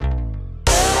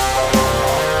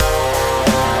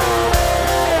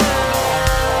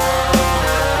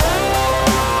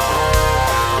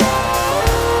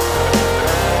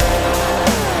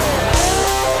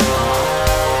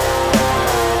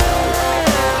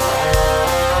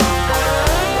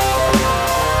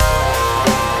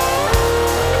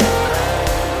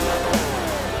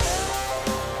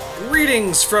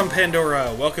from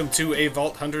Pandora. Welcome to A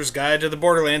Vault Hunter's Guide to the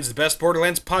Borderlands, the best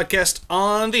Borderlands podcast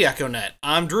on the EchoNet.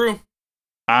 I'm Drew.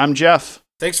 I'm Jeff.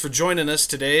 Thanks for joining us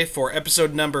today for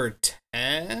episode number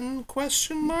 10,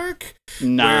 question mark?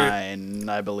 9,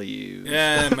 I believe.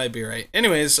 Yeah, it might be right.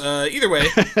 Anyways, either way,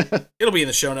 it'll be in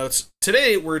the show notes.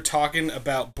 Today, we're talking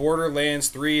about Borderlands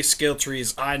 3 skill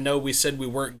trees. I know we said we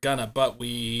weren't gonna, but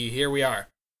here we are.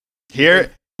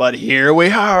 Here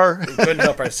we are. We couldn't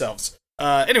help ourselves.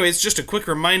 Anyways, just a quick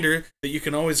reminder that you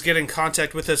can always get in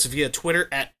contact with us via Twitter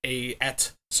at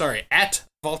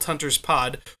Vault Hunters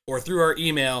Pod, or through our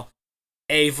email,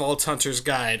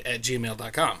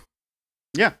 avaulthuntersguide@gmail.com.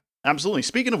 Yeah, absolutely.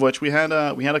 Speaking of which, we had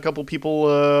a couple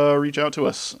people reach out to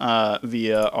us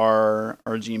via our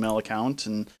Gmail account,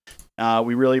 and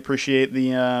we really appreciate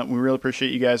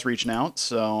you guys reaching out.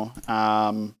 So,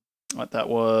 what that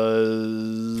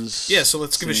was? Yeah. So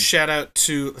let's give a shout out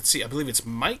to I believe it's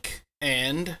Mike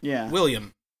and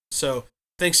William. So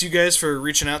thanks you guys for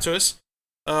reaching out to us.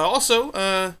 Also,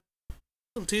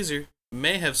 little teaser.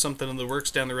 May have something in the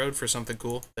works down the road for something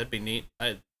cool. That'd be neat.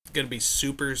 I'm going to be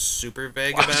super, super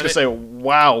vague about it. I was going to say,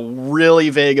 wow,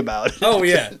 really vague about it. Oh,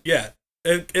 yeah, yeah.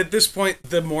 At this point,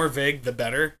 the more vague, the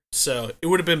better. So it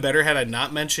would have been better had I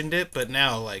not mentioned it, but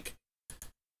now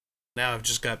I've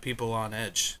just got people on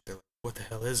edge. They're like, what the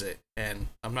hell is it? And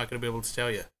I'm not going to be able to tell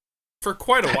you. For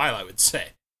quite a while, I would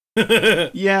say.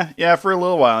 yeah, for a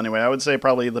little while anyway. I would say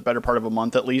probably the better part of a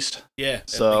month at least. Yeah,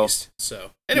 at least.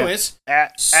 So, anyways.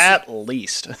 Yeah, at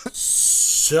least.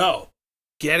 So,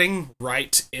 getting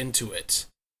right into it.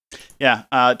 Yeah,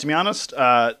 to be honest,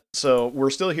 so we're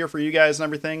still here for you guys and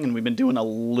everything, and we've been doing a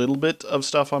little bit of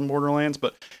stuff on Borderlands,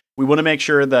 but we want to make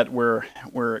sure that we're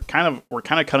kind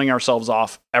of cutting ourselves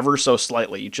off ever so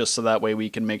slightly, just so that way we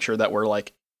can make sure that we're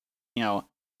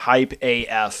hype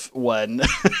AF when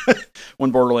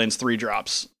when Borderlands 3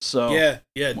 drops. So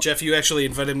yeah, Jeff, you actually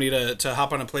invited me to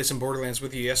hop on and play some Borderlands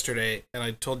with you yesterday, and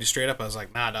I told you straight up, I was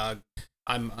like, nah, dog,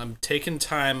 I'm taking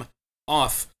time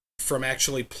off from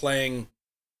actually playing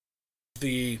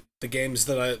the games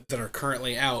that are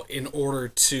currently out in order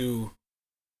to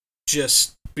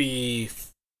just be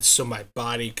so my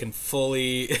body can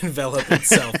fully envelop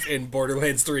itself in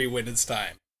Borderlands 3 when it's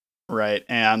time. Right,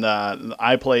 and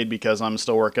I played because I'm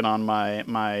still working on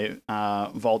my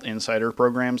Vault Insider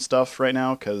program stuff right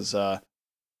now, because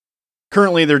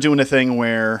currently they're doing a thing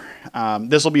where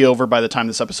this will be over by the time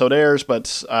this episode airs, but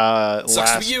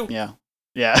sucks for you.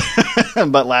 Yeah,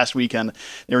 but last weekend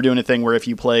they were doing a thing where if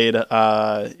you played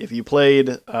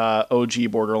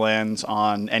OG Borderlands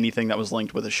on anything that was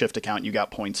linked with a Shift account, you got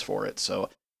points for it, so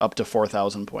up to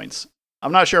 4,000 points.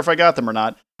 I'm not sure if I got them or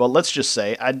not, but let's just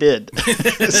say I did.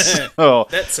 So,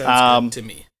 that sounds good to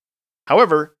me.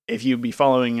 However, if you'd be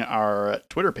following our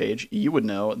Twitter page, you would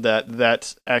know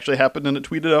that actually happened and it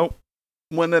tweeted out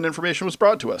when that information was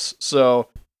brought to us. So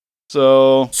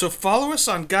follow us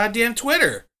on goddamn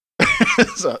Twitter.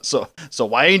 so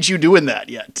why ain't you doing that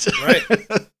yet? Right.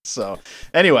 So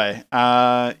anyway,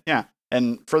 yeah.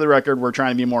 And for the record, we're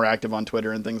trying to be more active on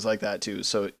Twitter and things like that too.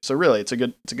 So really, it's a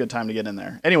good time to get in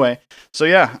there. Anyway, so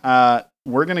yeah,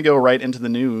 we're gonna go right into the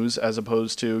news as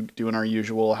opposed to doing our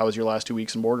usual "How was your last 2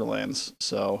 weeks in Borderlands?"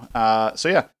 So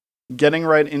yeah, getting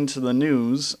right into the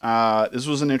news. This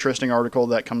was an interesting article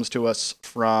that comes to us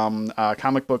from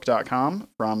comicbook.com,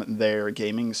 from their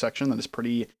gaming section. That is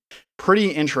pretty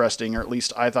interesting, or at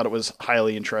least I thought it was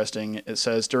highly interesting. It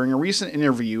says, during a recent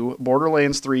interview,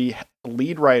 Borderlands 3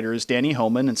 lead writers Danny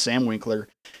Homan and Sam Winkler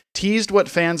teased what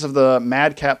fans of the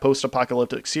Madcap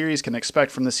post-apocalyptic series can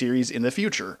expect from the series in the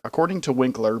future. According to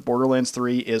Winkler, Borderlands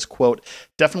 3 is, quote,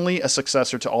 definitely a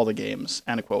successor to all the games,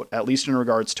 end quote, at least in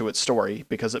regards to its story,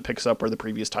 because it picks up where the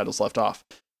previous titles left off.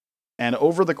 And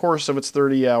over the course of its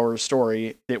 30-hour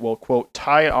story, it will, quote,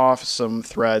 tie off some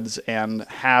threads and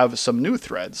have some new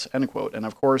threads, end quote. And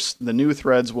of course, the new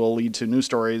threads will lead to new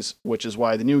stories, which is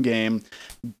why the new game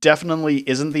definitely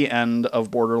isn't the end of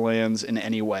Borderlands in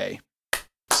any way.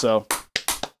 So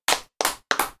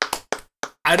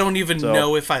I don't even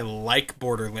know if I like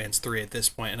Borderlands 3 at this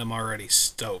point, and I'm already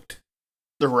stoked.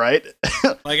 Right?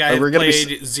 Like, I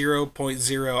played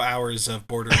 0.0 hours of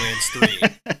Borderlands 3,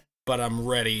 but I'm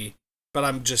ready. But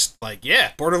I'm just like,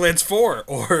 yeah, Borderlands 4,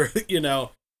 or,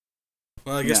 well,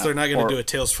 I guess they're not going to do a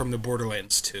Tales from the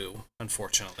Borderlands 2,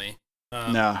 unfortunately.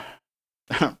 No.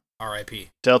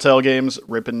 R.I.P. Telltale Games,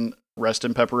 rest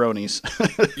in pepperonis.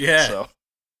 Yeah. So.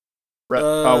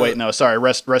 Oh, wait, no, sorry,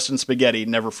 rest in spaghetti,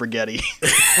 never forgetty.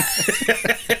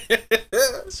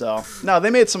 So, no, they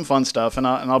made some fun stuff, and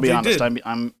I'll be honest,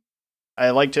 I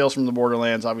like Tales from the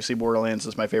Borderlands. Obviously, Borderlands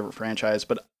is my favorite franchise,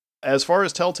 but as far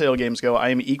as Telltale games go, I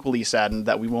am equally saddened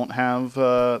that we won't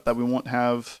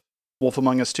have Wolf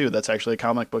Among Us 2. That's actually a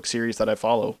comic book series that I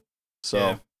follow.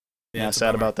 So yeah,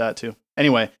 sad about that too.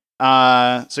 Anyway,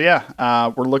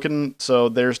 we're looking. So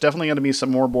there's definitely going to be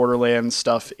some more Borderlands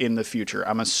stuff in the future.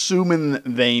 I'm assuming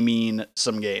they mean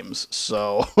some games.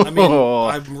 So I mean,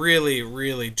 I'm really,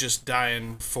 really just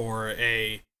dying for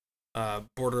a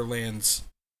Borderlands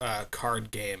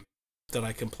card game that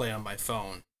I can play on my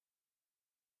phone.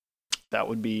 That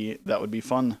would be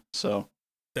fun. So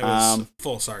that was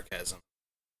full sarcasm.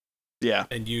 Yeah.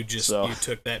 And you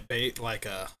took that bait like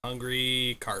a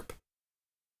hungry carp.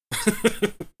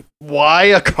 Why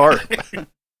a carp?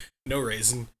 No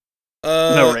raisin.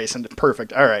 No raisin.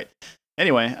 Perfect. All right.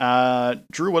 Anyway,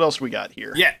 Drew, what else we got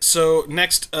here? Yeah, so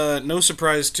next, no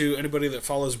surprise to anybody that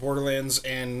follows Borderlands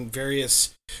and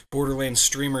various Borderlands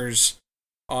streamers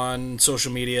on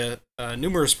social media,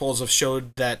 numerous polls have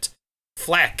showed that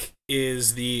Flak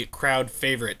is the crowd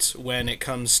favorite when it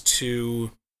comes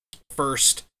to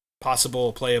first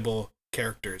possible playable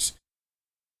characters.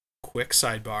 Quick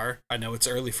sidebar, I know it's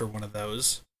early for one of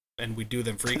those, and we do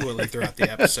them frequently throughout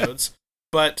the episodes,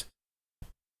 but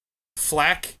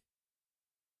Flak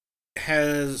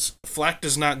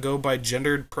does not go by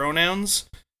gendered pronouns,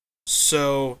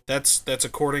 so that's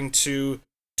according to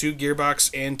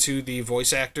Gearbox and to the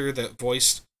voice actor that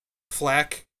voiced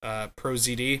Flak,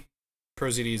 ProZD.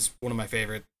 ProZD is one of my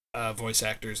favorite voice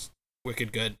actors,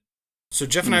 wicked good. So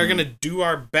Jeff and I are going to do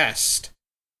our best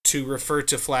to refer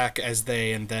to Flak as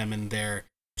they and them and their,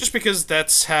 just because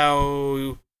that's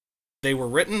how they were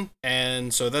written,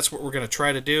 and so that's what we're going to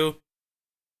try to do.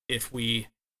 If we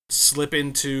slip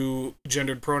into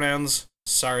gendered pronouns,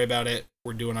 sorry about it.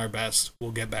 We're doing our best.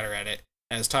 We'll get better at it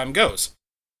as time goes.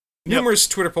 Yep. Numerous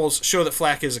Twitter polls show that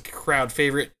Flak is a crowd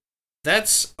favorite.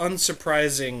 That's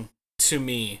unsurprising to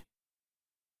me,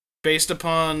 based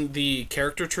upon the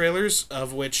character trailers,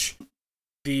 of which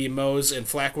the Moze and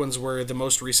Flak ones were the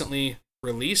most recently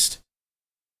released.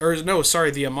 Or no,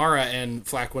 sorry, the Amara and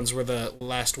Flak ones were the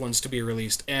last ones to be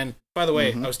released. And by the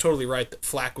way, I was totally right that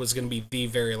Flak was going to be the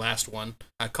very last one.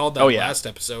 I called that last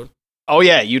episode. Oh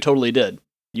yeah, you totally did.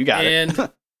 You got it. And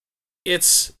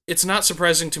it's not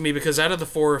surprising to me because out of the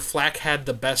four, Flak had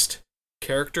the best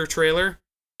character trailer,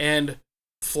 and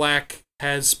Flak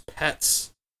has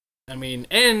pets. I mean,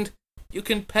 and you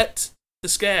can pet the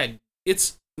Skag.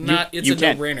 It's a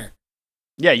no-brainer.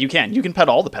 Yeah, you can. You can pet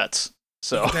all the pets.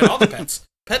 So you can pet all the pets.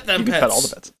 Pet them pets. Pet all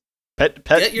the pets. Pet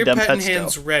Get your them petting pets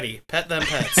hands still. ready. Pet them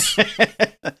pets.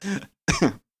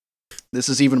 This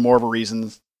is even more of a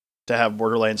reason to have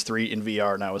Borderlands 3 in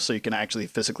VR now, so you can actually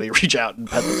physically reach out and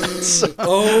pet the pets.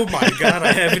 Oh my god,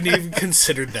 I haven't even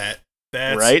considered that.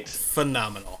 That's right?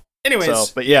 Phenomenal. Anyways.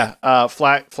 But yeah,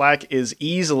 Flak is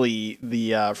easily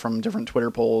the, from different Twitter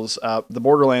polls, the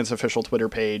Borderlands official Twitter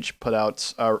page put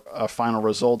out final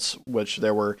results, which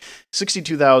there were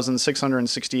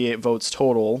 62,668 votes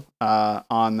total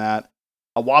on that.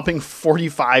 A whopping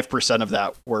 45% of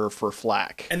that were for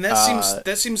Flak. And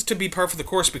that seems to be par for the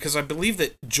course, because I believe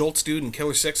that Jolt's Dude and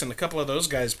Killer Six and a couple of those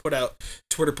guys put out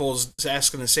Twitter polls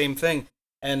asking the same thing,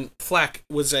 and Flak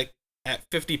was at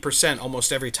 50%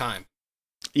 almost every time.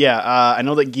 Yeah, I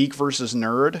know that Geek versus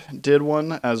Nerd did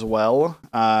one as well,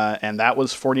 and that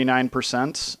was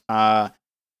 49%.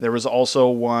 There was also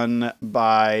one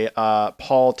by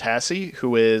Paul Tassi,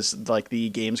 who is like the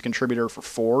games contributor for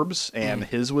Forbes, and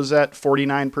his was at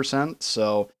 49%.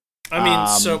 So, I mean,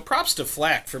 so props to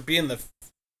Flak for being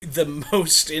the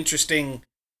most interesting,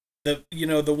 the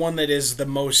one that is the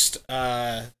most.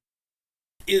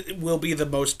 It will be the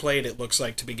most played, it looks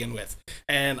like, to begin with,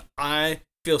 and I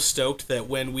feel stoked that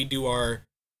when we do our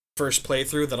first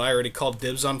playthrough, that I already called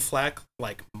dibs on Flak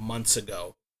like months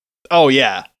ago. Oh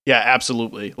yeah,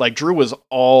 absolutely. Like Drew was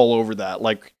all over that,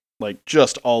 like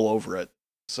just all over it.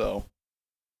 So,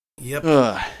 yep.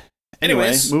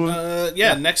 Anyways,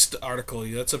 next article.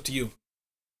 That's up to you.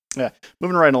 Yeah,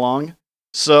 moving right along.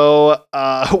 So,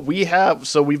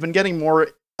 we've been getting more.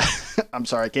 I'm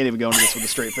sorry, I can't even go into this with a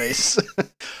straight face.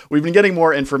 We've been getting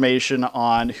more information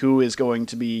on who is going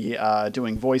to be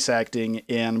doing voice acting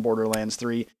in Borderlands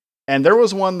 3, and there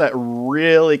was one that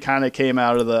really kind of came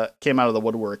out of the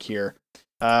woodwork here.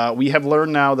 We have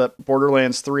learned now that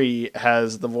Borderlands 3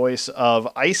 has the voice of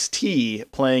Ice-T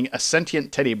playing a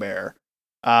sentient teddy bear.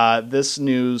 This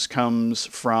news comes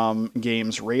from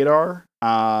Games Radar,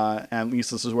 and at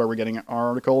least this is where we're getting an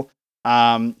article.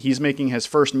 He's making his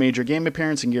first major game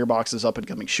appearance in Gearbox's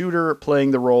up-and-coming shooter,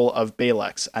 playing the role of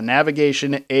Balex, a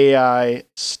navigation AI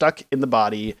stuck in the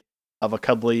body of a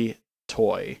cuddly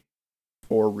toy.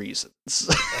 for reasons.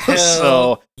 Hell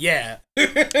So yeah.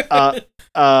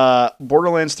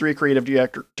 Borderlands 3 creative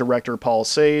director Paul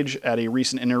Sage at a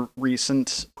recent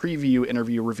preview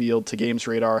interview revealed to Games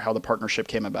Radar how the partnership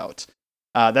came about.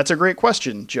 That's a great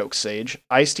question, jokes Sage.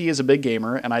 Ice-T is a big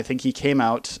gamer, and I think he came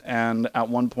out and at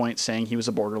one point saying he was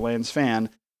a Borderlands fan,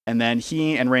 and then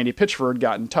he and Randy Pitchford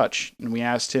got in touch, and we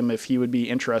asked him if he would be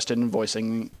interested in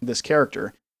voicing this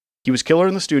character. He was killer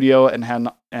in the studio and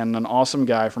an awesome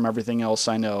guy from everything else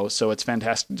I know, so it's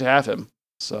fantastic to have him.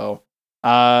 So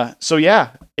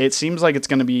yeah, it seems like it's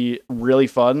going to be really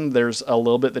fun. There's a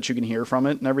little bit that you can hear from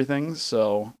it and everything.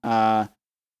 So yeah.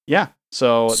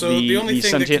 So the only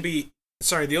thing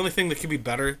that could be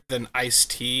better than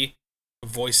Ice-T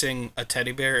voicing a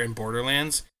teddy bear in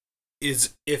Borderlands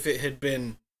is if it had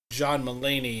been John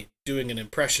Mulaney doing an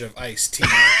impression of Ice-T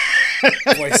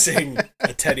voicing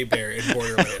a teddy bear in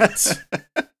Borderlands.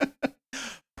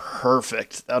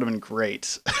 Perfect. That would have been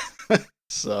great.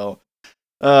 So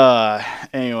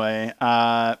anyway,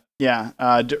 during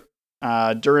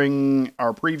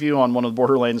our preview on one of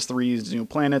Borderlands 3's new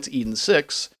planets, Eden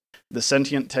 6, the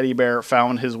sentient teddy bear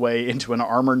found his way into an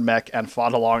armored mech and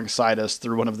fought alongside us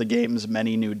through one of the game's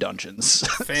many new dungeons.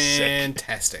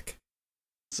 Fantastic.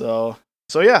 So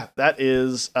yeah, that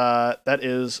is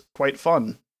quite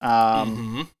fun.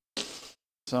 So,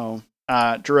 Drew,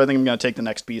 I think I'm going to take the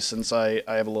next piece since I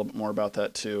have a little bit more about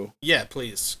that too. Yeah,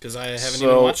 please, because I haven't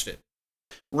even watched it.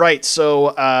 Right,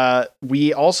 so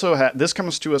we also have, this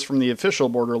comes to us from the official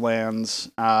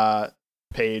Borderlands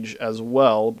page as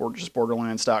well, or just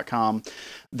borderlands.com.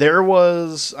 There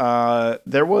was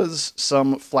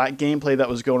some flat gameplay that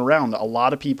was going around. A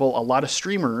lot of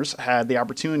streamers had the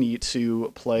opportunity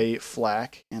to play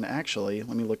FLAC, and actually,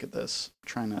 let me look at this.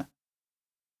 I'm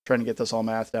trying to get this all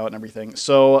mathed out and everything.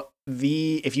 So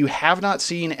if you have not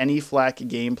seen any FLAC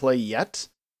gameplay yet,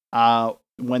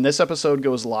 when this episode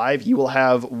goes live, you will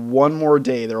have one more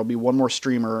day. There will be one more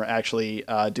streamer actually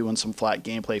doing some FLAC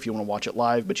gameplay if you want to watch it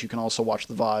live, but you can also watch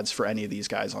the VODs for any of these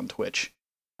guys on Twitch.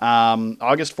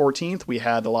 August 14th, we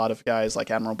had a lot of guys like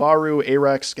Admiral Baru,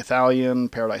 Arex, Gathalion,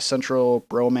 Paradise Central,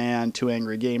 Broman, Two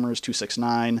Angry Gamers,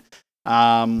 269.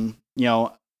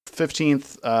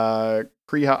 15th,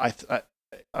 Kriha.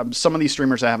 Some of these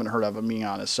streamers I haven't heard of, I'm being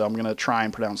honest, so I'm going to try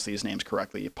and pronounce these names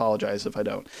correctly. Apologize if I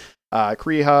don't.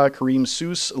 Kriha, Kareem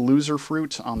Seuss, Loser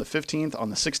Fruit on the 15th. On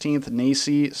the 16th,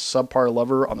 Nacy, Subpar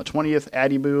Lover on the 20th.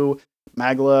 Adiboo,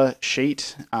 Magla,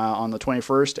 Shate on the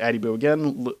 21st. Adiboo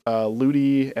again,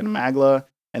 Ludi, and Magla.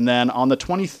 And then on the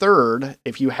 23rd,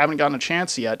 if you haven't gotten a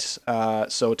chance yet,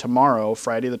 so tomorrow,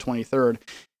 Friday the 23rd,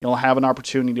 you'll have an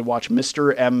opportunity to watch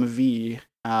Mr. MV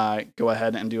go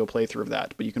ahead and do a playthrough of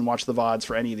that. But you can watch the VODs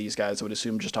for any of these guys, I would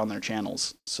assume, just on their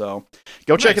channels. So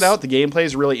go check it out. The gameplay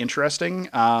is really interesting.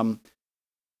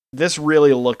 This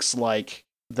really looks like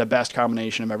the best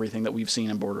combination of everything that we've seen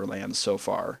in Borderlands so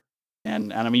far.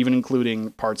 And I'm even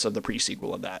including parts of the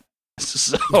pre-sequel in that.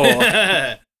 So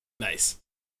nice.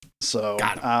 So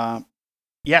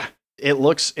yeah, it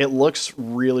looks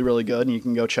really, really good, and you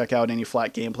can go check out any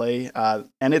FLAC gameplay.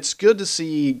 And it's good to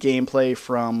see gameplay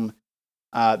from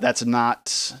that's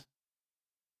not,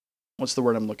 what's the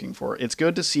word I'm looking for? It's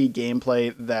good to see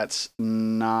gameplay that's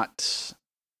not,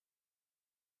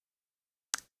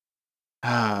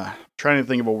 trying to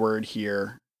think of a word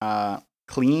here.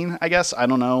 Clean, I guess. I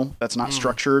don't know. That's not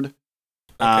structured.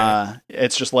 Okay.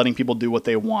 It's just letting people do what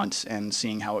they want and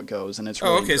seeing how it goes, and it's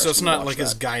really so it's not like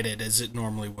as guided as it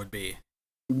normally would be.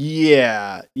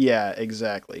 Yeah,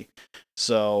 exactly.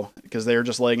 So, because they're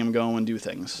just letting them go and do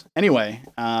things. Anyway,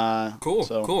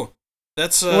 cool.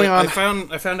 That's I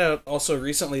found out also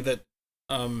recently that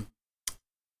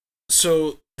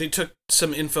so they took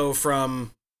some info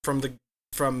from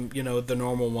the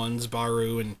normal ones,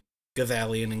 Baru and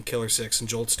Gathalion and Killer 6 and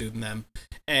Joltstube and them,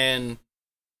 and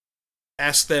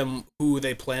asked them who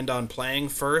they planned on playing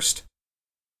first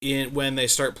when they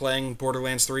start playing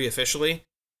Borderlands 3 officially,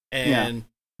 and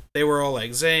they were all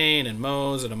like Zane and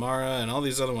Moze and Amara and all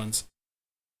these other ones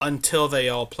until they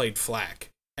all played FLAC,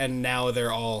 and now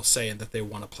they're all saying that they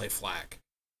want to play FLAC.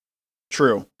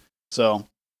 True. So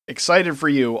excited for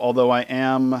you, although I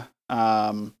am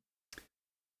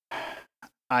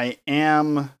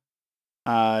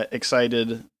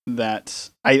excited that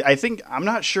I think, I'm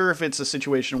not sure if it's a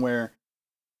situation where,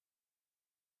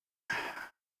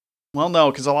 well,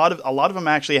 no, because a lot of them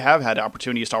actually have had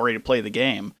opportunities to already play the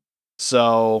game.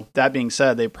 So that being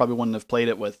said, they probably wouldn't have played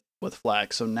it with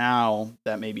FLAC. So now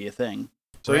that may be a thing.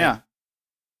 So right.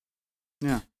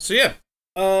 Yeah. So yeah.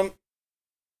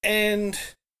 And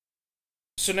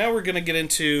so now we're gonna get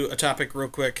into a topic real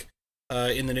quick.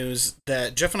 in the news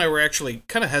that Jeff and I were actually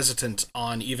kind of hesitant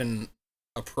on even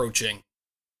approaching,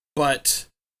 but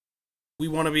we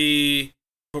want to be,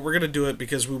 but we're gonna do it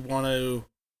because we want to.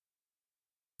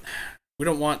 We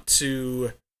don't want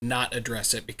to not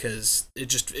address it because it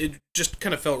just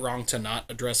kind of felt wrong to not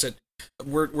address it.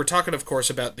 We're talking, of course,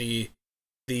 about the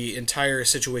entire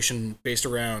situation based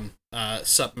around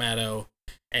Sup Matto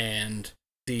and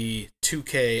the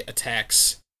 2K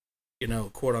attacks,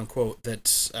 quote unquote,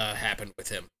 that happened with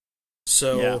him.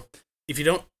 So if you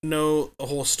don't know the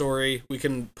whole story, we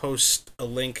can post a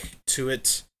link to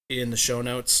it in the show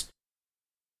notes.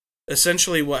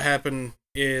 Essentially, what happened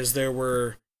is there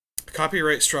were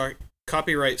copyright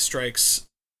strikes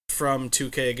from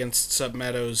 2K against Sup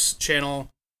Matto's channel.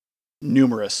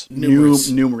 Numerous. Like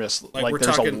we're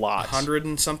there's talking a lot. 100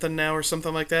 and something now or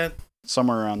something like that.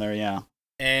 Somewhere around there, yeah.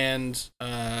 And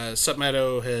Sup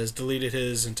Matto has deleted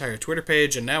his entire Twitter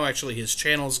page, and now actually his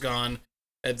channel's gone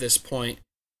at this point.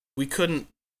 We couldn't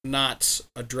not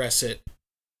address it,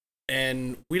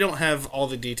 and we don't have all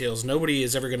the details. Nobody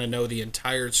is ever going to know the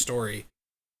entire story,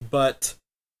 but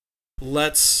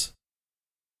let's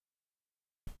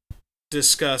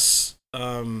discuss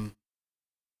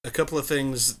a couple of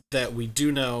things that we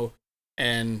do know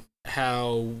and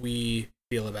how we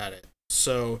feel about it.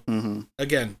 So,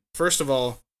 again, first of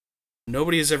all,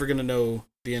 nobody is ever going to know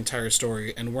the entire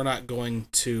story, and we're not going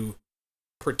to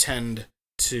pretend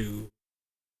to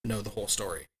know the whole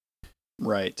story.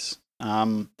 Right.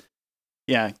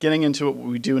 Getting into what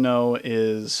we do know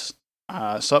is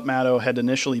Sup Matto had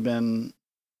initially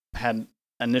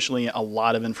a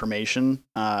lot of information.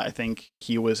 I think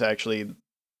he was actually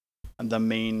the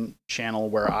main channel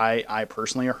where I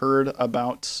personally heard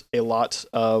about a lot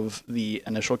of the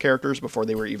initial characters before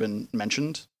they were even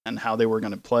mentioned and how they were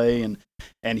going to play,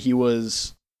 and he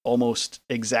was almost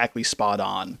exactly spot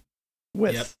on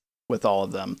with all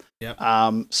of them. Yep.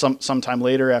 Sometime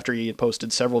later, after he had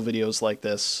posted several videos like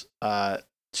this,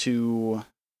 to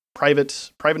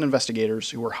private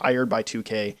investigators who were hired by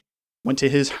 2K went to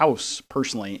his house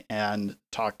personally and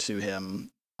talked to him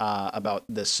about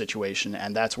this situation,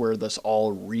 and that's where this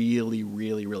all really,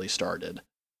 really, really started.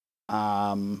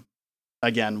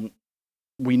 Again,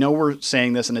 we know we're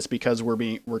saying this, and it's because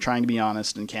we're trying to be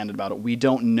honest and candid about it. We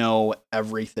don't know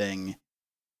everything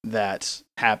that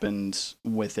happened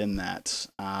within that.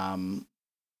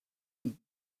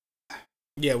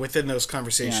 Within those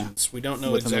conversations, we don't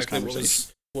know exactly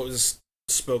what was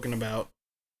spoken about.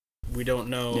 We don't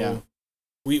know. Yeah.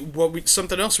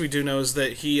 Something else we do know is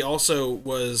that he also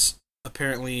was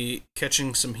apparently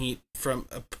catching some heat from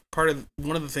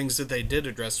one of the things that they did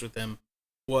address with him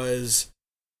was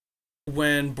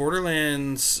when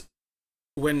Borderlands,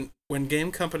 when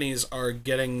game companies are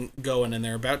getting going and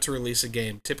they're about to release a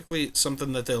game, typically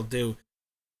something that they'll do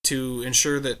to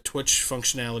ensure that Twitch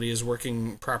functionality is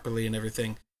working properly and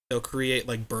everything, they'll create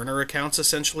like burner accounts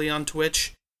essentially on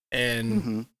Twitch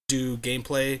and do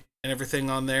gameplay and everything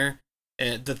on there.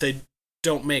 And that they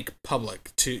don't make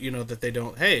public that they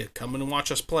don't, hey, come in and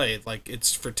watch us play. Like,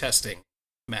 it's for testing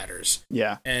matters.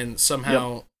 Yeah. And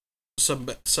somehow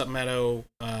Sup Matto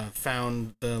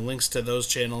found the links to those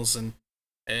channels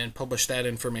and published that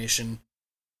information.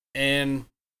 And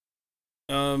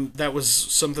that was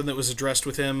something that was addressed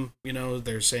with him.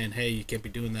 They're saying, hey, you can't be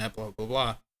doing that, blah, blah,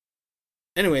 blah.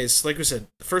 Anyways, like we said,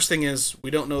 the first thing is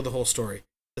we don't know the whole story.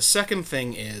 The second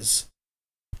thing is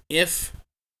if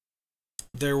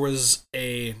there was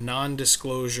a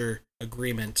non-disclosure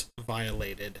agreement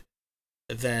violated,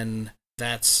 then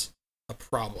that's a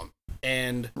problem.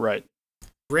 And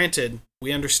granted,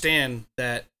 we understand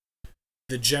that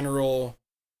the general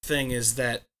thing is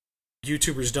that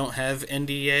YouTubers don't have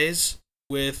NDAs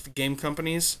with game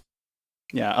companies.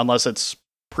 Yeah, unless it's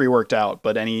pre-worked out,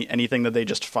 but anything that they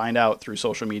just find out through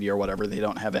social media or whatever, they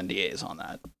don't have NDAs on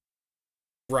that.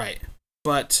 Right.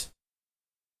 But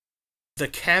the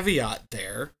caveat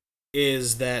there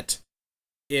is that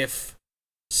if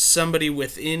somebody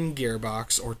within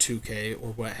Gearbox or 2K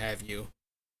or what have you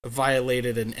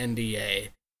violated an NDA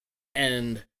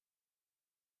and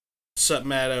Sup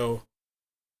Matto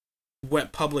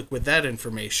went public with that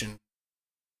information,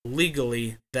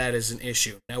 legally that is an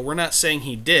issue. Now, we're not saying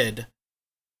he did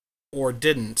or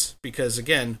didn't because,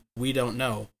 again, we don't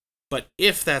know. But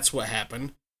if that's what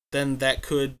happened, then that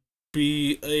could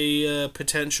be a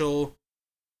potential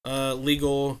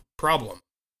legal problem.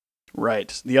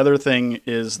 Right. The other thing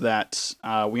is that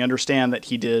we understand that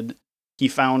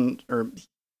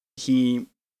he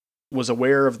was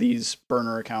aware of these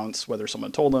burner accounts, whether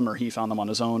someone told him or he found them on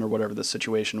his own or whatever the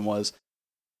situation was.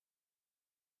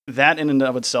 That in and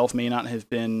of itself may not have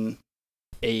been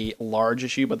a large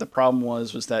issue, but the problem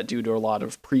was that due to a lot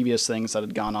of previous things that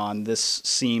had gone on, this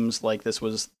seems like this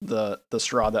was the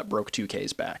straw that broke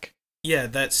 2K's back. Yeah,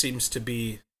 that seems to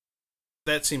be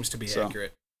So,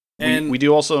 accurate. And we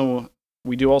do also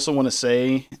want to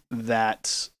say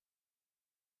that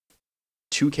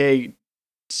 2K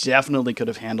definitely could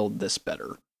have handled this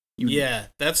better.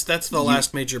 That's the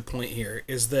last major point here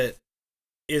is that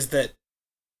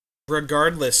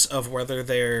regardless of whether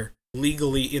they're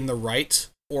legally in the right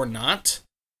or not,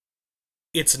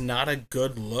 it's not a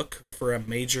good look for a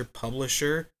major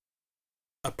publisher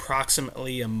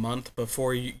approximately a month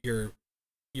before your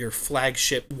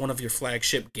one of your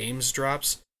flagship games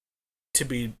drops to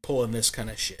be pulling this kind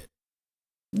of shit.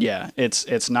 Yeah,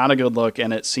 it's not a good look,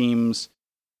 and it seems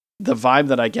the vibe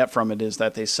that I get from it is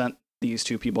that they sent these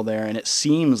two people there, and it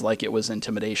seems like it was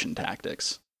intimidation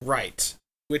tactics. Right.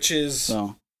 Which is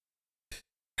so.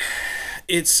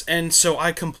 So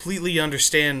I completely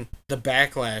understand the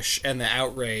backlash and the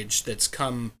outrage that's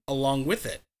come along with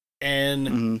it.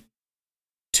 And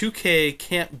 2K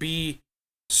can't be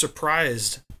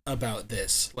surprised about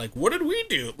this. Like, what did we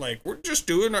do? Like, we're just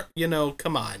doing our,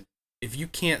 come on. If you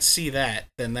can't see that,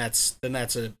 then that's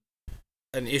an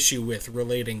issue with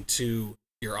relating to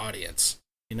your audience.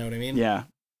 You know what I mean? Yeah.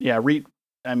 Yeah,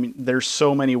 I mean, there's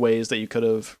so many ways that you could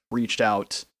have reached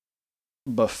out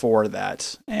before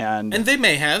that, and they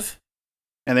may have.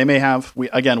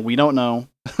 We don't know.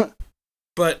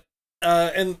 But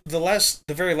and the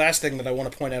very last thing that I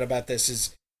want to point out about this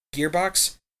is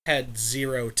Gearbox had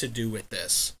zero to do with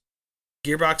this.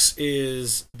 Gearbox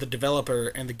is the developer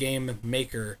and the game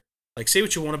maker. Like, say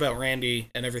what you want about Randy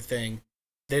and everything,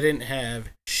 they didn't have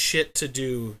shit to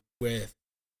do with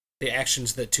the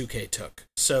actions that 2K took.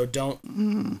 So don't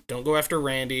go after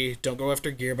Randy, don't go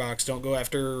after Gearbox, don't go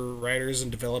after writers and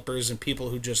developers and people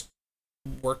who just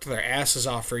worked their asses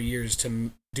off for years to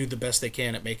do the best they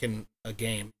can at making a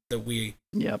game that we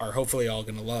are hopefully all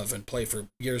going to love and play for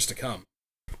years to come.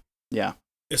 Yeah.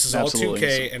 This is absolutely all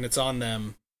 2K, and it's on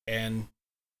them, and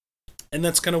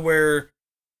that's kind of where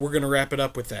we're going to wrap it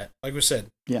up with that. Like we said,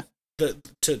 to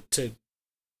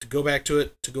go back to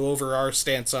it, to go over our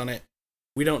stance on it,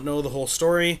 we don't know the whole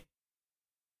story.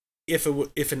 If an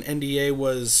NDA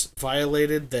was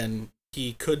violated, then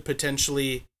he could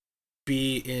potentially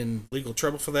be in legal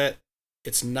trouble for that.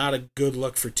 It's not a good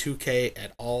look for 2K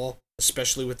at all,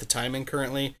 especially with the timing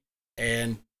currently,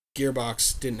 and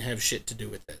Gearbox didn't have shit to do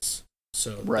with this.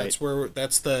 So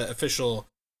that's the official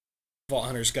Vault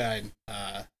Hunter's Guide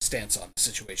stance on the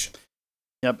situation.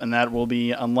 Yep, and that will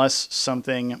be, unless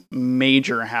something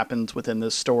major happens within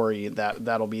this story,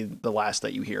 that'll be the last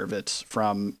that you hear of it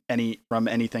from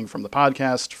anything from the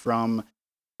podcast, from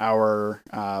our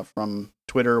from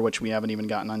Twitter, which we haven't even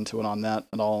gotten into it on that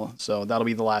at all. So that'll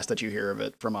be the last that you hear of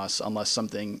it from us, unless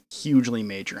something hugely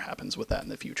major happens with that in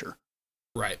the future.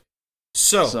 Right.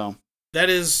 So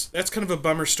that's kind of a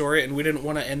bummer story, and we didn't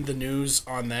want to end the news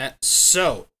on that.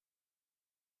 So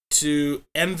to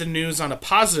end the news on a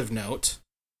positive note,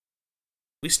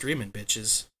 we streaming,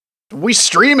 bitches. We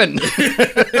streaming.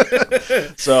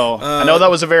 So I know that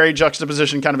was a very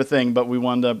juxtaposition kind of a thing, but we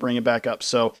wanted to bring it back up.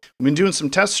 So we've been doing some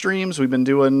test streams. We've been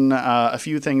doing a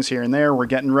few things here and there. We're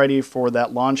getting ready for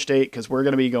that launch date because we're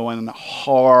going to be going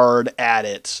hard at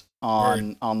it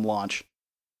on launch.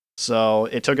 So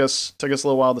it took us a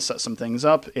little while to set some things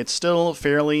up. It's still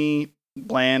fairly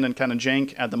bland and kind of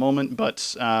jank at the moment,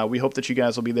 but we hope that you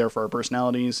guys will be there for our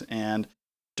personalities. And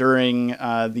during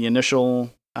the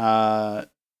initial playthrough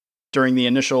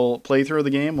of the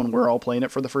game, when we're all playing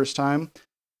it for the first time,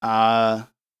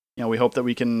 we hope that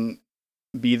we can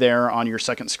be there on your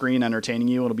second screen entertaining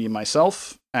you. It'll be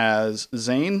myself as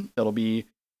Zane. It'll be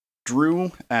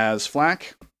Drew as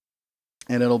Flack.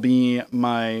 And it'll be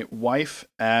my wife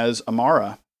as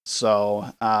Amara.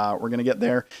 So we're going to get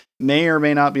there. May or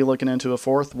may not be looking into a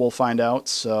fourth. We'll find out.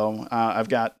 So I've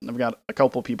got a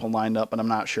couple people lined up, but I'm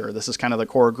not sure. This is kind of the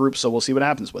core group, so we'll see what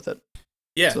happens with it.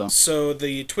 Yeah, so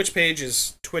the Twitch page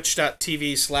is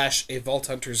twitch.tv/A Vault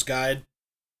Hunter's Guide.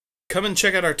 Come and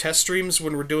check out our test streams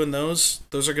when we're doing those.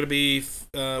 Those are going to be,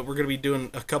 we're going to be doing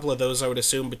a couple of those, I would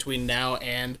assume, between now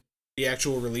and the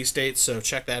actual release date, so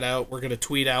check that out. We're going to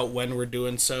tweet out when we're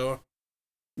doing so.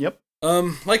 Yep.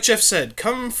 Like Jeff said,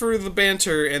 come for the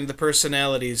banter and the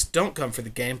personalities. Don't come for the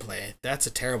gameplay. That's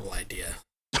a terrible idea.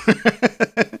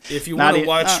 If you want to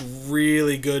watch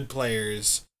really good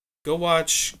players, go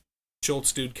watch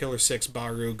Jolt's Dude Killer 6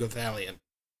 Baru Gothalion.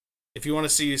 If you want to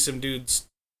see some dudes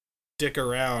dick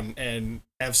around and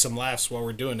have some laughs while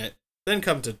we're doing it, then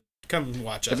come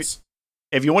watch us.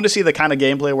 if you want to see the kind of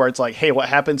gameplay where it's like, hey, what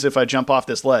happens if I jump off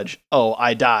this ledge? Oh,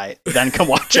 I die. Then come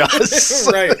watch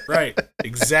us. Right.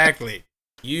 Exactly.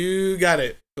 You got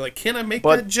it. Like, can I make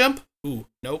that jump? Ooh,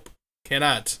 nope.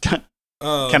 Cannot.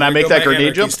 Can I make that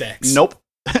grenade jump? Stacks. Nope.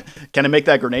 Can I make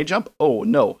that grenade jump? Oh,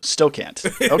 no. Still can't.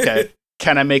 Okay.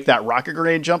 Can I make that rocket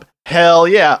grenade jump? Hell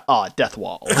yeah. Oh, death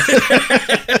wall.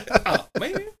 Oh,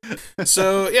 man.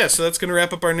 So that's going to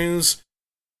wrap up our news.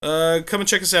 Come and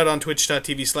check us out on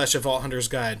twitch.tv/A Vault Hunter's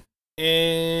Guide.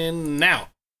 And now,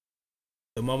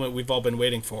 the moment we've all been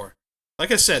waiting for.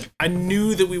 Like I said, I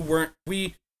knew that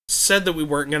we said that we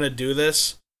weren't going to do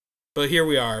this, but here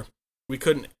we are. We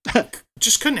couldn't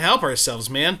help ourselves,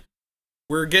 man.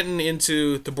 We're getting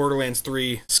into the Borderlands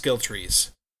 3 skill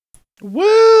trees.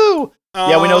 Woo!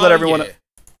 Yeah, we know that everyone... Yeah.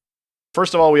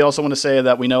 First of all, we also want to say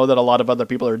that we know that a lot of other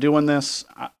people are doing this.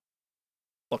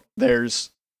 Look, there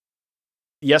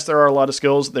are a lot of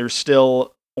skills. There's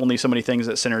still only so many things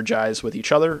that synergize with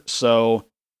each other. So,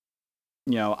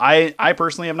 I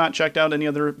personally have not checked out any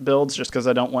other builds just because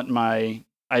I don't want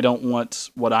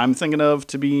what I'm thinking of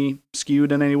to be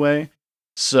skewed in any way.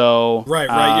 So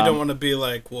right. You don't want to be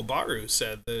like, well, Baru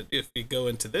said that if we go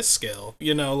into this skill, we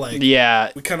kind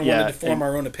of wanted to form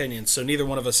our own opinions. So neither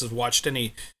one of us has watched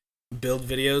any build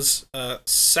videos.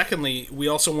 Secondly, we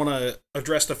also want to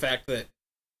address the fact that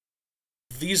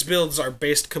these builds are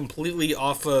based completely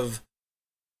off of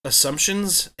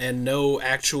assumptions and no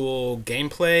actual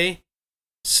gameplay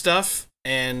stuff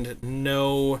and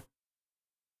no,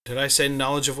 did I say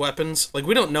knowledge of weapons? Like,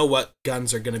 we don't know what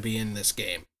guns are going to be in this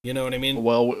game. You know what I mean?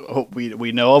 Well,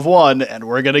 we know of one, and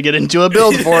we're going to get into a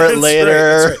build for it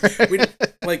later.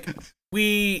 Right.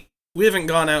 We haven't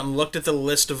gone out and looked at the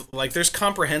list of, there's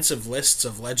comprehensive lists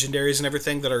of legendaries and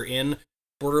everything that are in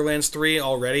Borderlands 3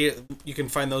 already. You can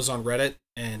find those on Reddit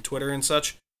and Twitter and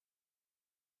such.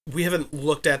 We haven't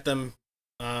looked at them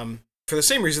for the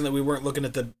same reason that we weren't looking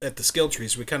at the skill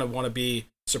trees. We kind of want to be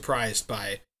surprised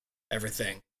by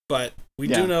everything. But we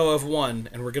do know of one,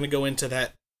 and we're going to go into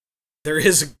that. There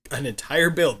is an entire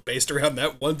build based around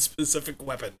that one specific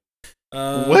weapon.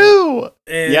 Woo!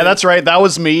 Yeah, that's right. That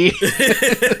was me.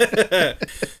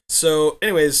 So,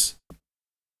 anyways,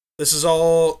 these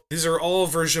are all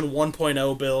version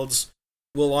 1.0 builds.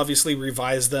 We'll obviously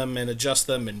revise them and adjust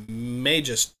them and may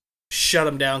just shut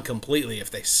them down completely if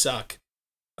they suck.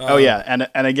 And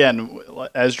again,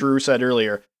 as Drew said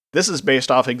earlier, this is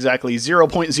based off exactly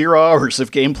 0.0 hours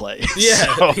of gameplay.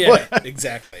 Yeah,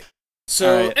 exactly.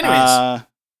 So, right, anyways,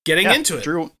 getting into it.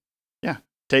 Drew,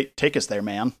 take us there,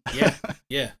 man. yeah,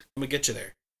 let me get you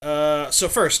there. So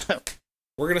first,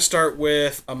 we're going to start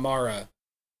with Amara.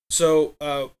 So,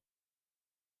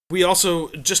 we also,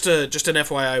 just an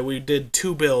FYI, we did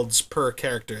 2 builds per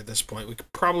character at this point. We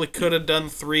probably could have done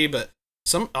 3, but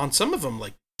some of them,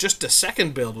 just a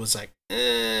second build was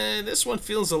this one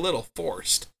feels a little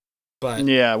forced. But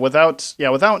without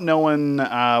knowing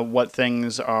what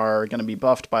things are going to be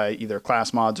buffed by either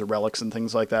class mods or relics and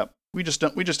things like that, we just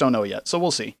don't know yet. So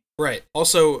we'll see. Right.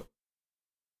 Also,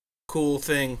 cool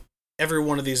thing, every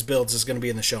one of these builds is going to be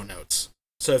in the show notes.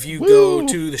 So if you go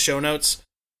to the show notes,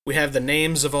 we have the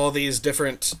names of all these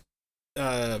different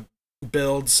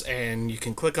builds, and you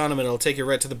can click on them, and it'll take you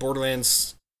right to the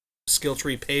Borderlands skill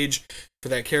tree page for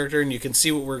that character, and you can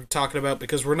see what we're talking about,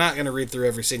 because we're not going to read through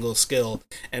every single skill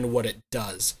and what it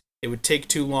does. It would take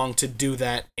too long to do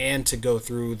that and to go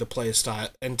through the play style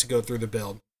and to go through the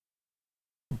build.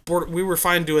 We were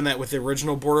fine doing that with the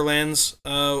original Borderlands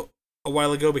a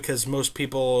while ago, because most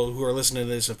people who are listening to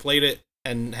this have played it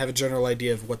and have a general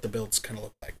idea of what the builds kind of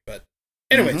look like. But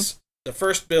anyways, the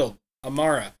first build,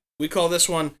 Amara, we call this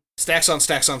one Stacks on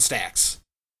Stacks on Stacks.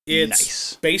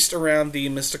 It's based around the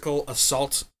Mystical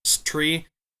Assault tree.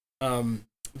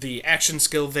 The action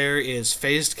skill there is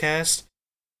Phased Cast.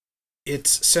 It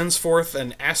sends forth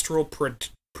an astral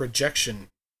projection,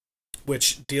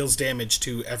 which deals damage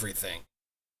to everything.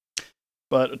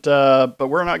 But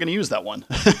we're not going to use that one.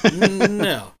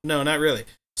 No, not really.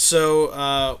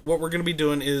 So what we're going to be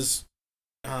doing is,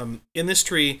 in this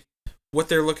tree, what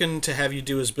they're looking to have you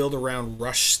do is build around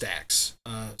rush stacks.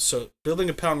 So building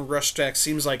upon rush stacks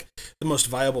seems like the most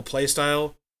viable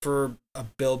playstyle for a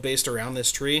build based around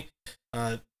this tree.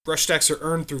 Rush stacks are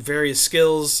earned through various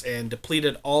skills and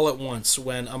depleted all at once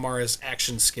when Amara's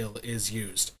action skill is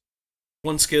used.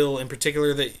 One skill in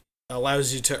particular that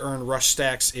allows you to earn rush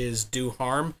stacks is Do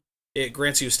Harm. It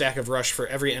grants you a stack of rush for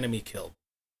every enemy killed.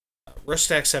 Rush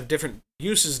stacks have different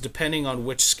uses depending on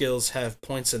which skills have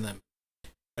points in them.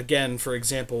 Again, for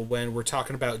example, when we're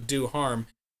talking about Do Harm,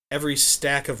 every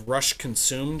stack of rush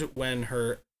consumed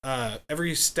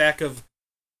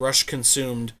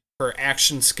her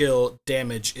action skill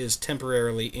damage is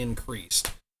temporarily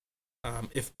increased.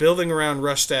 If building around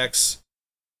rush stacks,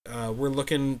 we're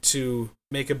looking to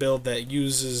make a build that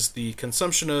uses the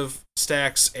consumption of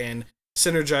stacks and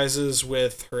synergizes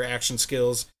with her action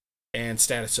skills and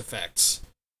status effects.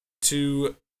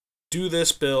 To do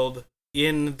this build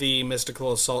in the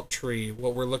Mystical Assault tree,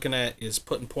 what we're looking at is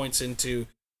putting points into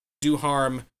Do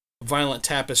Harm, Violent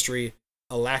Tapestry,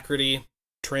 Alacrity,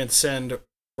 Transcend,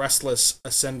 Restless,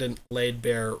 Ascendant, Laid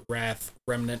Bare, Wrath,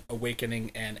 Remnant,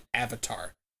 Awakening, and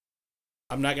Avatar.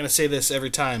 I'm not going to say this every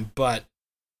time, but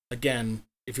again,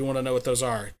 if you want to know what those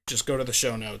are, just go to the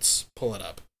show notes, pull it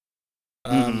up.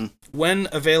 When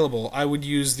available, I would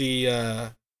use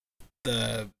the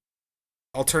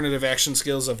alternative action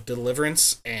skills of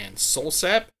Deliverance and Soul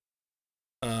Sap.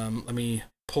 Let me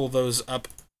pull those up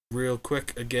real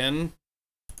quick again.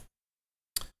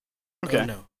 Okay. Oh,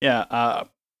 no. Yeah.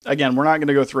 Again, we're not going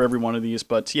to go through every one of these,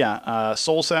 but yeah,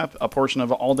 Soul Sap, a portion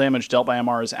of all damage dealt by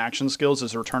Amara's action skills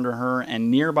is returned to her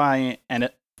and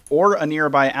or a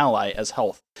nearby ally as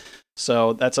health.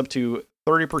 So that's up to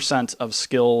 30% of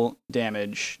skill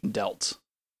damage dealt.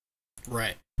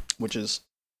 Right. Which is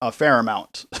a fair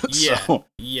amount.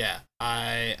 Yeah,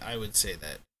 I would say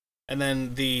that. And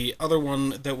then the other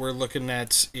one that we're looking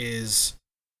at is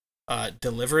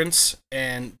Deliverance.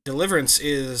 And Deliverance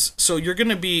is... So you're going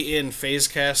to be in phase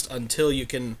cast until you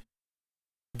can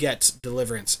get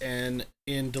Deliverance. And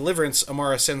in Deliverance,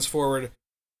 Amara sends forward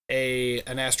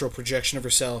an astral projection of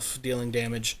herself, dealing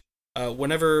damage.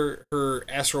 Whenever her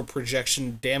astral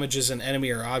projection damages an enemy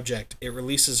or object, it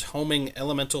releases homing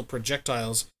elemental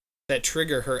projectiles that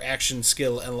trigger her action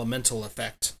skill elemental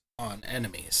effect on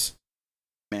enemies.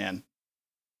 Man,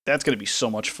 that's going to be so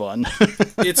much fun.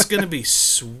 It's going to be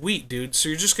sweet, dude. So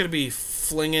you're just going to be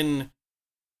flinging...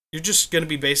 You're just going to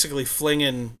be basically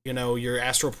flinging, your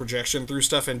astral projection through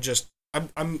stuff and just...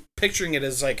 I'm picturing it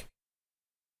as like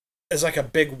a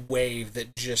big wave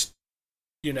that just,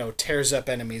 tears up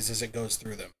enemies as it goes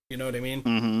through them. You know what I mean?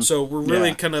 Mm-hmm. So we're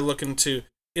really kind of looking to...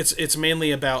 It's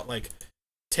mainly about, like,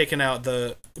 taking out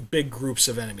the big groups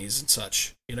of enemies and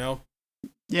such,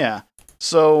 Yeah.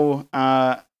 So,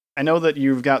 I know that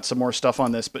you've got some more stuff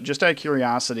on this, but just out of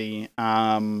curiosity,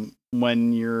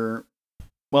 when you're...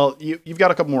 Well, you've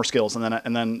got a couple more skills,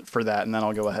 and then for that, and then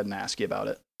I'll go ahead and ask you about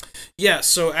it. Yeah,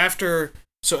 so after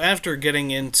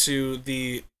getting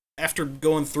into after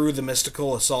going through the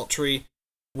Mystical Assault tree,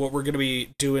 what we're going to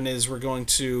be doing is we're going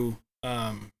to...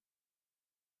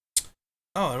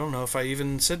 I don't know if I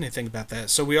even said anything about that.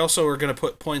 So we also are going to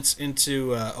put points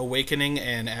into Awakening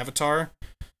and Avatar,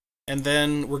 and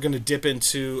then we're going to dip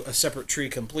into a separate tree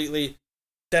completely.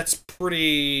 That's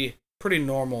pretty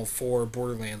normal for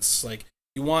Borderlands. Like,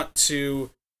 you want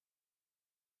to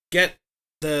get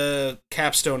the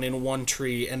capstone in one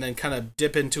tree and then kind of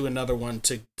dip into another one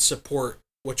to support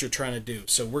what you're trying to do.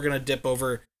 So we're going to dip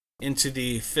over into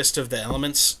the Fist of the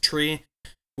Elements tree,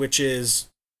 which is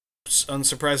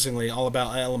unsurprisingly all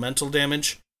about elemental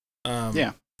damage. So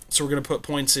we're going to put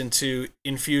points into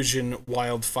Infusion,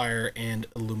 Wildfire, and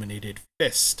Illuminated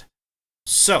Fist.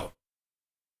 So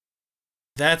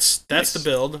that's nice. The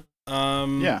build.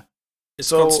 It's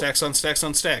called Stacks on Stacks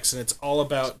on Stacks, and it's all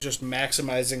about just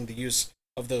maximizing the use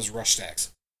of those rush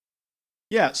stacks.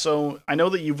 Yeah, so I know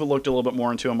that you've looked a little bit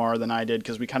more into Amara than I did,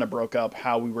 because we kind of broke up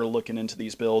how we were looking into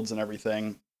these builds and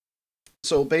everything.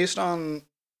 So based on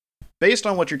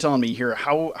what you're telling me here,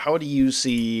 how do you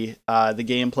see the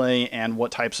gameplay and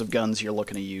what types of guns you're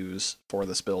looking to use for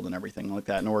this build and everything like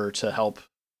that in order to help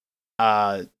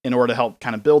kind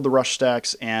of build the rush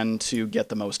stacks and to get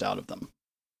the most out of them?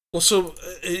 Well, so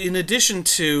in addition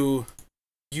to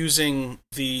using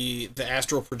the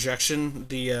astral projection,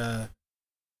 the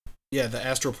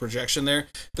astral projection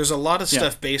there's a lot of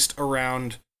stuff based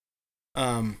around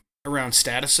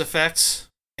status effects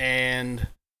and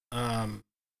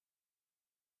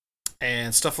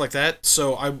stuff like that.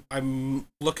 So I'm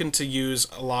looking to use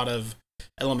a lot of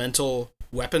elemental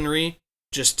weaponry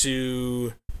just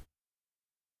to,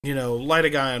 light a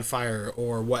guy on fire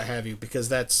or what have you, because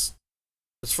that's,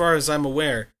 as far as I'm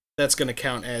aware, that's going to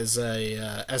count as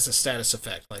a status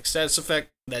effect. Like, status effect,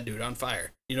 that dude on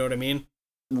fire. You know what I mean?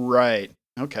 Right.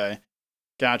 Okay.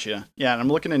 Gotcha. Yeah, and I'm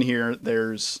looking in here.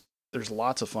 There's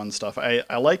lots of fun stuff. I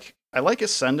like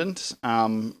Ascendant.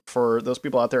 For those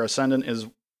people out there, Ascendant is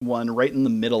one right in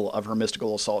the middle of her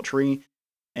Mystical Assault tree,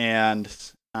 and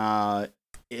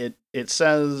it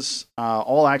says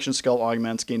all action skill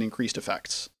augments gain increased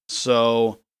effects.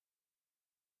 So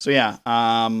yeah,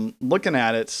 looking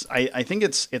at it, I think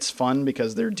it's fun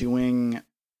because they're doing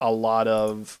a lot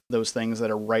of those things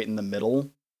that are right in the middle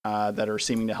that are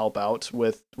seeming to help out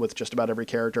with just about every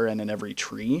character and in every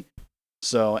tree.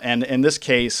 So, and in this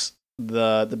case,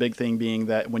 the big thing being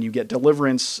that when you get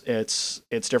deliverance, it's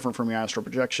different from your astral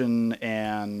projection,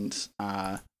 and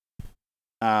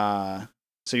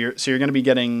so you're going to be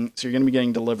getting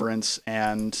deliverance,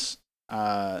 and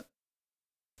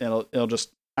it'll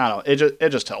just, I don't know, it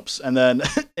just helps. And then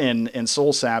in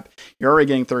Soul Sap, you're already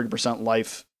getting 30%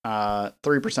 life,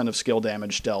 30% of skill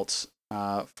damage dealt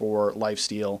for life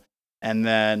steal, and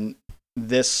then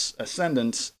this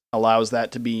Ascendant allows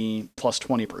that to be plus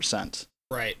 20%.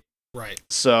 Right.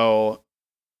 So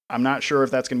I'm not sure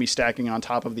if that's going to be stacking on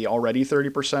top of the already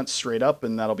 30% straight up,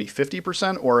 and that'll be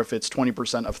 50%, or if it's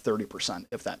 20% of 30%,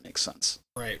 if that makes sense.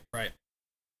 Right.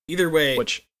 Either way,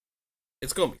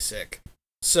 it's going to be sick.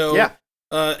 So, yeah.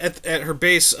 At her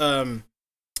base,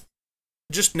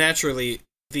 just naturally,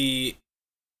 the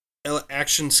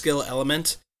action skill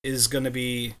element is going to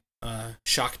be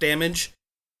shock damage,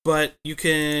 but you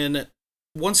can,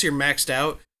 once you're maxed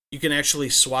out, you can actually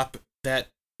swap that.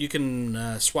 You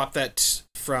can swap that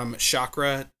from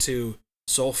chakra to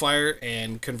soulfire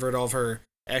and convert all of her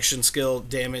action skill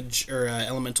damage or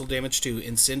elemental damage to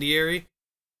incendiary.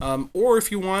 Or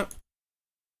if you want,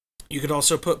 you could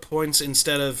also put points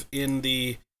instead of in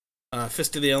the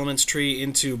Fist of the Elements tree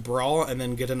into Brawl, and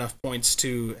then get enough points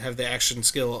to have the action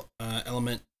skill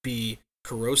element be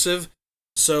corrosive.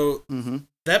 So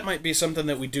that might be something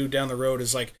that we do down the road,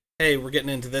 is like, hey, we're getting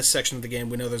into this section of the game.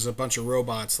 We know there's a bunch of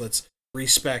robots. Let's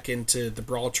respec into the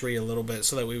Brawl tree a little bit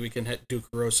so that way we can do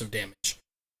corrosive damage.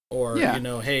 Or,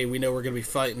 hey, we know we're going to be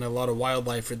fighting a lot of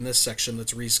wildlife in this section.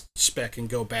 Let's respec and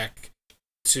go back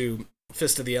to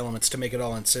Fist of the Elements to make it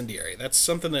all incendiary. That's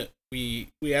something that we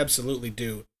absolutely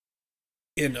do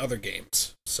in other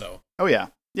games. So. Oh yeah,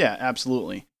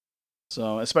 absolutely.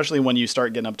 So especially when you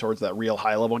start getting up towards that real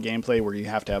high level gameplay where you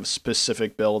have to have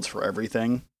specific builds for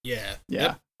everything. Yeah,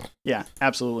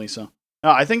 absolutely. So no,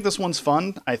 I think this one's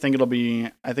fun. I think it'll be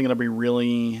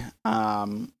really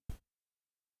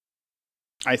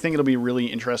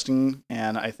interesting,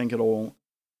 and I think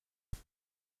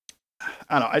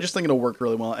I just think it'll work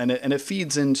really well, and it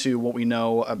feeds into what we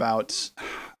know about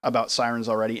sirens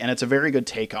already, and it's a very good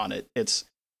take on it. It's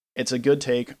a good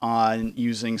take on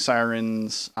using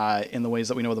sirens in the ways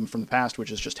that we know them from the past,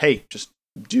 which is just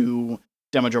do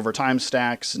damage over time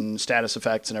stacks and status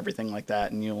effects and everything like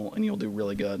that, and you'll do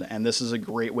really good. And this is a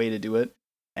great way to do it,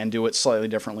 and do it slightly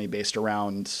differently based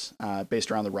around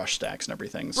the rush stacks and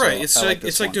everything. So right.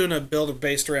 It's like doing a build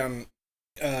based around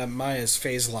Maya's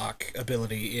phase lock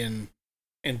ability in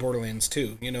Borderlands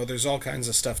 2. There's all kinds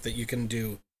of stuff that you can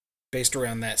do based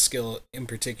around that skill in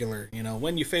particular.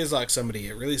 When you phase lock somebody,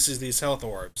 it releases these health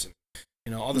orbs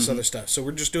and all this other stuff. So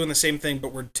we're just doing the same thing,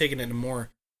 but we're taking it in a more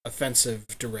offensive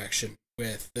direction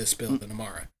with this build in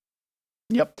Amara.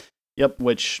 Yep.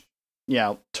 Which,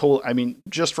 yeah, I mean,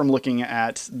 just from looking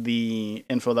at the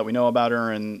info that we know about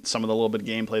her and some of the little bit of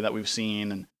gameplay that we've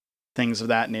seen and things of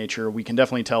that nature, we can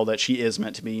definitely tell that she is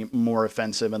meant to be more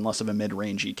offensive and less of a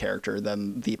mid-rangey character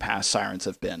than the past sirens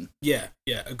have been. Yeah,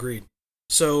 agreed.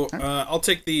 So I'll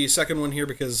take the second one here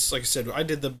because, like I said, I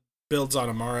did the builds on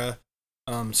Amara,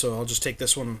 so I'll just take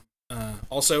this one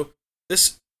also.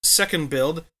 This second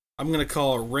build, I'm going to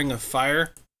call Ring of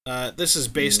Fire. This is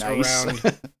based around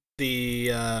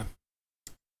the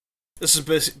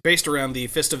based around the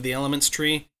Fist of the Elements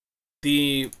tree.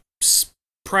 The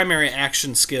primary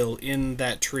action skill in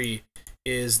that tree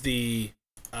is the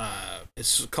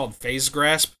it's called Phase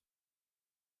Grasp.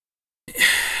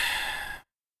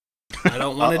 I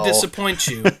don't want to disappoint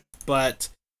you, but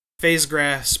Phase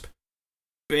Grasp,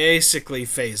 basically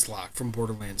Phase Lock from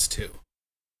Borderlands 2.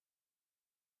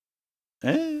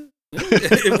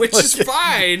 Which is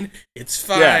fine. It's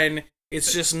fine. Yeah.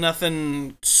 It's just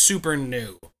nothing super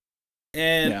new.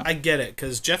 And I get it,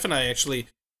 because Jeff and I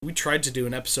we tried to do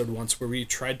an episode once where we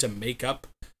tried to make up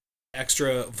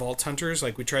extra Vault Hunters.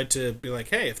 Like, we tried to be like,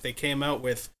 hey, if they came out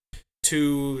with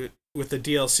the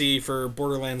DLC for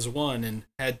Borderlands 1 and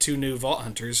had 2 new Vault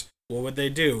Hunters, what would they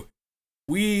do?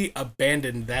 We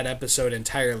abandoned that episode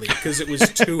entirely because it was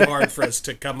too hard for us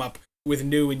to come up with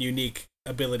new and unique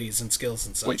abilities and skills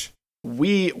and such.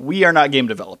 We are not game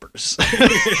developers.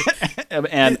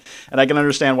 and I can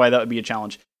understand why that would be a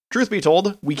challenge. Truth be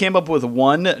told, we came up with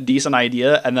one decent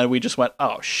idea, and then we just went,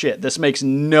 oh shit, this makes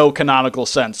no canonical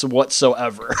sense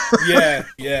whatsoever.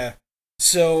 Yeah.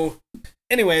 So,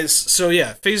 anyways,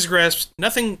 Phase Grasp,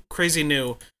 nothing crazy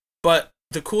new, but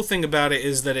the cool thing about it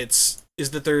is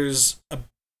that there's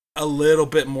a little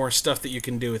bit more stuff that you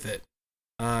can do with it.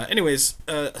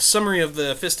 A summary of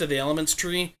the Fist of the Elements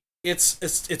tree It's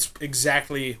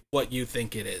exactly what you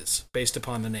think it is, based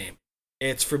upon the name.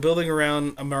 It's for building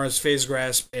around Amara's Phase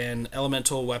Grasp and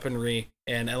elemental weaponry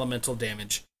and elemental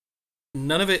damage.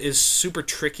 None of it is super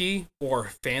tricky or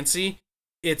fancy.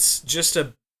 It's just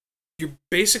you're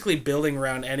basically building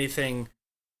around anything.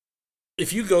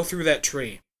 If you go through that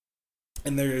tree,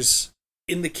 and there's,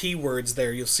 in the keywords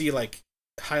there, you'll see like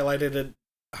highlighted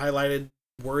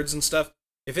words and stuff.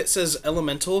 If it says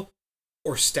elemental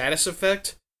or status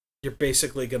effect, you're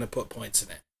basically going to put points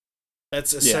in it.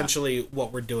 That's essentially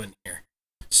what we're doing here.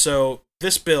 So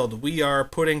this build, we are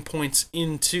putting points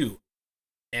into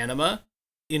Anima,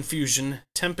 Infusion,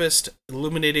 Tempest,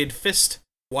 Illuminated Fist,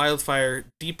 Wildfire,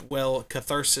 Deep Well,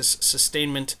 Catharsis,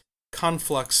 Sustainment,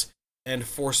 Conflux, and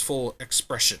Forceful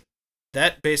Expression.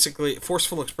 That basically,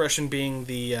 Forceful Expression being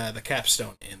the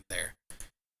capstone in there.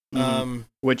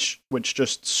 Which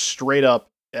just straight up,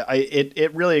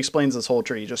 it really explains this whole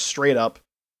tree. Just straight up,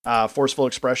 Forceful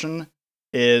Expression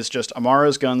is just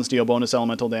Amara's guns deal bonus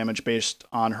elemental damage based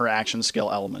on her action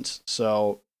skill elements.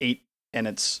 So 8, and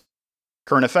its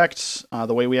current effects,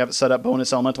 the way we have it set up,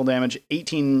 bonus elemental damage,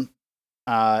 18%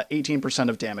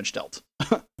 of damage dealt.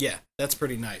 Yeah, that's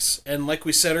pretty nice. And like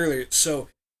we said earlier, so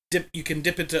you can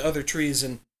dip into other trees,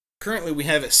 and currently we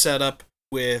have it set up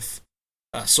with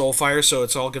Soulfire, so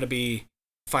it's all going to be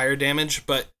fire damage.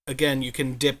 But again, you're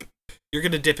going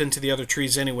to dip into the other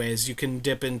trees anyways. You can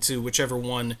dip into whichever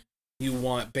one you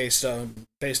want based on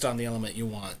the element you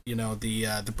want. You know,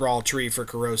 the Brawl tree for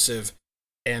corrosive,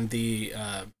 and the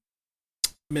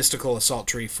Mystical Assault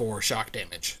tree for shock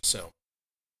damage. So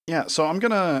yeah, so I'm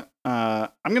gonna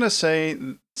say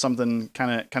something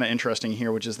kind of interesting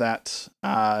here, which is that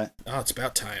it's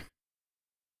about time.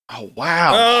 Oh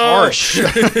wow, harsh.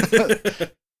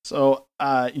 So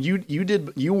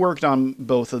you worked on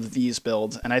both of these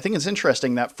builds, and I think it's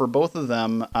interesting that for both of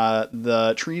them,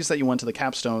 the trees that you went to the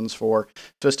capstones for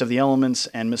Fist of the Elements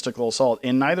and Mystical Assault,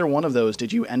 in neither one of those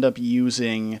did you end up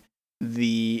using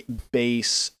the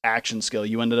base action skill.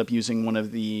 You ended up using one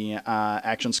of the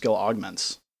action skill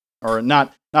augments, or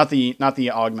not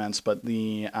the augments, but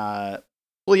the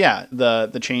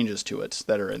the changes to it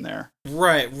that are in there.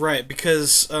 Right.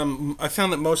 Because I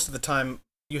found that most of the time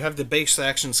you have the base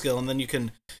action skill, and then you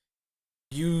can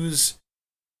use.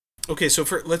 Okay, so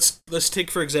let's take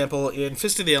for example in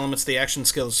Fist of the Elements, the action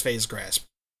skill is Phase Grasp.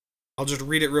 I'll just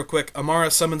read it real quick. Amara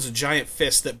summons a giant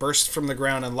fist that bursts from the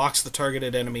ground and locks the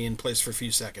targeted enemy in place for a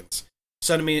few seconds.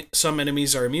 Some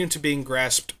enemies are immune to being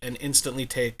grasped and instantly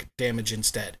take damage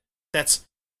instead. That's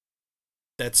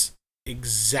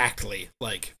exactly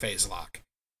like Phase Lock.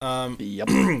 Yep.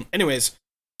 Anyways,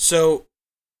 so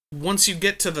once you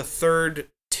get to the third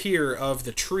tier of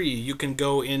the tree, you can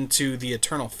go into the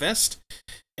Eternal Fist,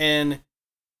 and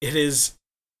it is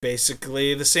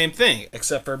basically the same thing,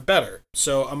 except for better.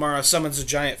 So Amara summons a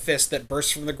giant fist that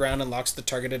bursts from the ground and locks the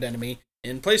targeted enemy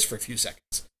in place for a few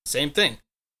seconds. Same thing.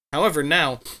 However,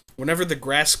 now, whenever the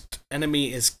grasped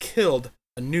enemy is killed,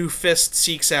 a new fist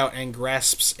seeks out and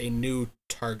grasps a new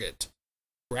target.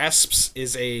 Grasps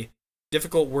is a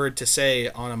difficult word to say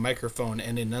on a microphone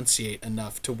and enunciate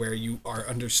enough to where you are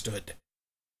understood.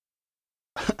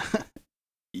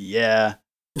 Yeah,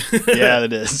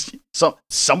 it is. So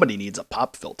somebody needs a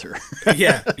pop filter.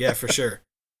 yeah, for sure.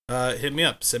 Hit me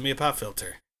up. Send me a pop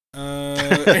filter.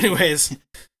 Anyways,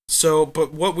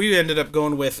 but what we ended up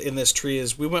going with in this tree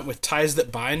is we went with Ties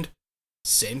That Bind.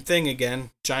 Same thing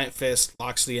again. Giant fist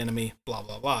locks the enemy. Blah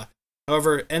blah blah.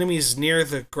 However, enemies near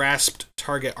the grasped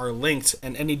target are linked,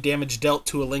 and any damage dealt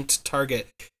to a linked target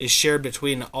is shared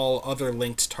between all other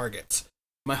linked targets.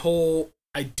 My whole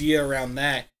idea around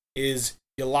that is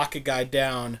you lock a guy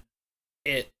down,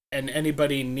 and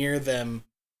anybody near them,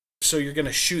 so you're going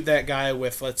to shoot that guy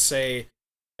with, let's say,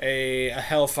 a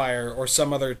Hellfire or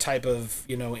some other type of,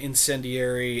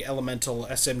 incendiary elemental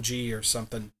SMG or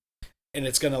something, and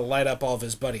it's going to light up all of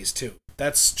his buddies too.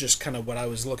 That's just kind of what I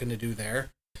was looking to do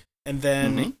there. And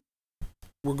then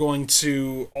we're going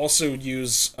to also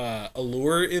use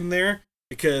Allure in there,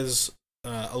 because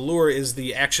Allure is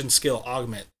the action skill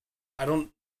augment.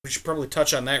 We should probably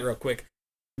touch on that real quick.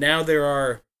 Now there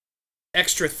are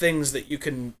extra things that you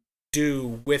can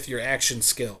do with your action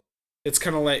skill. It's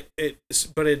kind of like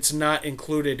but it's not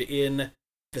included in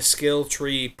the skill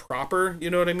tree proper, you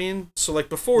know what I mean? So like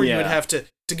before you would have to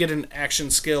get an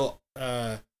action skill,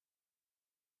 like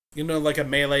a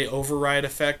melee override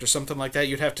effect or something like that,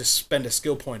 you'd have to spend a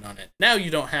skill point on it. Now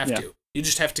you don't have to. You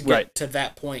just have to get to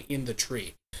that point in the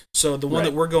tree. So the one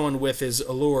that we're going with is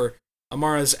Allure.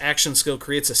 Amara's action skill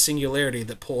creates a singularity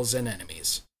that pulls in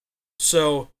enemies.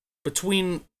 So it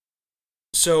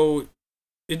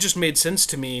just made sense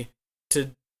to me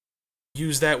to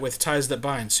use that with Ties That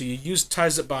Bind. So you use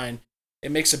Ties That Bind,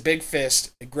 it makes a big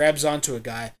fist, it grabs onto a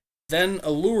guy, then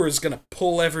Allure is going to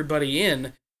pull everybody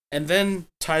in, and then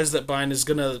Ties That Bind is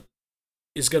going to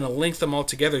link them all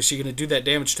together, so you're going to do that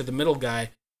damage to the middle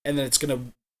guy, and then it's going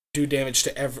to do damage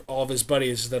to all of his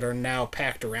buddies that are now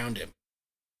packed around him.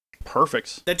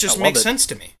 Perfect. That just makes sense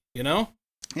to me, you know?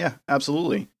 Yeah,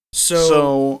 absolutely.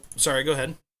 So sorry, go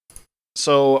ahead.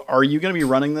 So are you going to be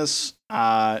running this,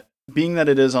 being that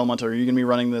it is elemental, are you going to be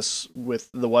running this with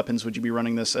the weapons? Would you be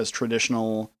running this as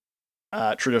traditional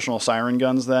siren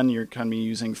guns then? You're going to be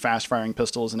using fast-firing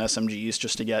pistols and SMGs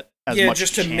just to get as much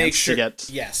just to chance make sure, to get...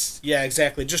 Yes, yeah,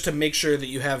 exactly. Just to make sure that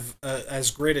you have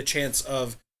as great a chance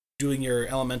of doing your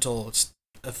elemental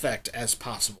effect as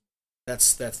possible.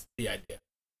 That's the idea.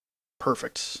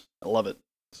 Perfect. I love it.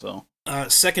 So...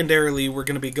 secondarily, we're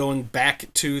going to be going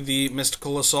back to the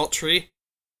Mystical Assault tree,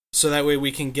 so that way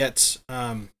we can get,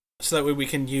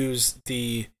 use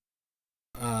the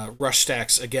rush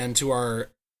stacks again to our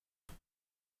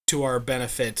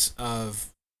benefit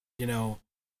of, you know,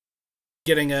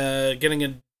 getting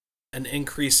an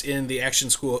increase in the action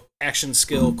skill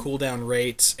cooldown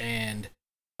rates, and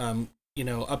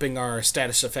upping our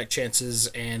status effect chances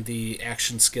and the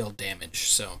action skill damage.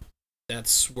 So.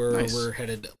 That's where we're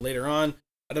headed later on.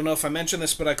 I don't know if I mentioned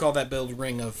this, but I call that build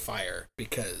Ring of Fire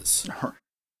because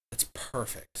it's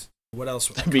perfect. What else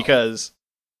would I call it?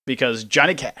 Because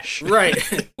Johnny Cash.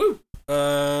 Right. Woo.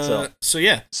 So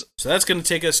that's going to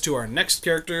take us to our next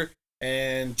character,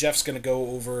 and Jeff's going to go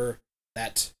over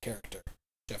that character.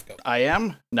 Jeff, go. I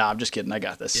am? No, I'm just kidding. I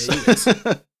got this.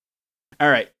 Yeah,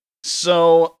 all right.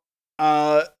 So,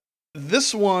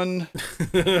 this one...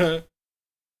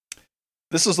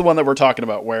 This is the one that we're talking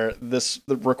about, where this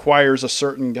requires a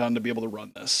certain gun to be able to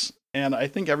run this. And I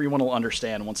think everyone will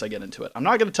understand once I get into it. I'm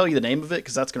not going to tell you the name of it,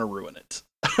 because that's going to ruin it.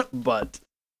 But,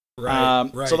 right.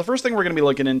 So the first thing we're going to be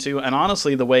looking into, and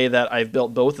honestly, the way that I've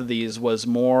built both of these was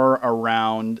more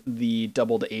around the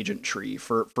doubled agent tree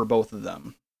for both of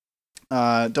them.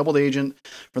 Doubled Agent,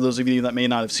 for those of you that may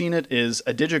not have seen it, is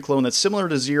a digiclone that's similar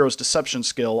to Zero's Deception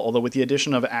skill, although with the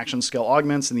addition of action skill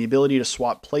augments and the ability to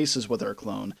swap places with our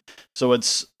clone. So it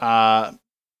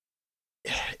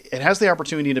has the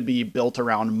opportunity to be built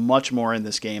around much more in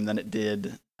this game than it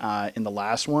did in the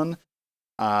last one.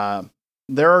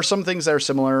 There are some things that are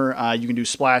similar. You can do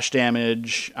splash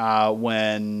damage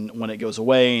when it goes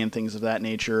away and things of that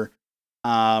nature.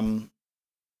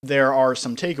 There are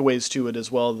some takeaways to it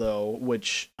as well, though,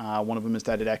 which one of them is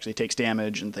that it actually takes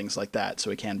damage and things like that. So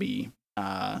it can be,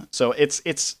 so it's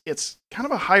kind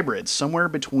of a hybrid, somewhere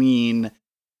between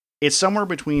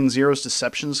Zero's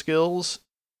Deception skills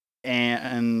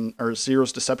or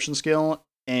Zero's Deception skill,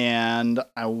 and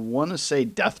I want to say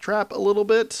Death Trap a little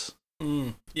bit.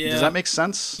 Yeah. Does that make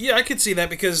sense? Yeah, I could see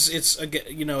that, because it's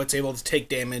it's able to take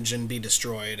damage and be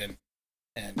destroyed,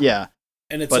 and yeah,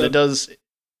 and it does.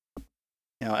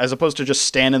 As opposed to just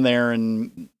standing there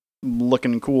and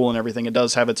looking cool and everything, it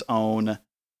does have its own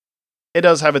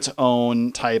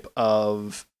type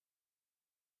of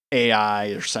AI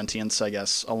or sentience, I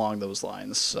guess, along those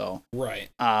lines. So right.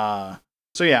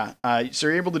 So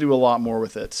you're able to do a lot more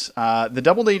with it. The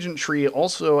Doubled Agent tree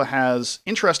also has,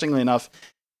 interestingly enough,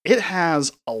 it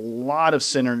has a lot of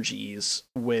synergies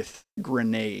with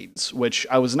grenades, which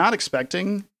I was not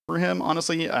expecting for him,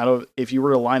 honestly. If you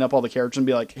were to line up all the characters and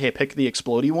be like, hey, pick the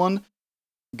explodey one,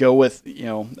 go with,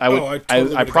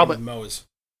 I probably Moe's.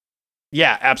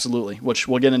 Yeah, absolutely, which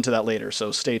we'll get into that later,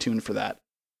 so stay tuned for that.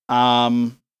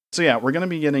 We're going to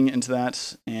be getting into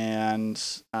that, and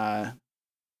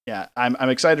I'm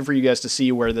excited for you guys to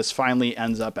see where this finally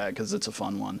ends up at, because it's a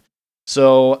fun one.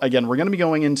 So again, we're going to be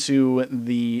going into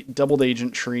the Doubled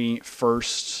Agent tree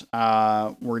first.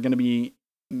 We're going to be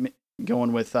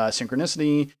going with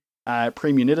Synchronicity,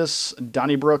 Premunitus,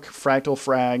 Donnybrook, Fractal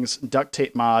Frags, Duct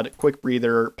Tape Mod, Quick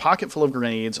Breather, Pocket Full of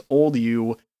Grenades, Old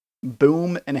U,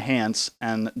 Boom, Enhance,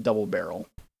 and Double Barrel.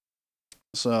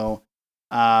 So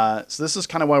this is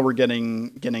kind of why we're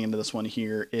getting into this one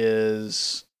here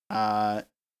is...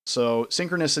 So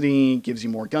Synchronicity gives you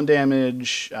more gun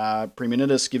damage,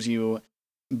 Premunitus gives you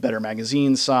better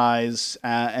magazine size,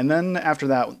 and then after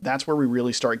that, that's where we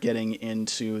really start getting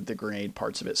into the grenade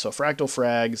parts of it. So Fractal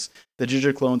Frags, the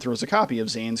Digiclone throws a copy of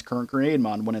Zane's current grenade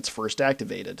mod when it's first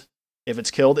activated. If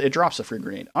it's killed, it drops a free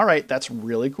grenade. All right, that's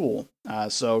really cool.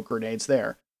 So grenades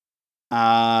there.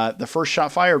 The first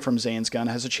shot fired from Zane's gun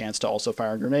has a chance to also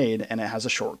fire a grenade, and it has a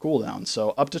short cooldown.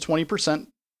 So up to 20%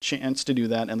 chance to do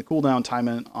that, and the cooldown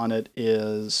time on it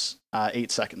is 8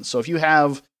 seconds. So if you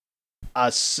have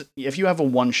a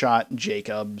one-shot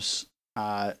Jacobs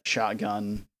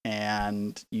shotgun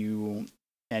and you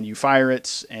and you fire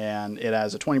it, and it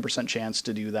has a 20% chance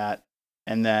to do that.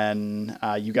 And then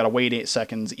you got to wait 8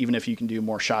 seconds, even if you can do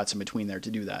more shots in between there to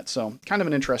do that. So kind of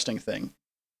an interesting thing.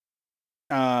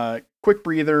 Quick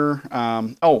breather.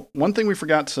 One thing we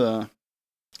forgot to...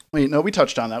 Wait, no, we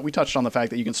touched on that. We touched on the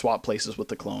fact that you can swap places with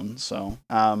the clone. So,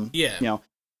 yeah.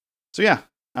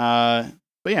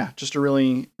 But yeah, just a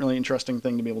really, really interesting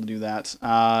thing to be able to do that.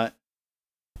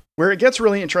 Where it gets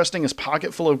really interesting is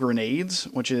Pocket Full of Grenades,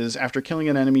 which is after killing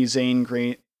an enemy, Zane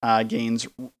gains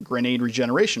grenade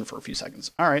regeneration for a few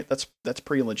seconds. All right, that's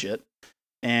pretty legit.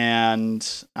 And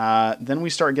then we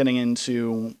start getting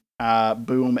into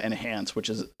Boom Enhance, which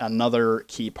is another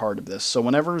key part of this. So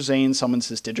whenever Zane summons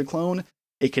his Digiclone,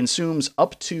 it consumes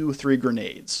up to 3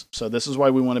 grenades. So this is why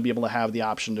we want to be able to have the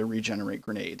option to regenerate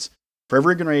grenades. For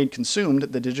every grenade consumed,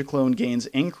 the Digiclone gains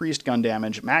increased gun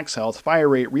damage, max health, fire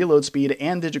rate, reload speed,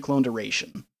 and Digiclone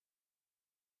duration.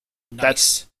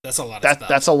 Nice. That's a lot of stuff.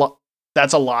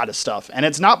 That's a lot of stuff, and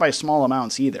it's not by small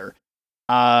amounts either.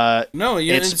 No,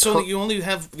 you only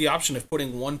have the option of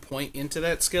putting 1 point into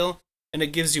that skill, and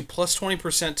it gives you plus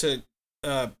 20% to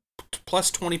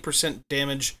plus 20%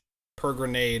 damage per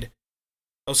grenade.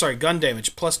 Oh, sorry, gun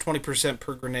damage plus 20%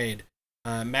 per grenade.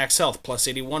 Max health plus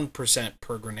 81%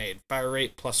 per grenade. Fire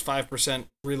rate plus 5%.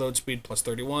 Reload speed plus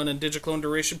 31, and Digiclone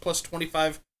duration plus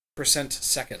 25%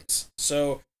 seconds.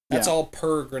 So that's all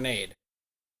per grenade.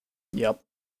 Yep.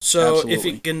 So absolutely. If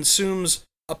it consumes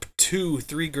up to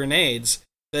 3 grenades,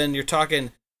 then you're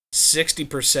talking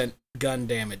 60% gun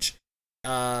damage,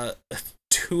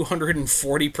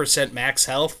 240% max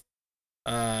health,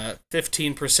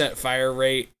 15% fire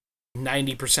rate,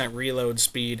 90% reload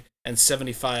speed, and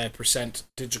 75%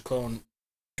 Digiclone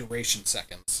duration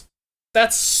seconds.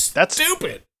 That's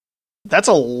stupid. That's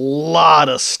a lot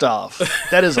of stuff.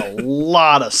 That is a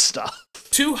lot of stuff.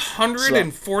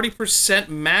 240%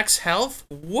 max health?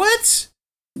 What?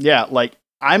 Yeah, like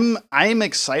I'm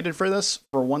excited for this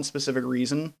for one specific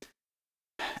reason.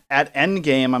 At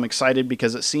Endgame, I'm excited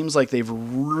because it seems like they've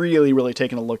really, really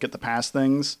taken a look at the past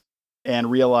things and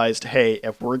realized, hey,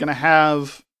 if we're going to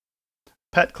have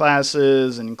pet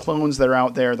classes and clones that are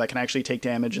out there that can actually take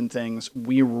damage and things,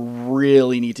 we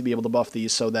really need to be able to buff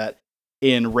these so that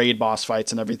in raid boss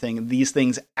fights and everything, these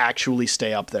things actually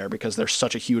stay up there because they're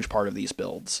such a huge part of these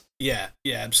builds. Yeah,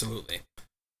 absolutely.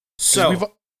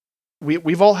 So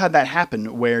we've all had that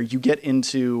happen where you get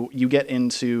into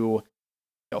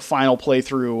final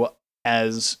playthrough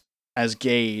as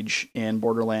Gage in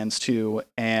Borderlands 2,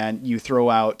 and you throw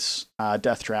out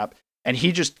Death Trap, and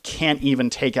he just can't even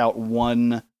take out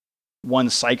one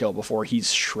psycho before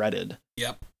he's shredded.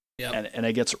 Yep. And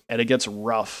it gets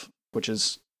rough, which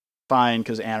is fine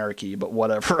because anarchy, but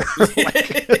whatever.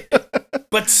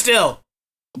 But still,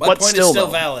 my point is still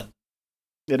valid.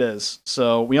 It is.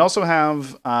 So we also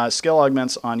have skill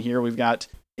augments on here. We've got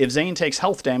if Zane takes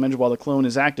health damage while the clone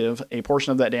is active, a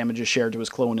portion of that damage is shared to his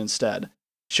clone instead.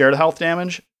 Shared health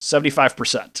damage,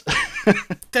 75%.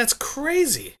 That's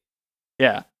crazy.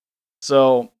 Yeah.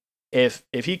 So if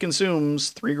he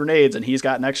consumes 3 grenades and he's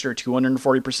got an extra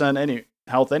 240%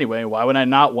 health anyway, why would I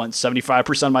not want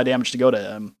 75% of my damage to go to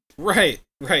him? Right,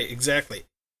 exactly.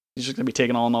 He's just going to be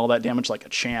taking all that damage like a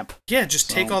champ. Yeah, just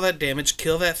take all that damage,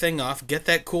 kill that thing off, get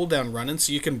that cooldown running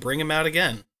so you can bring him out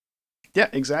again. Yeah,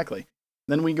 exactly.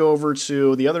 Then we go over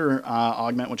to the other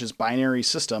augment, which is Binary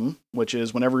System, which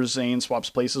is whenever Zane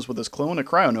swaps places with his clone, a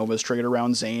Cryonova is triggered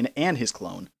around Zane and his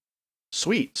clone.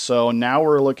 Sweet. So now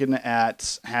we're looking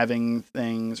at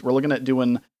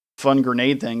doing fun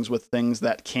grenade things with things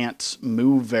that can't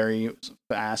move very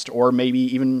fast, or maybe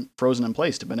even frozen in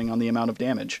place, depending on the amount of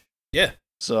damage. Yeah.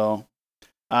 So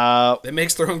it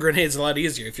makes throwing grenades a lot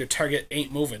easier if your target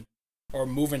ain't moving or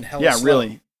moving hella slow.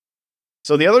 Really.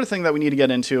 So the other thing that we need to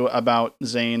get into about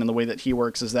Zane and the way that he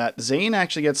works is that Zane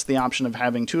actually gets the option of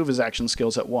having 2 of his action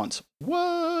skills at once.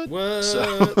 What?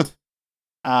 So,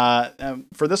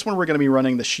 for this one, we're going to be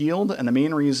running the shield, and the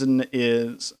main reason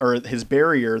is, or his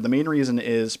barrier, the main reason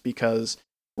is because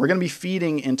we're going to be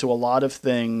feeding into a lot of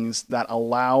things that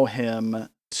allow him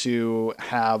to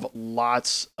have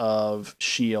lots of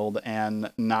shield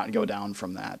and not go down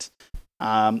from that.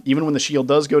 Even when the shield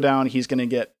does go down, he's going to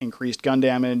get increased gun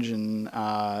damage, and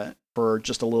for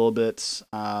just a little bit,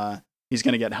 he's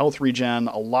going to get health regen,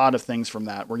 a lot of things from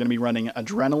that. We're going to be running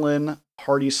Adrenaline,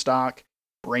 Hardy Stock,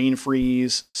 Brain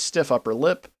Freeze, Stiff Upper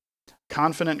Lip,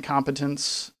 Confident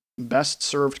Competence, Best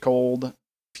Served Cold,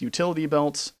 Futility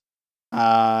Belt,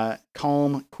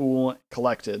 Calm, Cool,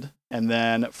 Collected. And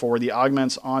then for the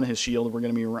augments on his shield, we're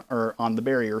going to be, or on the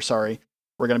barrier, sorry,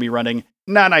 we're going to be running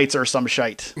Nanites or some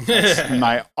shite. That's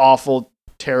my awful,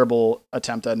 terrible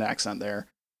attempt at an accent there.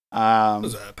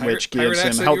 Was that a which pirate gives him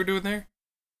accent help. you were doing there?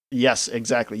 Yes,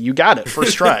 exactly. You got it.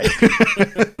 First try.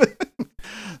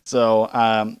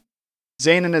 So,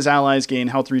 Zane and his allies gain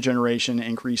health regeneration,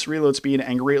 increased reload speed,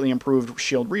 and greatly improved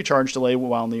shield recharge delay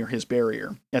while near his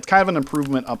barrier. It's kind of an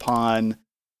improvement upon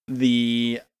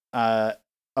the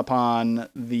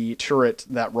turret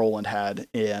that Roland had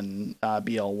in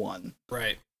BL1.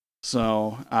 Right.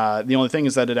 So the only thing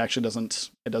is that it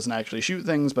doesn't actually shoot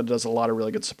things, but it does a lot of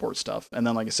really good support stuff. And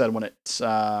then, like I said, when it's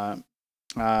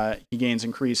he gains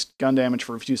increased gun damage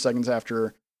for a few seconds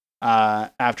after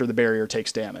the barrier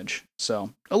takes damage.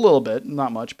 So a little bit,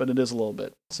 not much, but it is a little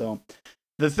bit. So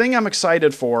the thing I'm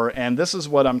excited for, and this is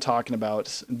what I'm talking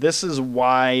about, this is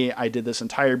why I did this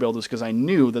entire build, is because I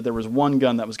knew that there was one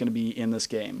gun that was going to be in this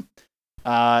game.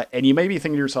 And you may be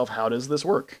thinking to yourself, how does this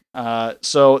work?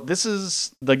 So this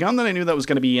is the gun that I knew that was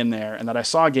going to be in there and that I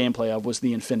saw gameplay of, was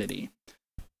the Infinity.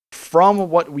 From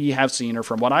what we have seen, or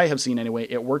from what I have seen anyway,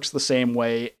 it works the same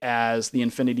way as the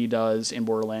Infinity does in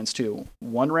Borderlands 2.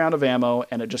 One round of ammo,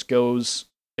 and it just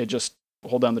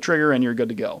hold down the trigger and you're good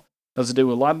to go. Does it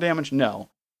do a lot of damage? No.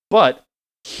 But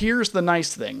here's the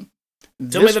nice thing.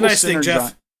 Tell me the nice thing,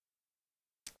 Jeff.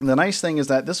 The nice thing is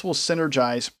that this will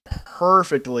synergize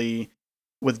perfectly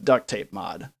with duct tape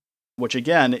mod, which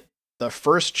again, the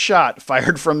first shot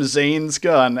fired from Zane's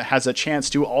gun has a chance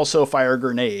to also fire a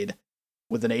grenade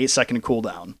with an 8-second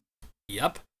cooldown.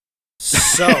 Yep.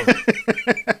 So,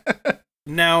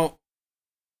 now,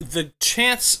 the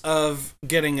chance of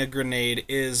getting a grenade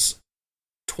is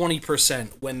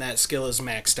 20% when that skill is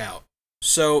maxed out.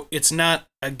 So, it's not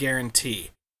a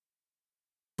guarantee.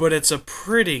 But it's a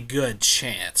pretty good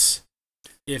chance.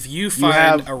 If you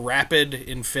find a rapid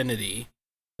Infinity,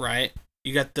 right?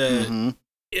 You got the...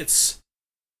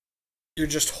 You're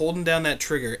just holding down that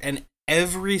trigger, and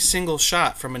every single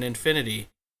shot from an Infinity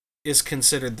is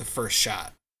considered the first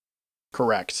shot.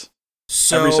 Correct.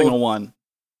 So, every single one.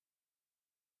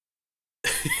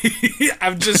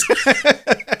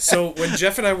 So when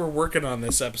Jeff and I were working on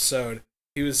this episode,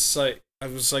 he was like, I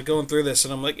was like going through this,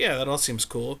 and I'm like, yeah, that all seems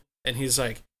cool. And he's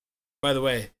like, by the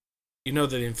way, you know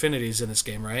that Infinity's in this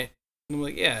game, right? And I'm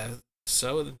like, yeah.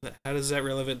 So how does that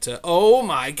relevant to? Oh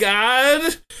my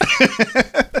god!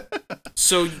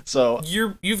 So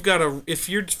you've got if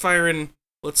you're firing,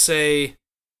 let's say,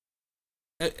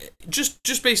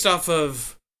 just based off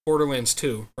of Borderlands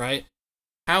 2, right?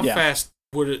 How fast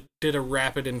did a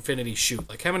rapid Infinity shoot?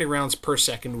 Like, how many rounds per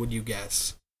second would you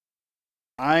guess?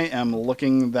 I am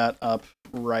looking that up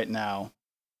right now.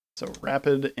 So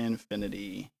rapid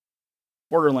Infinity,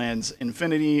 Borderlands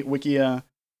Infinity Wikia.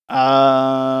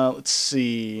 Let's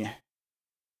see.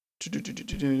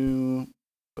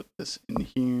 Put this in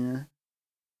here.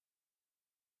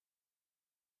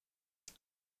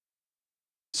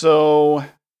 So,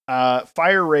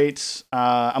 fire rates.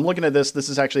 I'm looking at this. This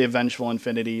is actually a Vengeful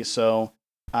Infinity. So,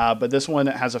 but this one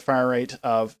has a fire rate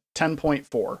of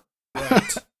 10.4.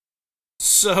 Right.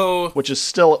 So, which is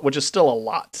still a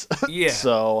lot. Yeah.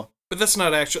 So, but that's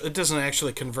not actually. It doesn't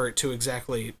actually convert to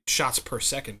exactly shots per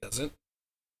second, does it?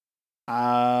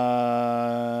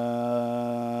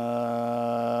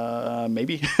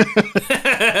 Maybe.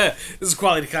 This is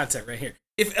quality content right here.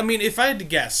 If I had to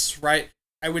guess, right,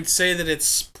 I would say that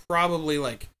it's probably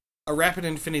like a rapid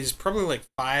Infinity is probably like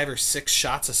 5 or 6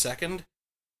 shots a second.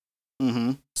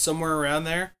 Mm-hmm. Somewhere around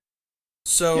there.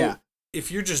 So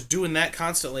if you're just doing that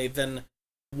constantly, then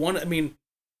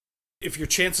if your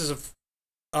chances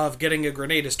of getting a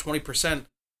grenade is 20%,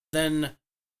 then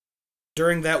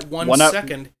during that 1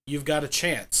 second, you've got a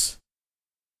chance.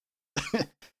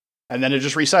 And then it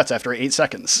just resets after 8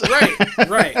 seconds.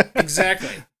 Right,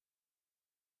 exactly.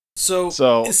 So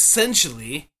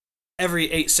essentially, every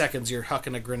 8 seconds, you're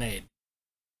hucking a grenade.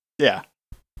 Yeah.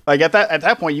 Like at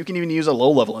that point, you can even use a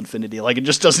low-level Infinity. Like, it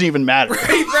just doesn't even matter.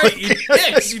 Right.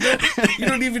 Yes, you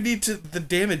don't even need the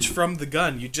damage from the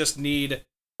gun. You just need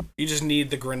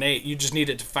the grenade. You just need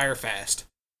it to fire fast.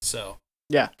 So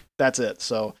yeah, that's it.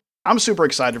 So I'm super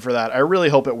excited for that. I really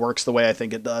hope it works the way I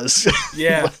think it does.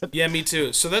 Yeah, me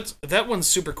too. So that one's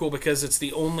super cool because it's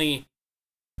the only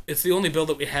build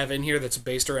that we have in here that's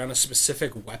based around a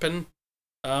specific weapon.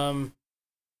 Oh,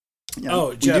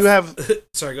 Jeff. We do have.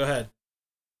 Sorry, go ahead.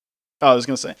 Oh, I was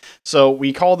gonna say. So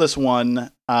we call this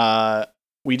one.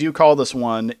 We do call this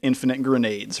one Infinite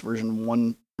Grenades version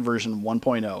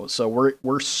 1.0. So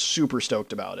we're super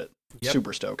stoked about it. Yep.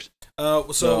 Super stoked.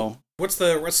 So what's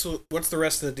the rest of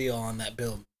the deal on that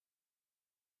build?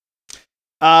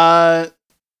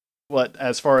 What,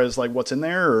 as far as like what's in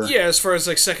there? Or? Yeah, as far as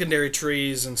like secondary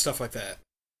trees and stuff like that.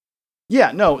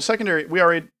 Yeah, no, secondary. We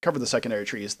already covered the secondary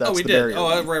trees. That's we the did. barrier Oh,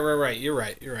 one. right. You're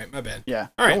right. My bad. Yeah,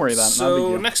 All right. don't worry about it. Not a big So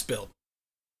deal. next build.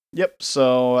 Yep.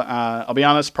 So I'll be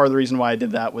honest. Part of the reason why I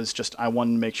did that was just I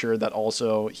wanted to make sure that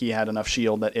also he had enough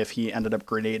shield that if he ended up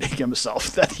grenading himself,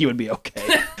 that he would be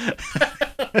okay.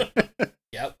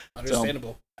 Yep.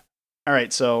 Understandable. All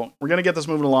right. So we're gonna get this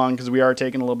moving along because we are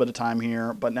taking a little bit of time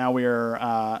here, but now we're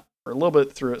a little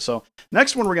bit through it. So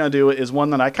next one we're gonna do is one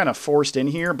that I kind of forced in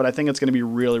here, but I think it's gonna be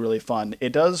really, really fun.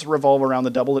 It does revolve around the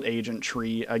double agent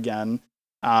tree again.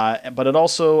 But it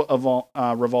also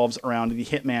revolves around the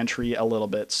Hitman tree a little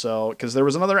bit. So, because there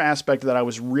was another aspect that I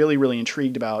was really, really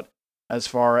intrigued about as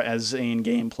far as Zane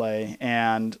gameplay,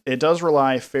 and it does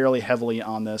rely fairly heavily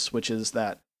on this, which is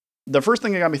that the first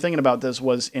thing that got me thinking about this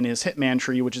was in his Hitman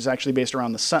tree, which is actually based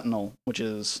around the Sentinel, which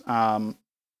is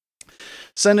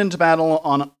send into battle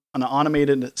on an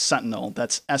automated Sentinel.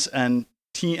 That's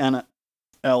SNTNL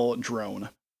drone.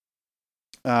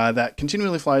 That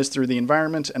continually flies through the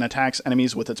environment and attacks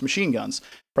enemies with its machine guns.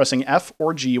 Pressing F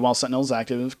or G while Sentinel is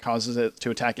active causes it to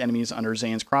attack enemies under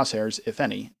Zane's crosshairs, if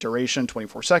any. Duration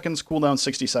 24 seconds, cooldown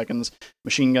 60 seconds,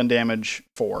 machine gun damage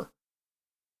 4.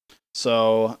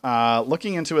 So,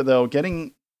 looking into it though,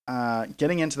 getting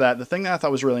into that, the thing that I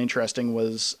thought was really interesting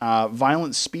was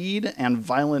violent speed and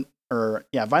violent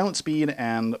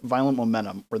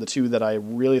momentum were the two that I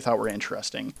really thought were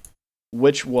interesting.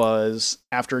 Which was,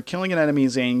 after killing an enemy,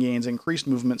 Zane gains increased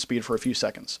movement speed for a few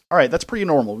seconds. Alright, that's pretty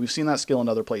normal. We've seen that skill in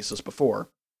other places before.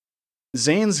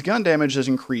 Zane's gun damage is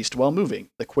increased while moving.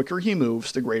 The quicker he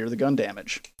moves, the greater the gun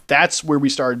damage. That's where we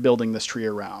started building this tree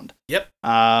around. Yep.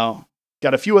 Got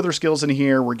a few other skills in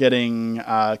here. We're getting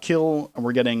kill,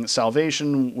 we're getting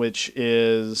salvation, which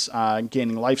is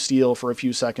gaining lifesteal for a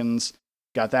few seconds.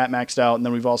 Got that maxed out. And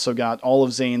then we've also got all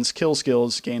of Zane's kill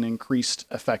skills gain increased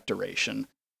effect duration.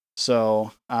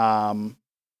 So, now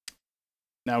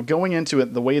going into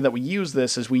it, the way that we use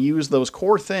this is we use those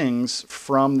core things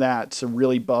from that to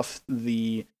really buff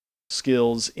the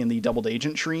skills in the doubled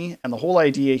agent tree. And the whole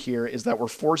idea here is that we're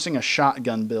forcing a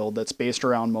shotgun build that's based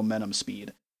around momentum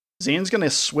speed. Zane's going to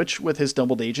switch with his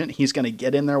doubled agent. He's going to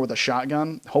get in there with a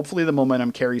shotgun. Hopefully the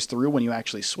momentum carries through when you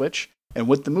actually switch. And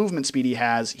with the movement speed he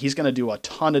has, he's going to do a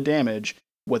ton of damage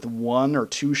with 1 or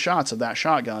 2 shots of that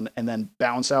shotgun and then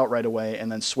bounce out right away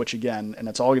and then switch again. And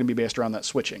it's all going to be based around that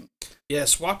switching. Yeah,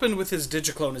 swapping with his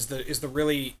Digiclone is the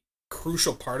really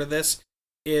crucial part of this.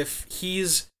 If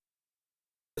he's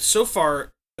so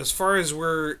far as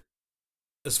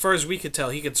we could tell,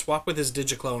 he could swap with his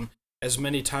Digiclone as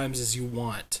many times as you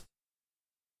want.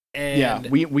 And yeah,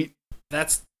 we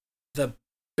that's the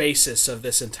basis of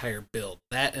this entire build.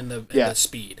 That and the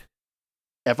speed.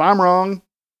 If I'm wrong,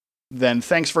 then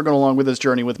thanks for going along with this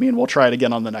journey with me, and we'll try it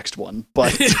again on the next one.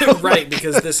 But right,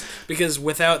 because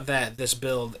without that, this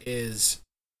build is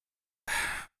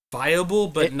viable,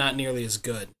 but not nearly as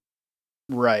good.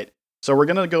 Right. So we're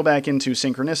going to go back into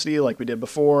synchronicity like we did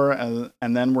before,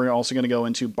 and then we're also going to go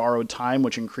into borrowed time,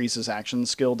 which increases action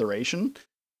skill duration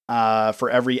for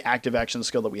every active action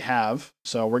skill that we have.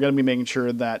 So we're going to be making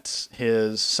sure that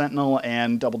his Sentinel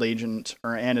and doubled agent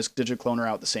and his Digiclone are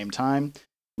out at the same time.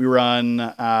 We run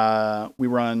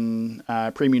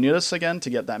Premunitus again to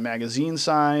get that magazine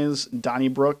size,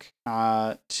 Donnybrook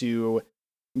to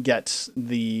get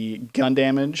the gun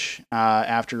damage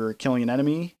after killing an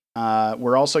enemy.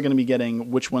 We're also going to be getting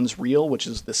Which One's Real, which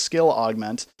is the skill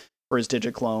augment for his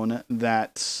Digiclone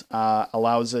that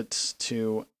allows it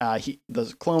to...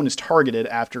 the clone is targeted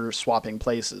after swapping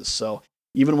places, so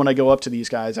even when I go up to these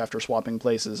guys after swapping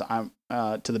places, I'm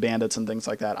to the bandits and things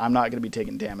like that, I'm not going to be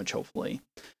taking damage, hopefully.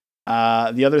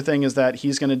 The other thing is that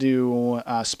he's going to do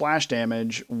splash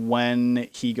damage when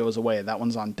he goes away. That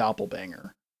one's on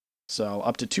Doppelbanger. So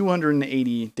up to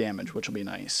 280 damage, which will be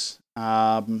nice.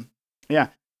 Yeah,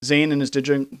 Zane and his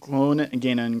Digiclone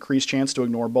gain an increased chance to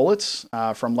ignore bullets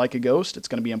from Like a Ghost. It's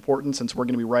going to be important since we're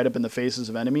going to be right up in the faces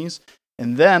of enemies.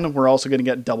 And then we're also going to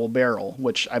get Double Barrel,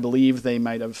 which I believe they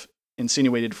might have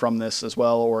insinuated from this as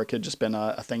well, or it could just been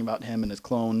a thing about him and his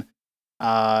clone.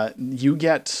 You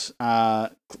get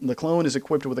the clone is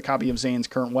equipped with a copy of Zane's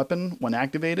current weapon when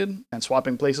activated, and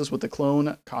swapping places with the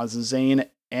clone causes Zane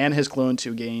and his clone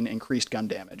to gain increased gun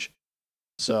damage.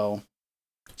 So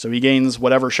he gains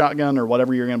whatever shotgun or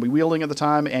whatever you're going to be wielding at the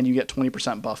time, and you get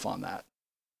 20% buff on that.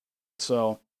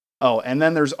 So, and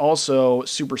then there's also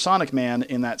Supersonic Man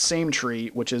in that same tree,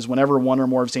 which is whenever one or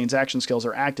more of Zane's action skills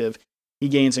are active, he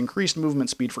gains increased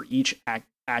movement speed for each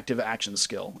active action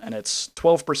skill, and it's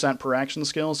 12% per action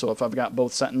skill. So if I've got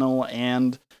both Sentinel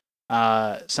and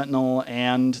the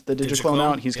Digiclone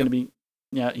out, he's going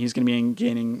to be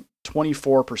gaining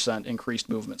 24% increased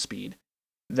movement speed.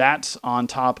 That on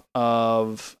top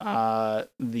of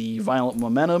the violent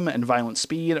momentum and violent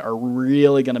speed are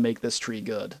really going to make this tree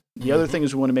good. The other thing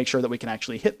is we want to make sure that we can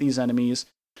actually hit these enemies.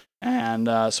 And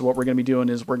so what we're going to be doing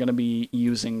is we're going to be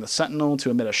using the Sentinel to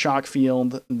emit a shock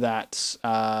field that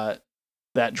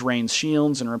drains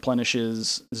shields and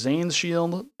replenishes Zane's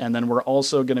shield. And then we're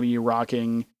also going to be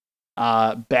rocking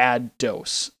Bad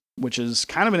Dose, which is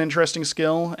kind of an interesting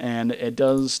skill, and it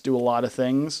does do a lot of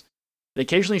things. It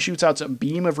occasionally shoots out a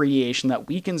beam of radiation that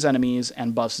weakens enemies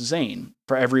and buffs Zane.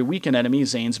 For every weakened enemy,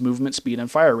 Zane's movement speed and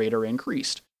fire rate are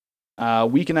increased.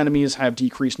 Weakened enemies have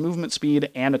decreased movement speed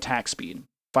and attack speed.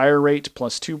 Fire rate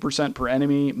plus 2% per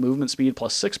enemy, movement speed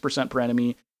plus 6% per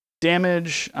enemy,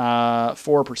 damage 4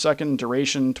 per second,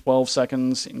 duration 12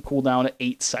 seconds, and cooldown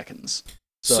 8 seconds.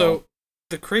 So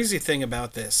the crazy thing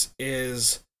about this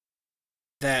is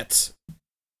that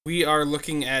we are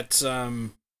looking at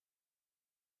so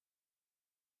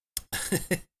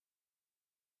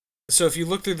if you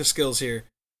look through the skills here,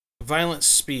 violent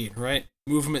speed, right?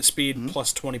 Movement speed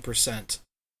plus 20%.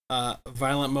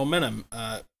 Violent momentum,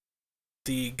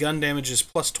 the gun damage is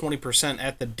plus 20%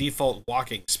 at the default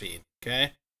walking speed,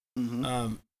 okay?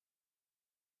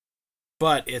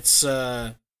 But it's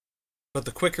but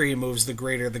the quicker he moves, the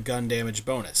greater the gun damage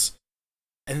bonus.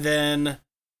 And then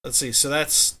let's see, so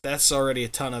that's already a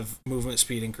ton of movement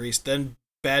speed increase. Then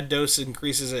Bad Dose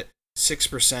increases it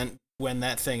 6% when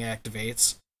that thing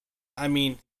activates. I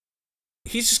mean,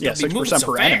 he's just gonna be moving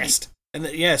so fast. And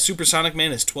Supersonic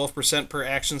Man is 12% per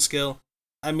action skill.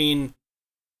 I mean,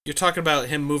 you're talking about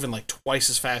him moving like twice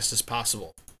as fast as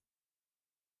possible.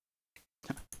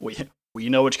 We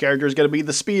know which character is going to be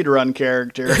the speedrun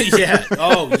character. Yeah.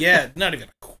 Oh, yeah. Not even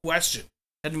a question.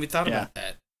 Hadn't even thought about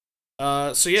that.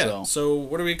 So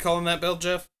what are we calling that build,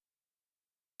 Jeff?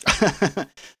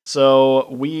 So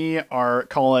we are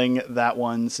calling that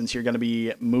one, since you're going to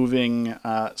be moving,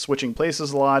 switching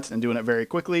places a lot and doing it very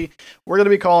quickly, we're going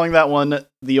to be calling that one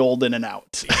the old in and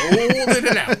out. The old in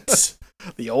and out.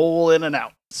 The old in and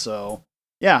out. So,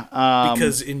 yeah.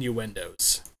 Because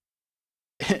innuendos.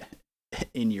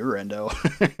 Innuendo.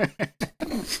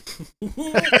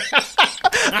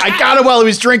 I got him while he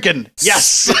was drinking.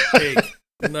 Yes.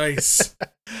 Nice.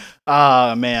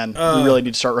 Man, we really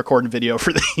need to start recording video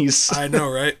for these. I know,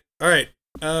 right? All right.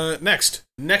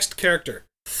 Next character,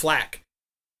 Flak.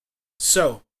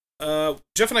 So,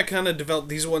 Jeff and I kind of developed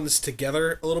these ones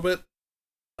together a little bit.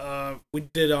 We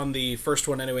did on the first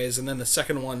one anyways, and then the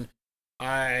second one,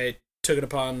 I took it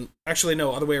upon... Actually,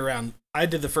 no, other way around. I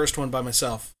did the first one by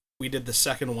myself. We did the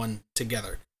second one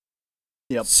together.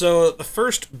 Yep. So, the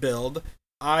first build,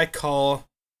 I call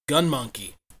Gun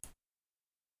Monkey.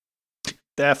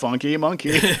 That funky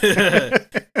monkey.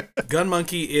 Gun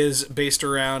Monkey is based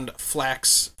around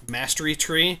Flak's mastery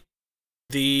tree.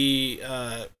 The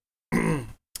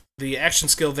the action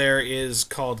skill there is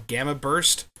called Gamma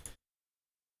Burst.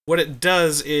 What it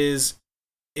does is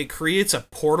it creates a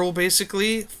portal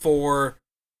basically for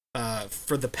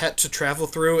the pet to travel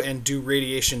through and do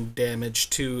radiation damage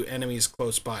to enemies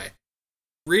close by.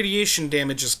 Radiation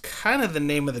damage is kind of the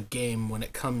name of the game when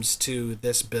it comes to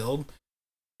this build.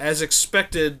 As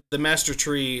expected, the Master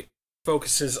Tree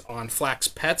focuses on Flak's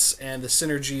pets and the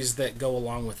synergies that go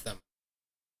along with them.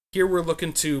 Here we're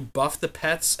looking to buff the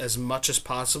pets as much as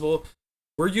possible.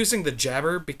 We're using the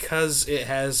Jabber because it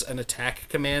has an attack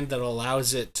command that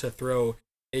allows it to throw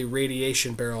a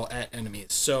radiation barrel at enemies.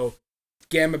 So,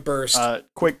 Gamma Burst...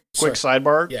 Quick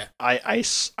sidebar. Yeah. I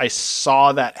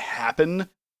saw that happen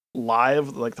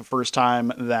live, like the first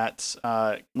time that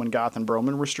when Goth and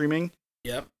Broman were streaming.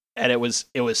 Yep. And it was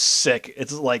sick.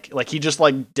 It's like he just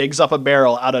like digs up a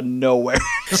barrel out of nowhere.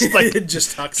 Just like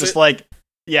just hucks just it. like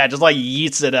just like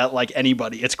yeets it at like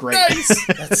anybody. It's great. Nice.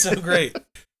 That's so great.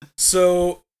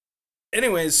 So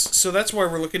anyways, so that's why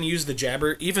we're looking to use the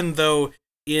Jabber, even though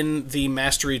in the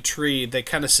mastery tree they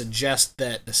kind of suggest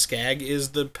that the Skag is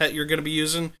the pet you're going to be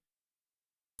using.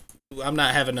 I'm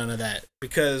not having none of that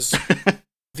because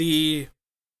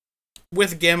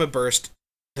with Gamma Burst,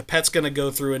 the pet's going to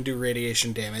go through and do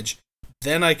radiation damage.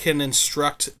 Then I can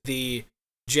instruct the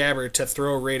Jabber to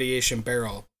throw a radiation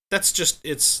barrel. That's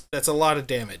a lot of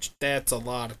damage. That's a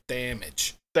lot of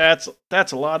damage. That's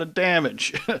a lot of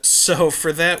damage. So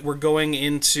for that, we're going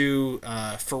into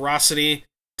Ferocity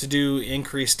to do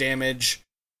increased damage,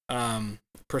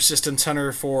 Persistence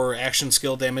Hunter for action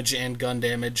skill damage and gun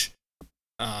damage.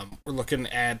 We're looking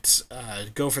at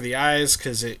Go for the Eyes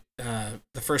because the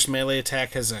first melee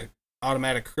attack has a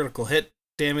automatic critical hit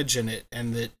damage and it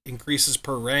increases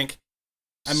per rank.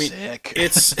 I mean, sick.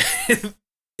 This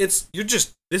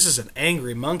is an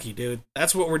angry monkey, dude.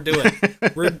 That's what we're doing.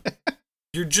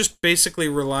 you're just basically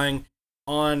relying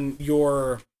on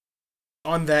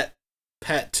that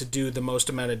pet to do the most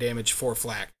amount of damage for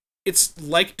Flak. It's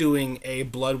like doing a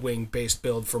Bloodwing based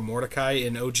build for Mordecai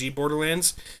in OG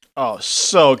Borderlands. Oh,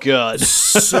 so good.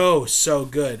 so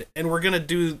good. And we're going to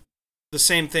do the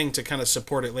same thing to kind of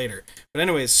support it later. But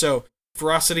anyways, so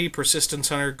Ferocity, Persistence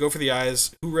Hunter, Go for the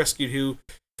Eyes, Who Rescued Who,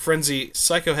 Frenzy,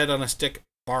 Psycho Head on a Stick,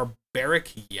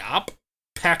 Barbaric Yop,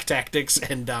 Pack Tactics,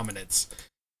 and Dominance.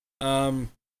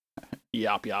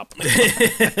 Yop.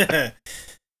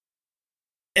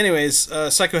 Anyways,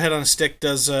 Psycho Head on a Stick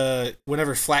does,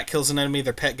 whenever Flak kills an enemy,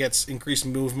 their pet gets increased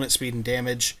movement, speed, and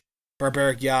damage.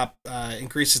 Barbaric Yop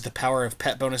increases the power of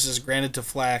pet bonuses granted to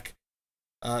Flak.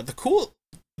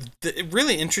 The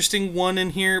really interesting one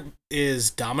in here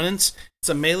is Dominance. It's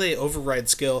a melee override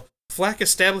skill. Flak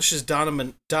establishes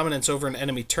dominance over an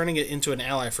enemy, turning it into an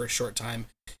ally for a short time.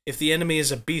 If the enemy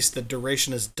is a beast, the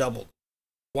duration is doubled.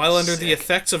 While under the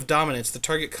effects of dominance, the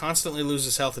target constantly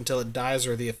loses health until it dies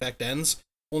or the effect ends.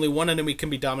 Only one enemy can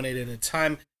be dominated at a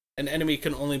time. An enemy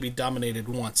can only be dominated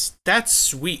once. That's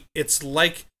sweet. It's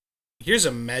like, here's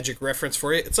a magic reference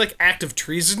for you. It's like Act of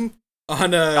Treason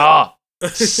on a...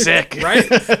 sick. Right?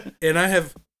 And I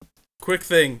have, quick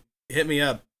thing, hit me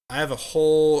up. I have a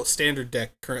whole standard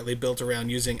deck currently built around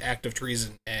using Act of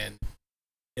Treason, and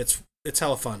it's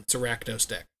hella fun. It's a Rakdos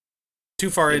deck. Too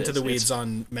far into the weeds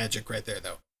on Magic right there,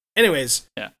 though. Anyways,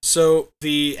 so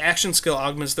the action skill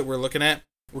augments that we're looking at,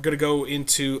 we're going to go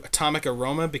into Atomic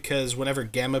Aroma, because whenever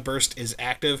Gamma Burst is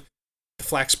active, the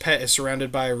Flak's pet is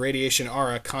surrounded by a radiation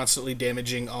aura, constantly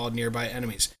damaging all nearby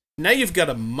enemies. Now you've got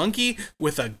a monkey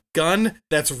with a gun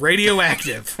that's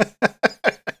radioactive.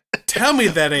 Tell me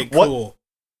that ain't cool.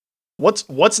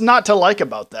 What's not to like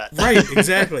about that? Right,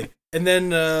 exactly. And then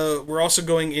we're also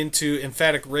going into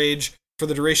Emphatic Rage. For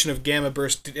the duration of Gamma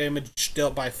Burst, damage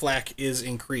dealt by Flak is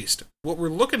increased. What we're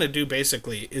looking to do,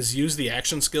 basically, is use the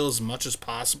action skill as much as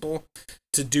possible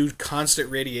to do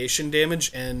constant radiation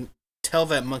damage and tell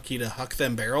that monkey to huck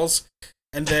them barrels.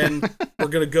 And then we're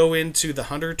going to go into the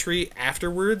Hunter tree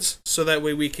afterwards, so that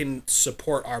way we can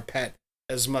support our pet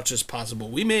as much as possible.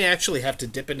 We may actually have to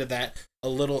dip into that a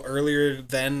little earlier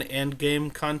than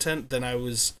endgame content than I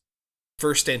was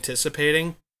first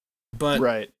anticipating.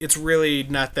 But It's really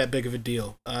not that big of a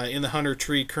deal. In the Hunter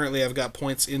tree, currently I've got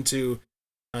points into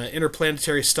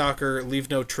Interplanetary Stalker, Leave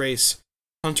No Trace,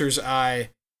 Hunter's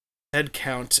Eye, Head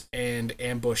Count, and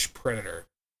Ambush Predator.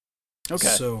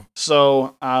 Okay.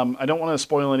 So I don't want to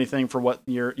spoil anything for what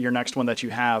your next one that you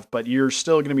have, but you're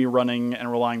still going to be running and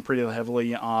relying pretty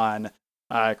heavily on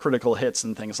critical hits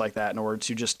and things like that in order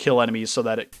to just kill enemies, so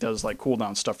that it does like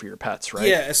cooldown stuff for your pets, right?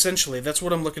 Yeah, essentially. That's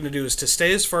what I'm looking to do, is to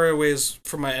stay as far away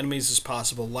from my enemies as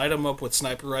possible, light them up with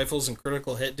sniper rifles and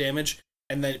critical hit damage,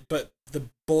 but the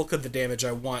bulk of the damage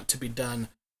I want to be done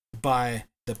by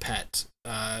the pet.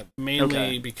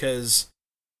 Mainly because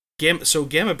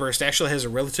Gamma Burst actually has a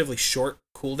relatively short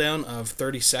cooldown of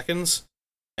 30 seconds,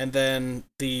 and then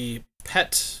the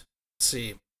pet, let's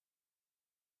see.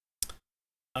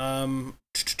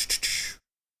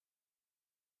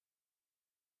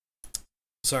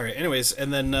 Sorry. Anyways,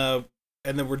 and then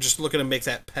we're just looking to make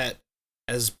that pet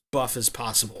as buff as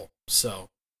possible. So,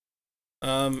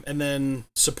 and then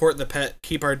support the pet,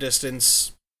 keep our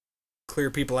distance, clear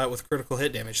people out with critical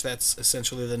hit damage. That's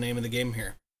essentially the name of the game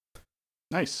here.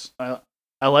 Nice. I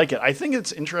like it. I think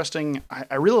it's interesting.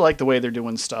 I really like the way they're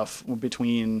doing stuff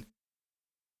between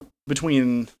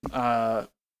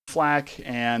Flak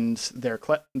and their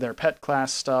pet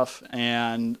class stuff,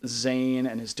 and Zane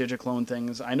and his Digiclone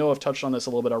things. I know I've touched on this a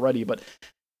little bit already, but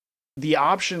the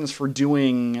options for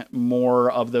doing more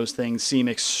of those things seem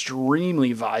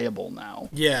extremely viable now.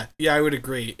 Yeah, I would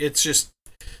agree. It's just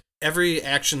every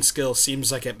action skill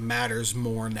seems like it matters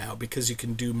more now because you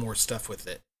can do more stuff with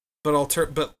it.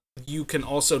 But you can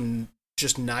also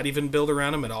just not even build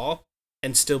around them at all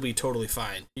and still be totally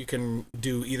fine. You can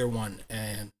do either one,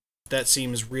 and that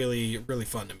seems really, really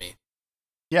fun to me.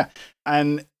 Yeah,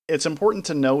 and it's important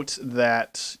to note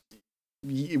that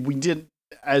we did,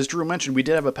 as Drew mentioned, we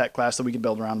did have a pet class that we could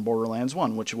build around Borderlands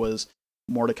 1, which was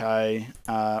Mordecai's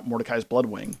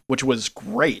Bloodwing, which was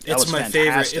great. That was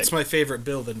fantastic. It's my favorite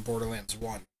build in Borderlands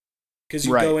 1. Because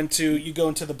you go into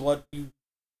the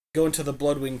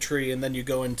Bloodwing tree, and then you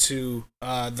go into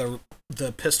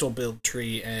the pistol build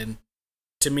tree, and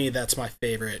to me that's my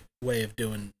favorite way of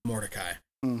doing Mordecai.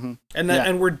 Mm-hmm.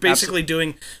 And we're basically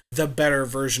doing the better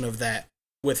version of that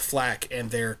with Flak and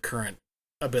their current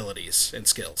abilities and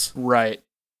skills. Right.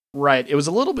 It was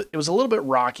a little bit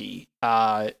rocky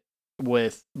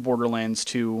with Borderlands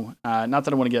 2. Not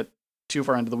that I want to get too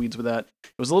far into the weeds with that.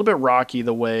 It was a little bit rocky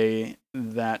the way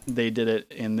that they did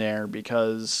it in there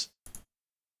because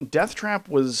Death Trap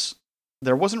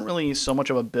there wasn't really so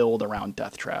much of a build around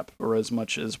Death Trap, or as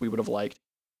much as we would have liked.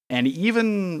 And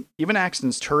even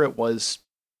Axton's turret was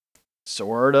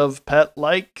sort of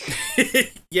pet-like.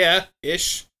 Yeah,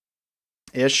 ish.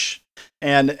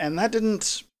 And that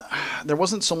didn't, there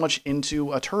wasn't so much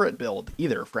into a turret build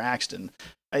either for Axton.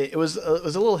 It was a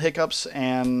little hiccups,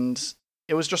 and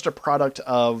it was just a product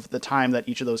of the time that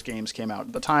each of those games came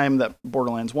out. The time that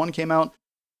Borderlands 1 came out,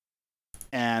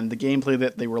 and the gameplay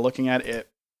that they were looking at,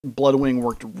 Bloodwing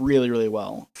worked really, really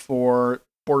well. For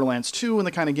Borderlands 2 and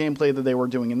the kind of gameplay that they were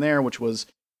doing in there, which was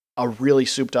a really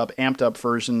souped up, amped up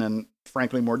version, and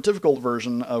frankly more difficult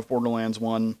version of Borderlands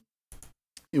 1,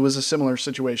 it was a similar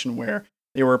situation where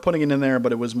they were putting it in there,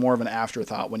 but it was more of an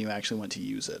afterthought when you actually went to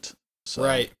use it. So,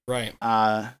 Right.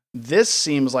 This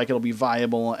seems like it'll be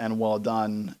viable and well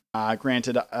done.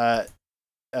 Granted, a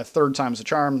third time's a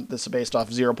charm. This is based off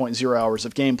 0.0 hours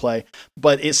of gameplay,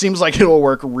 but it seems like it'll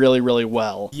work really, really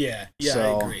well. Yeah,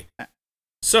 so, I agree.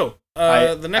 So,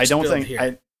 the next build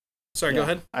here. Sorry, go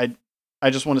ahead. I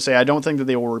just want to say I don't think that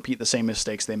they will repeat the same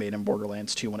mistakes they made in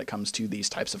Borderlands 2 when it comes to these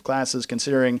types of classes,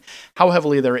 considering how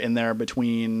heavily they're in there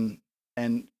between,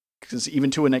 and because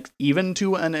even to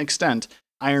an extent,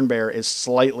 Iron Bear is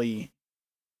slightly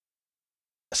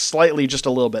just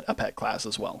a little bit a pet class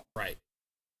as well. Right.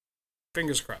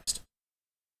 Fingers crossed.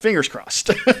 Fingers crossed.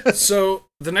 So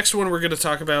the next one we're going to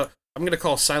talk about, I'm going to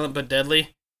call Silent But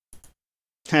Deadly.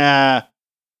 That's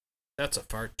a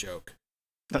fart joke.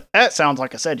 That sounds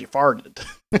like I said you farted.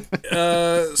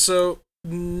 So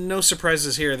no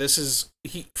surprises here.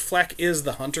 Flak is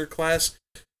the hunter class,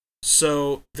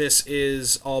 so this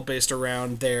is all based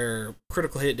around their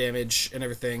critical hit damage and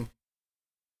everything.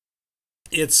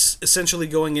 It's essentially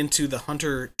going into the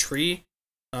hunter tree,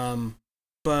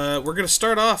 but we're gonna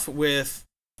start off with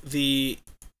a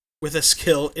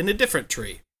skill in a different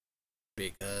tree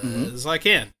because I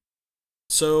can.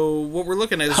 So what we're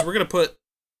looking at is we're gonna put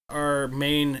our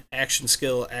main action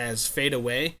skill as Fade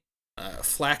Away.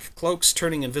 Flak cloaks,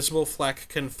 turning invisible. Flak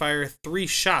can fire 3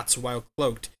 shots while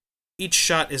cloaked. Each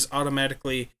shot is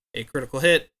automatically a critical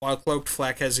hit. While cloaked,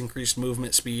 Flak has increased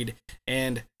movement speed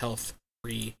and health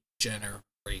regeneration.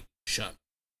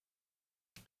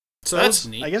 So that's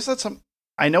neat. I guess that's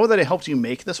I know that it helped you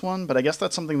make this one, but I guess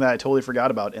that's something that I totally forgot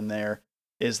about in there,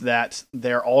 is that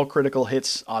they're all critical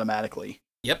hits automatically.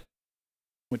 Yep.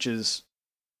 Which is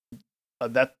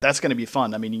that's going to be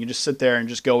fun. I mean, you can just sit there and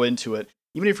just go into it.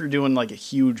 Even if you're doing like a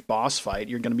huge boss fight,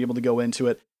 you're going to be able to go into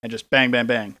it and just bang, bang,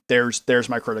 bang. There's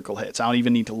my critical hits. I don't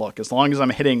even need to look. As long as I'm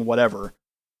hitting whatever,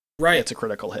 right, it's a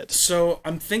critical hit. So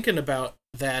I'm thinking about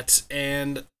that,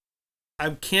 and I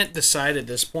can't decide at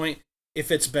this point if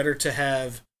it's better to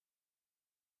have...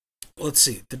 Let's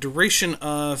see. The duration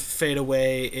of Fade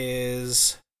Away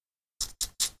is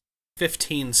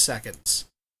 15 seconds.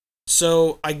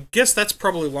 So I guess that's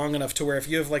probably long enough to where if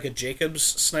you have like a Jacobs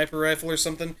sniper rifle or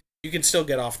something, you can still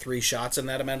get off 3 shots in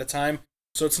that amount of time.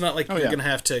 So it's not like you're going to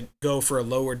have to go for a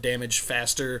lower damage,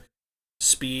 faster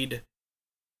speed,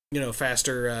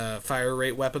 faster fire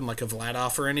rate weapon like a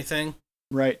Vladoff or anything.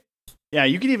 Right. Yeah,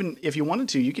 you could even, if you wanted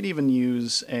to, you could even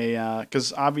use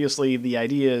because obviously the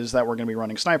idea is that we're going to be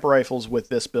running sniper rifles with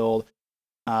this build.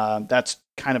 That's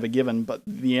kind of a given, but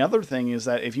the other thing is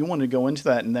that if you want to go into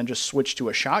that and then just switch to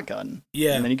a shotgun,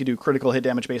 and then you could do critical hit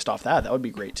damage based off that would be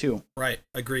great too. Right,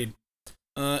 agreed.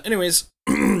 Anyways,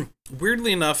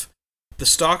 weirdly enough, the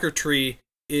Stalker tree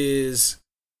it's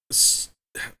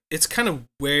kind of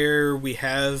where we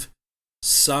have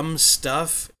some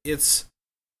stuff. It's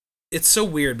so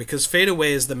weird because Fade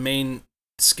Away is the main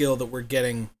skill that we're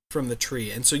getting from the tree,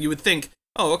 and so you would think,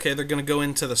 oh, okay, they're going to go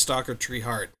into the Stalker tree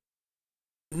hard.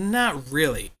 Not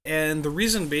really. And the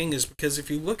reason being is because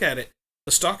if you look at it,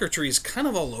 the Stalker tree is kind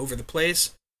of all over the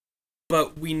place,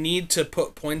 but we need to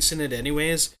put points in it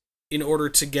anyways in order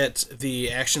to get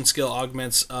the action skill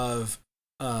augments of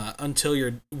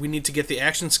we need to get the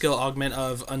action skill augment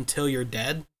of Until You're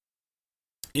Dead,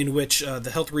 in which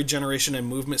the health regeneration and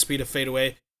movement speed of Fade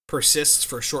Away persists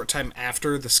for a short time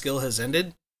after the skill has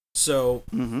ended. So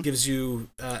gives you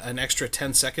an extra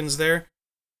 10 seconds there.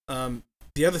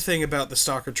 The other thing about the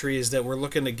Stalker tree is that we're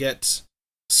looking to get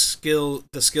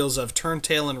the skills of Turn,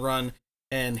 Tail, and Run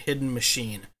and Hidden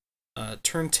Machine.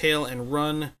 Turn, Tail, and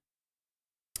Run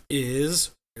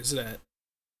is... Where's it at?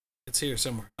 It's here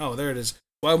somewhere. Oh, there it is.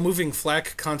 While moving,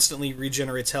 Flak constantly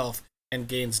regenerates health and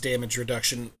gains damage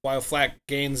reduction. While Flak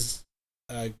gains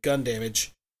gun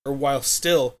damage, or while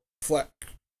still, Flak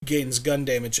gains gun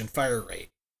damage and fire rate.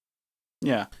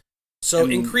 Yeah. So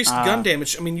And, increased gun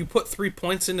damage. I mean, you put 3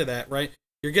 points into that, right?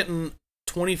 You're getting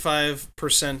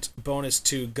 25% bonus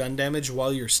to gun damage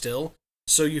while you're still.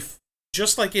 So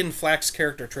just like in Flack's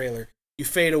character trailer, you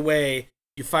fade away,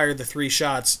 you fire the 3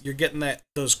 shots, you're getting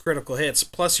those critical hits,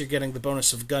 plus you're getting the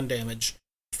bonus of gun damage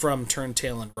from turn,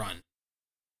 tail, and run.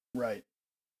 Right.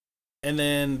 And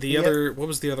then what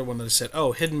was the other one that I said?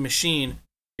 Oh, Hidden Machine,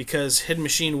 because Hidden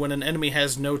Machine, when an enemy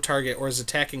has no target or is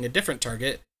attacking a different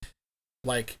target,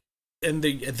 and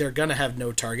they're gonna have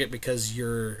no target because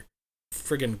you're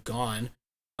friggin' gone,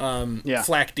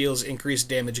 Flak deals increased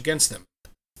damage against them.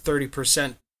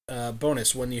 30%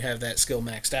 bonus when you have that skill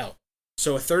maxed out.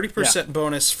 So a 30%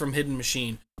 bonus from Hidden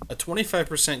Machine, a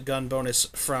 25% gun bonus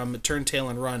from Turn, Tail,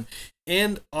 and Run,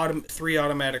 and 3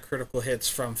 automatic critical hits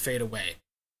from Fade Away.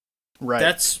 Right.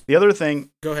 That's the other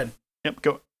thing. Go ahead. Yep.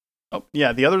 Go. Oh,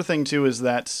 yeah. The other thing too is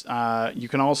that you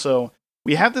can also,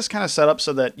 we have this kind of set up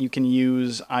so that you can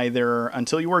use either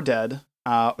Until You Are Dead.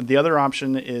 The other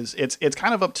option is it's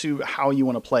kind of up to how you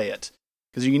want to play it,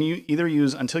 because you can either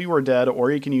use Until You Are Dead,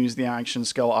 or you can use the action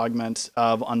skill augment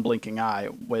of Unblinking Eye,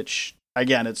 which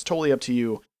again, it's totally up to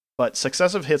you. But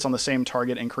successive hits on the same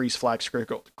target increase Flak's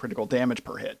critical damage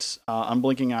per hit.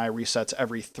 Unblinking Eye resets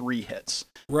every 3 hits.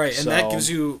 Right, and that gives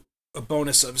you a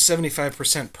bonus of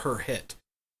 75% per hit.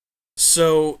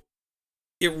 So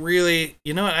it really,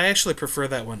 I actually prefer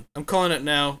that one. I'm calling it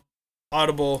now.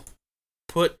 Audible,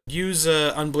 use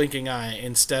Unblinking Eye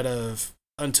instead of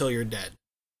Until You're Dead.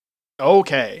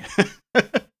 Okay.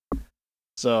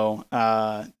 So,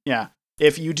 yeah.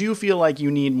 If you do feel like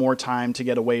you need more time to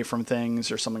get away from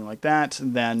things or something like that,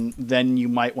 then you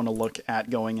might want to look at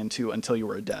going into Until You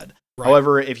Are Dead. Right.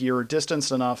 However, if you're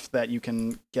distanced enough that you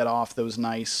can get off those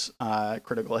nice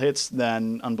critical hits,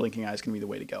 then Unblinking Eye is going to be the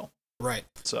way to go. Right.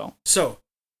 So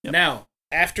Now,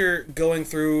 after going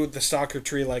through the Stalker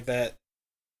tree like that,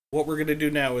 what we're going to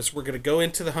do now is we're going to go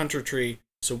into the Hunter tree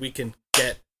so we can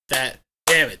get that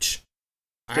damage.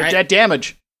 Get that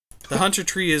damage. The Hunter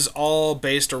tree is all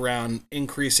based around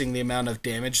increasing the amount of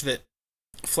damage that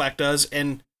Flak does,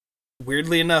 and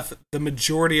weirdly enough, the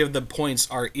majority of the points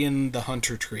are in the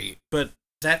Hunter tree. But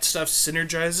that stuff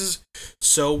synergizes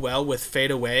so well with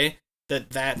Fade Away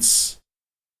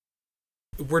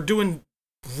we're doing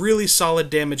really solid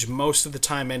damage most of the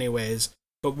time anyways,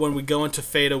 but when we go into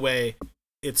Fade Away,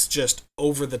 it's just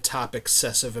over-the-top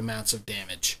excessive amounts of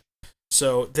damage.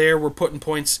 So there we're putting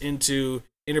points into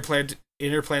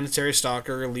Interplanetary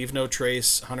Stalker, Leave No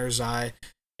Trace, Hunter's Eye,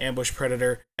 Ambush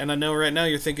Predator, and I know right now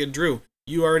you're thinking, Drew,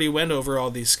 you already went over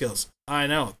all these skills. I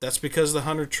know, that's because the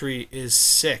Hunter tree is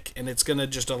sick, and it's going to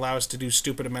just allow us to do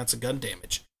stupid amounts of gun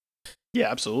damage. Yeah,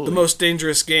 absolutely. The most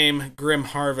dangerous game, Grim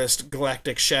Harvest,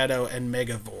 Galactic Shadow, and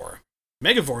Megavore.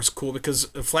 Megavore's cool because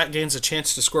Flak gains a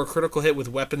chance to score a critical hit with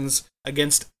weapons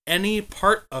against any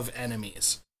part of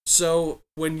enemies. So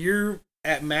when you're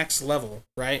at max level,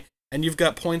 right, and you've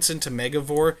got points into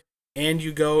Megavore, and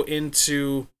you go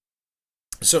into...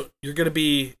 So you're going to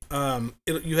be...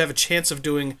 you have a chance of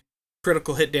doing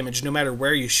critical hit damage no matter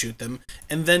where you shoot them.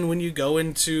 And then when you go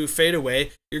into Fade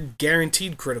Away, you're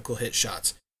guaranteed critical hit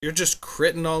shots. You're just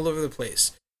critting all over the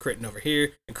place. Critting over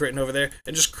here and critting over there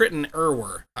and just critting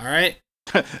everywhere, alright?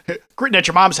 Critting at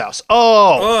your mom's house.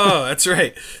 Oh, that's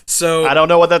right. So I don't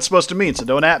know what that's supposed to mean, so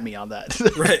don't at me on that.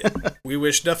 Right. We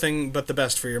wish nothing but the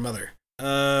best for your mother.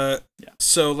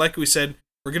 So like we said,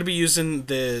 we're gonna be using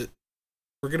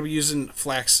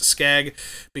Flak's Skag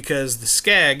because the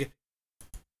Skag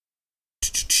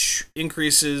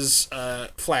increases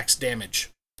Flak's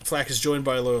damage. Flak is joined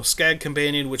by a loyal Skag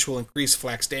companion, which will increase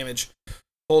Flak's damage.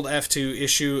 Hold F to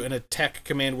issue an attack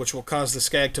command, which will cause the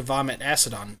Skag to vomit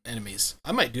acid on enemies.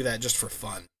 I might do that just for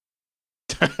fun.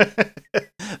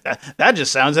 That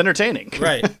just sounds entertaining.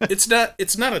 Right. It's not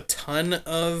a ton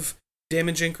of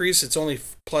damage increase. It's only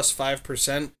plus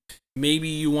 5%. Maybe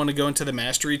you want to go into the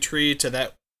mastery tree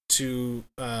to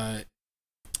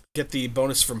get the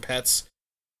bonus from pets,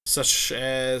 such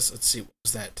as, let's see, what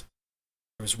was that?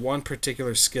 There was one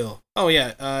particular skill. Oh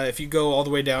yeah, if you go all the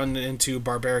way down into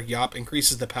Barbaric Yop,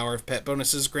 increases the power of pet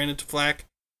bonuses granted to Flak.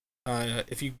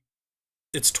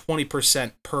 It's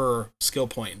 20% per skill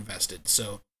point invested,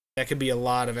 so that could be a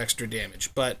lot of extra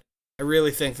damage. But I really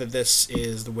think that this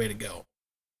is the way to go.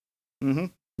 Mm-hmm.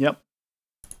 Yep.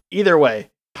 Either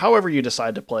way, however you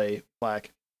decide to play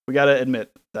Flak, we gotta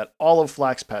admit that all of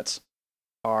Flak's pets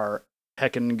are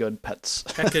heckin' good pets.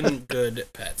 Heckin' good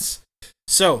pets.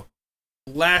 So,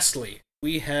 lastly,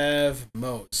 we have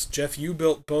modes. Jeff, you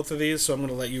built both of these, so I'm going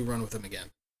to let you run with them again.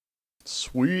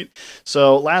 Sweet.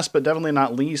 So last but definitely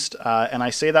not least, and I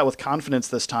say that with confidence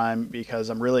this time because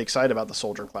I'm really excited about the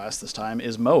soldier class this time,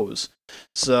 is Mose.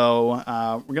 So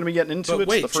we're going to be getting into But it.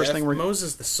 wait, the first Jeff, thing we're Mose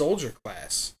is the soldier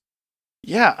class.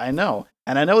 Yeah, I know.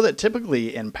 And I know that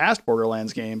typically in past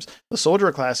Borderlands games, the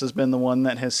soldier class has been the one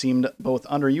that has seemed both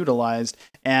underutilized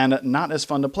and not as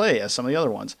fun to play as some of the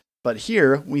other ones. But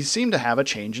here, we seem to have a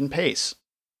change in pace.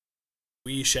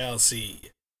 We shall see.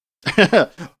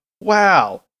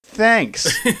 Wow.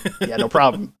 Thanks. Yeah, no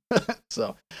problem.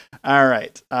 So, all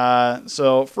right.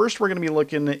 So first we're going to be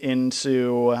looking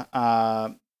into.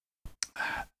 I'm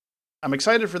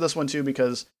excited for this one too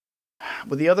because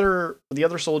with the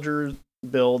other soldier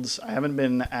builds, I haven't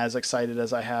been as excited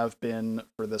as I have been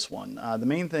for this one. The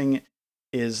main thing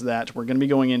is that we're going to be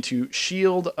going into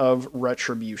Shield of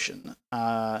Retribution.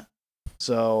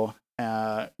 So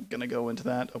gonna go into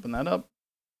that. Open that up.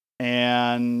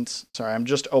 And sorry, I'm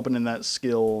just opening that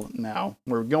skill now.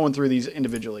 We're going through these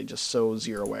individually, just so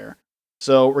you're aware.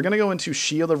 So we're going to go into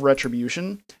Shield of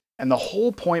Retribution. And the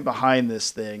whole point behind this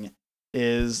thing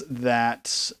is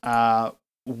that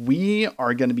we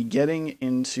are going to be getting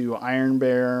into Iron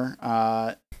Bear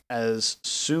as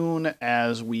soon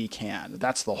as we can.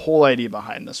 That's the whole idea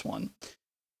behind this one.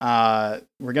 We're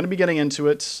going to be getting into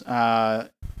it.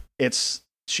 It's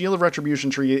Shield of Retribution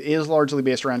tree is largely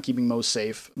based around keeping Mose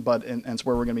safe, but and it's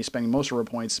where we're going to be spending most of our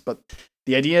points. But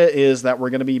the idea is that we're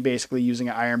going to be basically using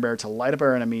an Iron Bear to light up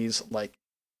our enemies, like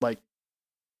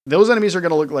those enemies are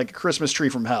going to look like a Christmas tree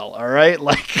from hell. All right,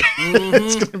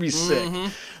 it's going to be sick.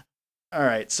 All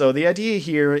right, so the idea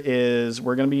here is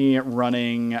we're going to be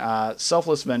running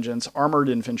Selfless Vengeance, Armored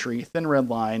Infantry, Thin Red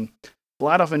Line,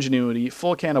 Blast Off Ingenuity,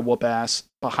 Full Can of Whoop Ass,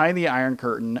 Behind the Iron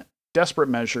Curtain, Desperate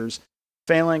Measures,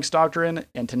 Phalanx Doctrine,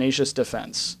 and Tenacious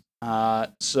Defense.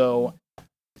 So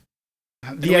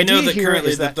the idea know that here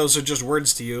currently is that those are just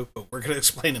words to you, but we're going to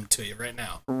explain them to you right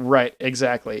now. Right,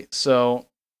 exactly. So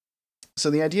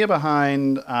the idea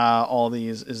behind all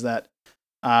these is that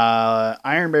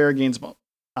Iron Bear gains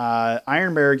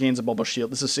a bubble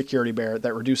shield. This is Security Bear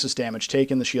that reduces damage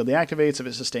taken. The shield deactivates if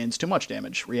it sustains too much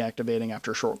damage, reactivating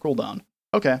after a short cooldown.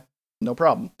 Okay, no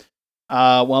problem.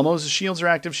 While Mose's shields are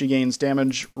active, she gains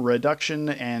damage reduction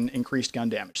and increased gun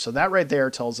damage. So that right there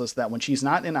tells us that when she's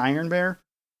not in Iron Bear,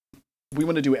 we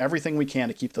want to do everything we can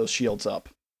to keep those shields up.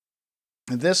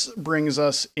 This brings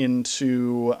us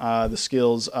into the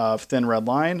skills of Thin Red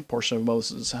Line. A portion of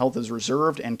Mose's health is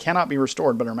reserved and cannot be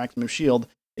restored, but her maximum shield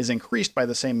is increased by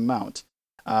the same amount.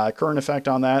 Current effect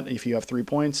on that, if you have 3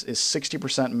 points, is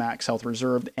 60% max health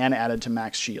reserved and added to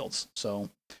max shields. So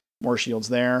more shields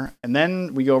there. And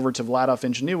then we go over to Blast Off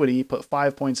Ingenuity, put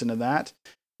 5 points into that,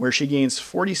 where she gains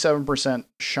 47%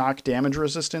 shock damage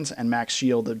resistance and max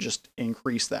shield to just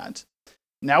increase that.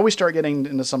 Now we start getting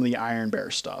into some of the Iron Bear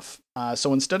stuff.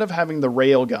 So instead of having the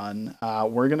railgun,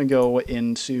 we're going to go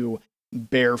into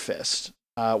Bear Fist,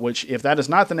 which if that is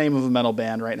not the name of a metal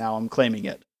band right now, I'm claiming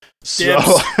it.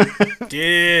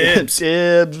 Dibs.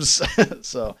 Dibs.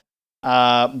 So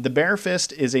the Bear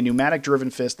Fist is a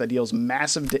pneumatic-driven fist that deals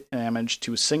massive damage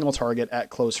to a single target at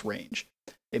close range.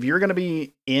 If you're going to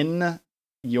be in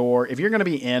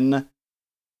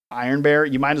Iron Bear,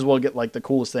 you might as well get like the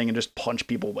coolest thing and just punch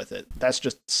people with it. That's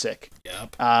just sick.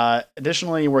 Yep.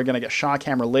 Additionally, we're going to get Shock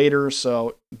Hammer later,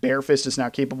 so Bear Fist is now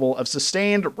capable of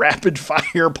sustained rapid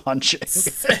fire punching.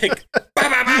 Sick.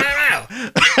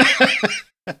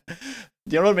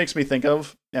 Do you know what it makes me think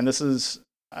of? And this is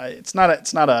it's not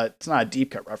a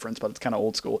deep cut reference, but it's kind of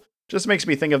old school. Just makes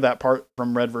me think of that part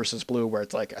from Red versus Blue where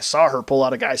it's like, I saw her pull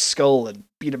out a guy's skull and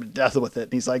beat him to death with it.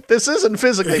 And he's like, this isn't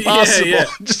physically possible. Yeah.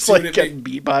 Just so like getting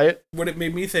beat by it. What it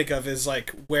made me think of is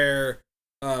like where,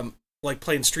 like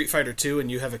playing Street Fighter 2 and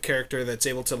you have a character that's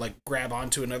able to like grab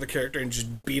onto another character and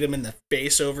just beat him in the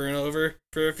face over and over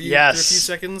for a few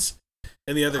seconds.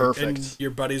 And the other, Perfect. And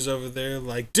your buddy's over there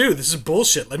like, dude, this is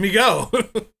bullshit. Let me go.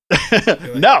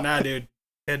 Like, no. Nah, dude.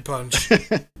 Head punch.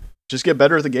 Just get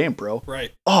better at the game, bro.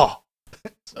 Right. Oh.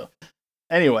 So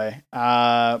anyway,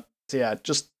 so yeah,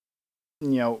 just,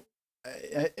 you know,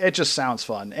 it just sounds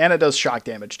fun. And it does shock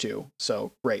damage too.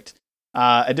 So great.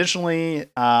 Additionally,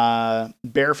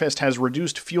 Bear Fist has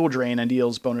reduced fuel drain and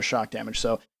deals bonus shock damage.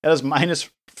 So it has minus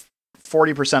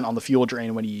 40% on the fuel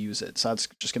drain when you use it. So that's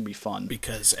just going to be fun.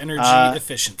 Because energy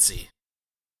efficiency.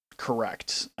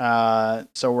 Correct.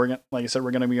 So we're like I said,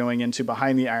 we're going to be going into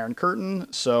Behind the Iron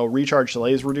Curtain. So recharge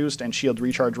delay is reduced and shield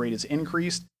recharge rate is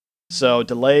increased. So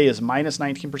delay is minus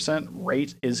 19%.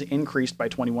 Rate is increased by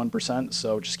 21%.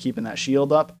 So just keeping that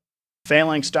shield up.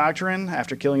 Phalanx Doctrine.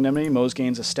 After killing an enemy, Moze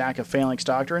gains a stack of Phalanx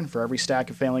Doctrine. For every stack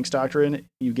of Phalanx Doctrine,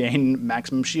 you gain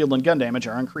maximum shield and gun damage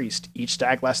are increased. Each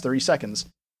stack lasts 30 seconds.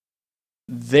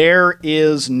 There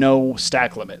is no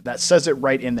stack limit. That says it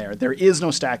right in there. There is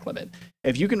no stack limit.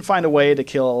 If you can find a way to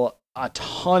kill a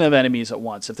ton of enemies at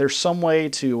once, if there's some way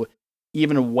to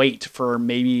even wait for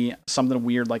maybe something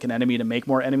weird like an enemy to make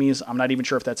more enemies, I'm not even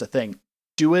sure if that's a thing.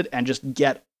 Do it and just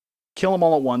kill them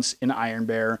all at once in Iron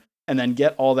Bear, and then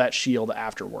get all that shield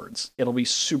afterwards. It'll be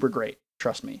super great.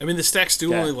 Trust me. I mean, the stacks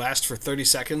do only last for 30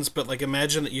 seconds, but like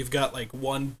imagine that you've got like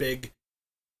one big,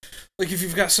 like if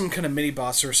you've got some kind of mini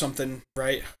boss or something,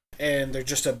 right? And they're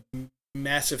just a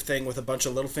massive thing with a bunch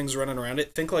of little things running around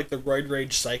it. Think like the Roid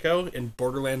Rage Psycho in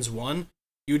Borderlands 1.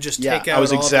 You would just take out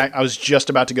I was just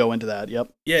about to go into that.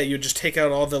 Yep. Yeah, you would just take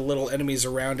out all the little enemies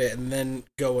around it and then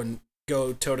go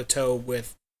toe to toe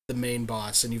with the main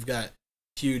boss, and you've got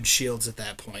huge shields at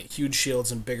that point. Huge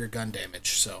shields and bigger gun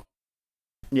damage. So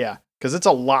yeah, because it's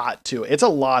a lot too. It's a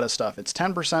lot of stuff. It's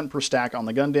 10% per stack on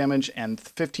the gun damage and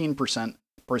 15%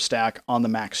 per stack on the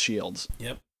max shields.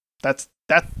 Yep. That's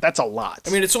a lot.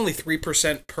 I mean, it's only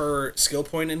 3% per skill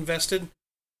point invested,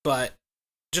 but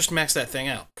just max that thing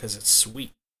out because it's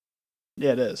sweet.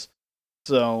 Yeah, it is.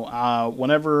 So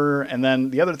and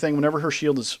then the other thing, whenever her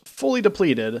shield is fully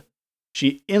depleted,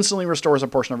 she instantly restores a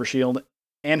portion of her shield,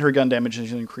 and her gun damage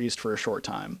is increased for a short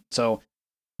time. So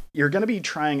you're going to be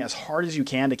trying as hard as you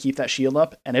can to keep that shield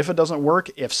up, and if it doesn't work,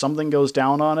 if something goes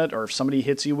down on it, or if somebody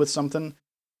hits you with something,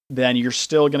 then you're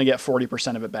still going to get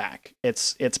 40% of it back.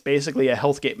 It's basically a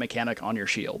health gate mechanic on your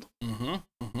shield. Mm-hmm.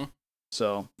 Mm-hmm.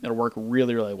 So it'll work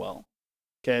really, really well.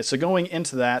 Okay, so going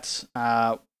into that,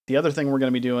 the other thing we're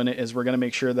going to be doing is we're going to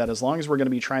make sure that as long as we're going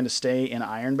to be trying to stay in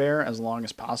Iron Bear as long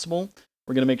as possible,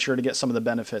 we're going to make sure to get some of the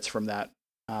benefits from that.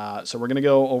 So we're going to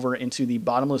go over into the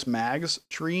Bottomless Mags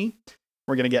tree.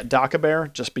 We're going to get Daka Bear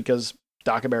just because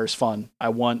Daka Bear is fun. I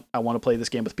want to play this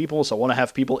game with people, so I want to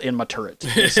have people in my turret.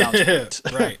 It sounds great.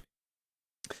 Right.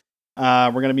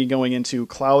 We're going to be going into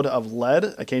Cloud of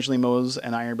Lead. Occasionally, Moze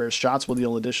and Iron Bear's shots will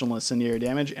deal additional incendiary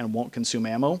damage and won't consume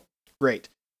ammo. Great.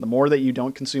 The more that you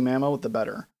don't consume ammo, the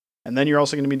better. And then you're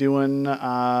also going to be doing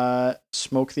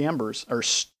Smoke the Embers, or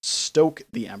Stoke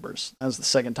the Embers. That was the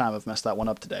second time I've messed that one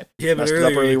up today. Yeah, but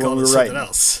earlier you called it something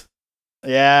else.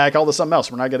 Yeah, I called it something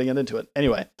else. We're not going to get into it.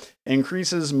 Anyway,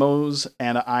 increases Moze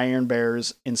and Iron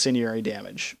Bear's incendiary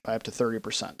damage by up to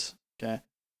 30%. Okay,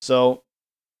 so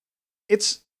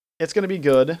it's going to be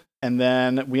good. And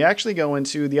then we actually go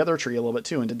into the other tree a little bit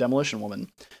too, into Demolition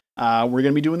Woman. We're going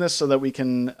to be doing this so that we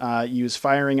can use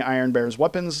firing Iron Bear's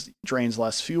weapons, drains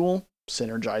less fuel,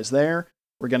 synergize there.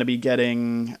 We're going to be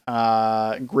getting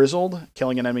Grizzled.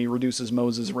 Killing an enemy reduces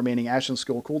Moze's remaining action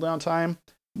skill cooldown time.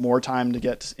 More time to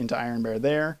get into Iron Bear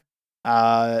there.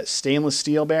 Stainless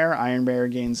Steel Bear. Iron Bear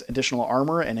gains additional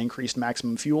armor and increased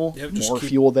maximum fuel. Yep, more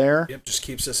fuel there. Yep, just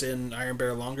keeps us in Iron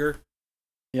Bear longer.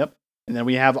 Yep. And then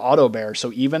we have Auto Bear.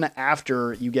 So even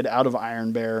after you get out of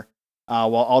Iron Bear,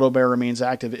 while Auto Bear remains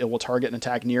active, it will target and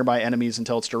attack nearby enemies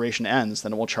until its duration ends.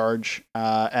 Then it will charge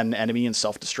an enemy and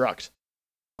self-destruct.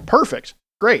 Perfect.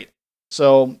 Great.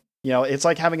 So, it's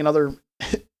like having another...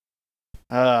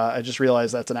 I just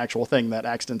realized that's an actual thing that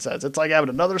Axton says. It's like having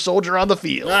another soldier on the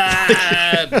field.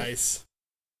 Nice.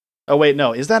 Oh, wait,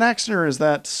 no. Is that Axton or is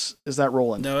that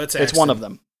Roland? No, it's Axton. It's one of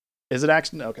them. Is it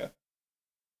Axton? Okay.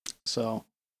 So...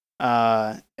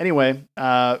 anyway,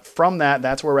 from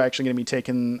that's where we're actually going to be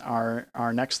taking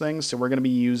our next thing. So we're going to be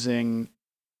using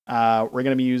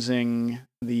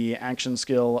the action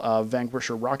skill of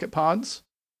Vanquisher Rocket Pods.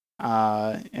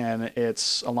 And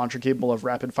it's a launcher capable of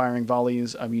rapid firing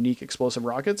volleys of unique explosive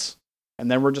rockets.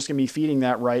 And then we're just going to be feeding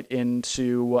that right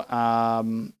into,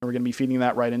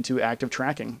 active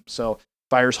tracking. So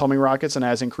fires homing rockets and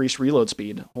has increased reload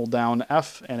speed. Hold down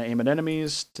F and aim at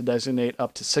enemies to designate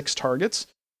up to 6 targets.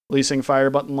 Releasing fire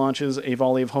button launches a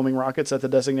volley of homing rockets at the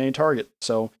designated target.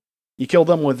 So you kill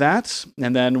them with that,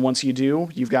 and then once you do,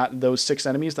 you've got those 6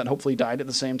 enemies that hopefully died at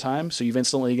the same time. So you've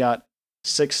instantly got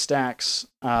 6 stacks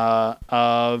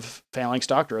of Phalanx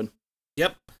Doctrine.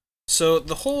 Yep. So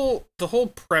the whole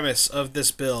premise of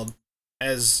this build,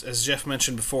 as Jeff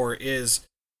mentioned before, is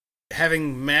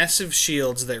having massive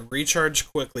shields that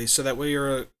recharge quickly, so that way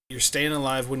you're staying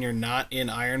alive when you're not in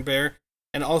Iron Bear,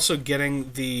 and also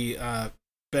getting the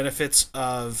benefits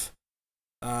of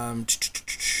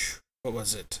what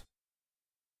was it?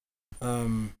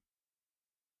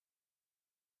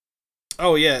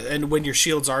 Oh yeah, and when your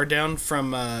shields are down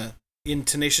from in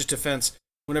Tenacious Defense,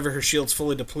 whenever her shield's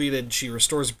fully depleted, she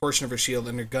restores a portion of her shield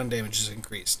and her gun damage is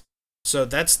increased. So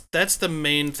that's the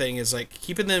main thing, is like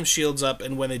keeping them shields up,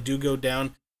 and when they do go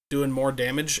down, doing more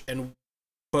damage,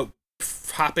 but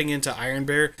hopping into Iron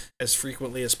Bear as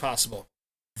frequently as possible.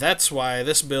 That's why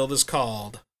this build is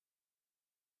called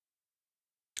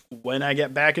When I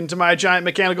get back into my giant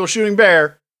mechanical shooting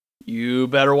bear, you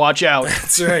better watch out.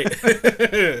 That's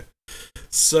right.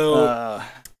 So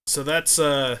that's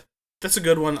a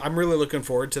good one. I'm really looking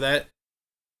forward to that.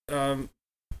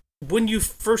 When you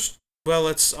first, well,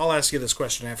 I'll ask you this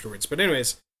question afterwards. But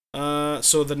anyways,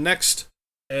 so the next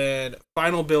and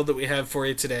final build that we have for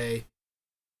you today.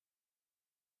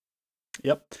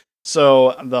 Yep.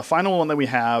 So the final one that we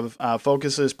have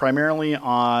focuses primarily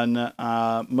on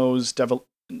Mo's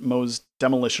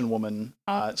Demolition Woman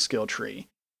skill tree.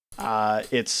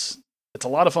 It's a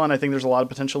lot of fun. I think there's a lot of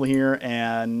potential here,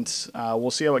 and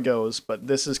we'll see how it goes. But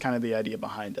this is kind of the idea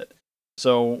behind it.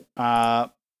 So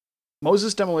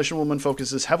Moses Demolition Woman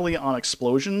focuses heavily on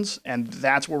explosions, and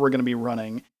that's where we're going to be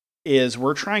running.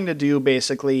 We're trying to do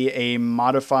basically a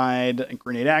modified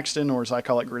Grenade Axton, or as I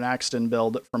call it, Grenaxton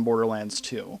build from Borderlands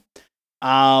 2.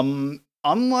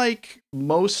 Unlike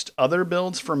most other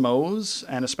builds for Moze,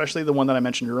 and especially the one that I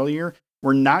mentioned earlier,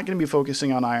 we're not going to be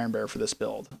focusing on Iron Bear for this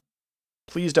build.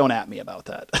 Please don't at me about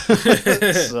that.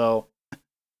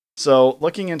 So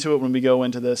looking into it when we go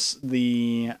into this, what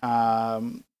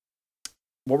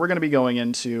we're going to be going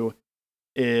into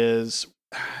is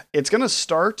it's going to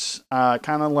start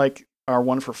kind of like our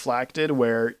one for Flak did,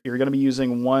 where you're going to be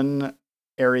using one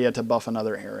area to buff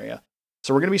another area.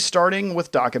 So we're going to be starting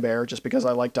with Daka-Bear, just because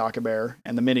I like Daka-Bear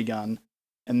and the minigun.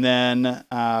 And then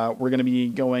we're going to be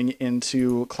going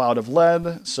into Cloud of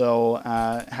Lead, so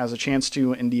has a chance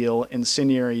to deal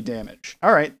incendiary damage.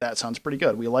 All right, that sounds pretty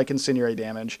good. We like incendiary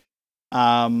damage.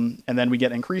 And then we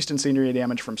get increased incendiary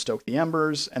damage from Stoke the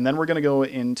Embers. And then we're going to go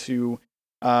into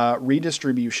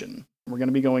Redistribution. We're going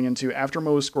to be going into, after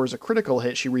Moze scores a critical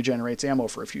hit, she regenerates ammo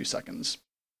for a few seconds.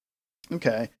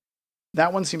 Okay.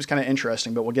 That one seems kind of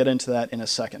interesting, but we'll get into that in a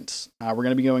second. We're going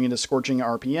to be going into Scorching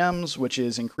RPMs, which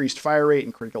is increased fire rate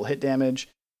and critical hit damage.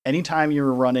 Anytime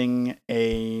you're running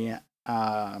an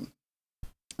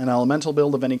elemental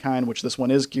build of any kind, which this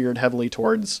one is geared heavily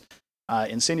towards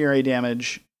incendiary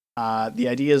damage, the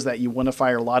idea is that you want to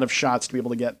fire a lot of shots to be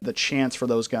able to get the chance for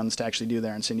those guns to actually do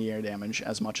their incendiary damage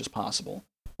as much as possible,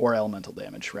 or elemental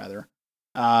damage, rather.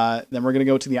 Then we're going to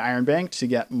go to the Iron Bank to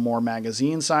get more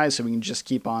magazine size, so we can just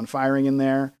keep on firing in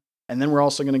there. And then we're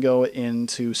also going to go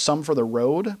into Some for the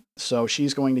Road. So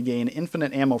she's going to gain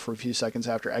infinite ammo for a few seconds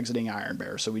after exiting Iron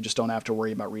Bear, so we just don't have to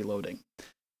worry about reloading.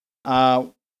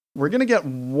 We're going to get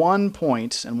 1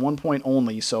 point, and 1 point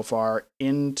only so far,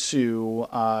 into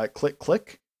Click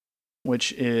Click,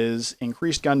 which is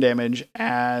increased gun damage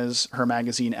as her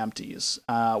magazine empties.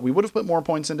 We would have put more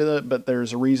points into it, but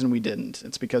there's a reason we didn't.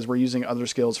 It's because we're using other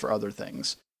skills for other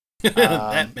things.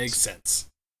 That makes sense.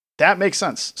 That makes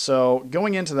sense. So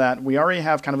going into that, we already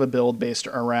have kind of a build based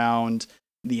around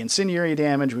the incendiary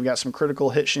damage. We've got some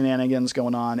critical hit shenanigans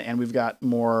going on, and we've got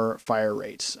more fire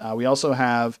rates. We also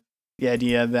have the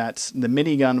idea that the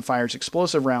minigun fires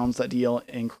explosive rounds that deal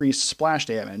increased splash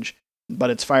damage, but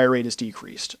its fire rate is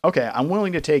decreased. Okay, I'm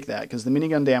willing to take that, because the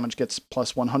minigun damage gets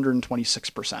plus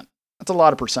 126%. That's a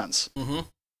lot of percents.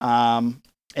 Mm-hmm.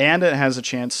 And it has a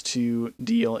chance to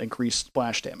deal increased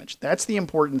splash damage. That's the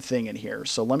important thing in here,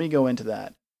 so let me go into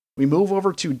that. We move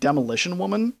over to Demolition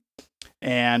Woman,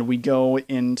 and we go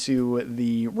into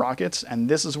the rockets, and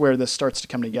this is where this starts to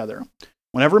come together.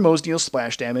 Whenever Moze deals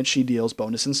splash damage, she deals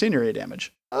bonus incendiary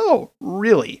damage. Oh,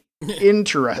 really?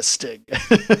 Interesting.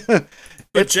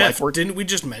 But Jeff, didn't we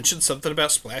just mention something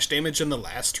about splash damage in the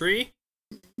last tree?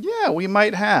 Yeah, we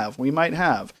might have.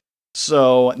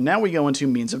 So now we go into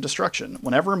Means of Destruction.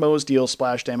 Whenever Moze deals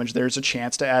splash damage, there's a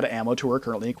chance to add ammo to her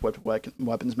currently equipped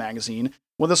weapons magazine,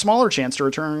 with a smaller chance to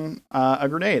return a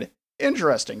grenade.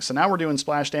 Interesting. So now we're doing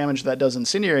splash damage that does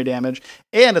incendiary damage,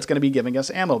 and it's going to be giving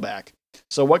us ammo back.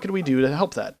 So what could we do to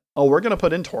help that? Oh, we're going to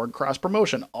put in Torg Cross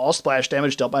Promotion. All splash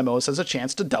damage dealt by Moze has a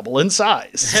chance to double in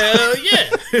size. Hell yeah!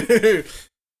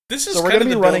 This is kind of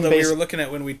the build that we were looking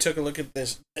at when we took a look at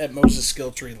this at Moze's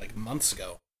skill tree like months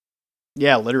ago.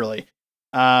 Yeah, literally.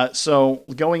 So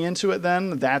going into it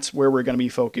then, that's where we're going to be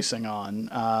focusing on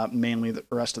mainly the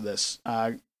rest of this.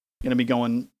 Going to be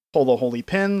going Pull the Holy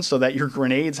Pin so that your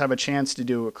grenades have a chance to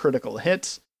do a critical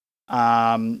hit.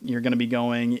 You're going to be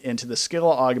going into the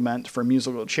skill augment for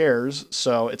musical chairs,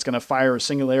 so it's going to fire a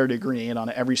singularity grenade on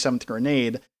every 7th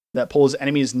grenade that pulls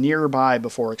enemies nearby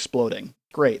before exploding.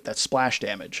 Great, that's splash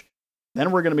damage.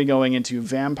 Then we're going to be going into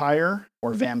Vampire,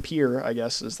 or Vampire, I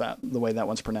guess is that the way that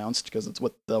one's pronounced, because it's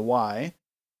with the Y.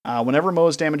 Whenever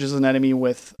Moze damages an enemy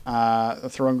with a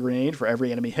thrown grenade, for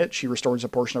every enemy hit, she restores a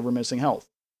portion of her missing health.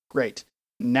 Great.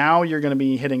 Now you're going to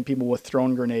be hitting people with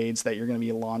thrown grenades that you're going to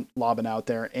be lobbing out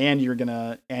there, and you're going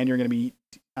to be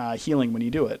healing when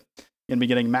you do it. You're going to be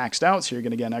getting maxed out, so you're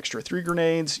going to get an extra 3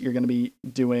 grenades. You're going to be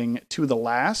doing To the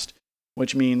Last,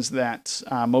 which means that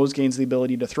Moze gains the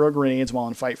ability to throw grenades while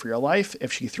in fight for your life.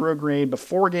 If she threw a grenade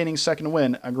before gaining second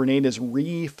win, a grenade is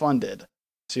refunded.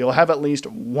 So you'll have at least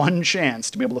one chance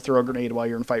to be able to throw a grenade while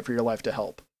you're in fight for your life to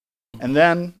help. And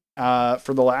then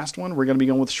for the last one, we're going to be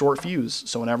going with Short Fuse.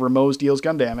 So whenever Moze deals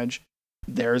gun damage,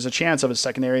 there's a chance of a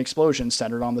secondary explosion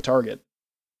centered on the target.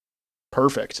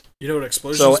 Perfect. You know what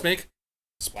explosions make?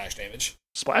 Splash damage.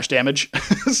 Splash damage.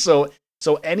 So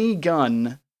any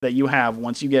gun that you have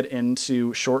once you get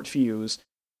into Short Fuse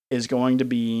is going to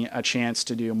be a chance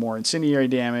to do more incendiary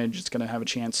damage. It's going to have a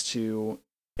chance to...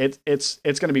 It's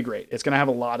going to be great. It's going to have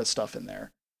a lot of stuff in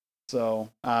there. So,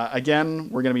 again,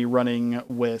 we're going to be running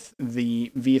with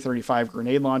the V35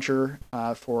 grenade launcher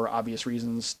for obvious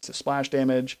reasons to splash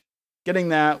damage. Getting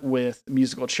that with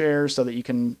musical chairs so that you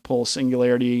can pull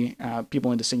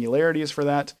people into singularities for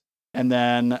that. And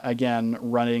then, again,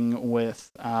 running with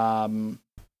the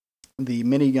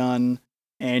minigun,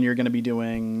 and you're going to be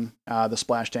doing the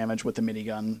splash damage with the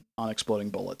minigun on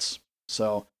exploding bullets.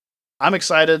 So, I'm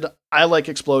excited. I like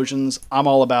explosions. I'm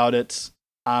all about it.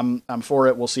 I'm for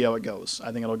it. We'll see how it goes.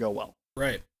 I think it'll go well.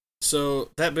 Right. So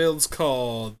that build's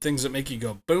called Things That Make You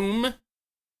Go Boom.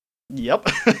 Yep.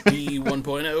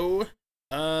 V1.0.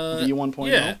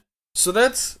 V1.0. Yeah. So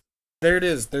there it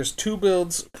is. There's 2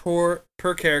 builds per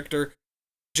character.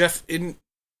 Jeff,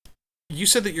 you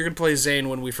said that you're going to play Zane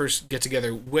when we first get together.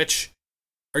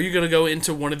 Are you going to go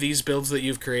into one of these builds that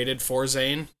you've created for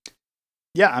Zane?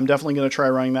 Yeah, I'm definitely going to try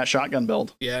running that shotgun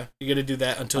build. Yeah, you're going to do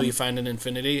that until you find an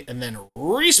Infinity, and then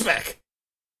respec.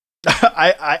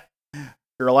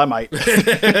 Girl, I might.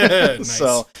 Nice.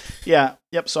 So, yeah,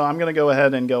 yep. So I'm going to go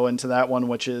ahead and go into that one,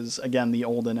 which is, again, the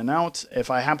old in and out. If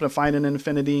I happen to find an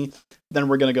Infinity, then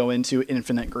we're going to go into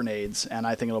infinite grenades, and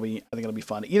I think it'll be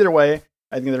fun. Either way,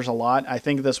 I think there's a lot. I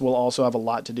think this will also have a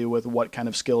lot to do with what kind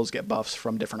of skills get buffs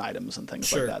from different items and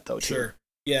things like that, though, too. Sure.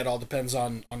 Yeah, it all depends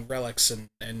on relics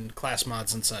and class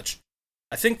mods and such.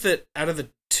 I think that out of the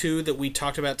 2 that we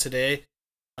talked about today,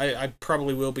 I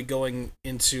probably will be going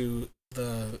into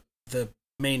the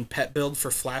main pet build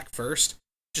for Flak first,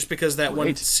 just because that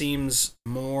one seems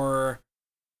more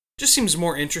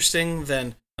interesting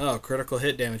than critical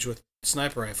hit damage with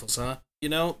sniper rifles, huh? You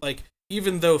know, like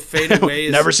even though Fade Away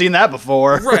is never seen that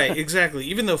before. Right, exactly.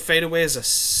 Even though Fade Away is a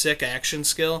sick action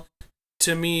skill,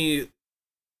 to me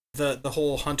the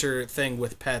whole hunter thing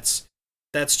with pets,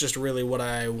 that's just really what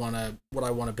I want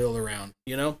to build around,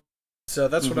 you know? So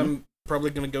that's what I'm probably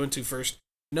going to go into first.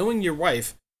 Knowing your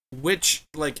wife, which,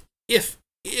 like, if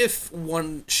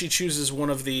she chooses one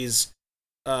of these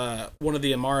one of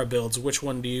the Amara builds, which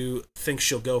one do you think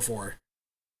she'll go for?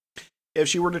 If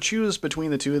she were to choose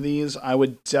between the 2 of these, I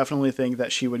would definitely think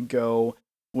that she would go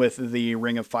with the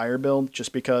Ring of Fire build,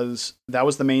 just because that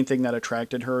was the main thing that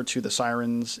attracted her to the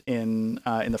Sirens in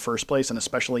the first place, and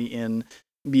especially in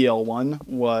BL1,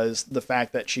 was the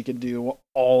fact that she could do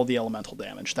all the elemental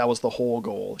damage. That was the whole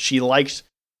goal. She liked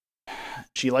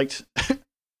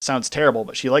sounds terrible,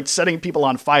 but she liked setting people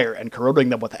on fire and corroding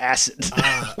them with acid.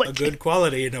 A good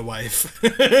quality in a wife.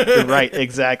 Right,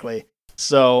 exactly.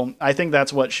 So I think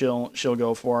that's what she'll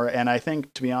go for, and I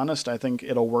think, to be honest, I think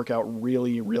it'll work out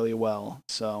really, really well.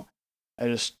 So I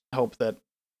just hope that,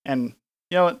 and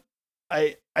you know,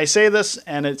 I say this,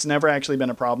 and it's never actually been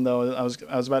a problem though. I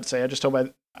was about to say, I just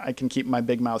hope I can keep my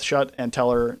big mouth shut and tell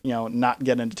her, you know, not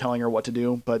get into telling her what to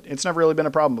do. But it's never really been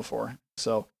a problem before.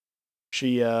 So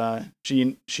she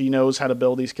knows how to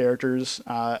build these characters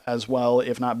as well,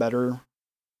 if not better,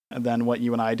 than what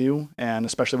you and I do, and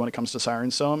especially when it comes to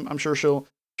Sirens. So I'm sure she'll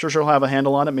have a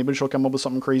handle on it. Maybe she'll come up with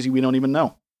something crazy we don't even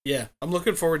know. Yeah, I'm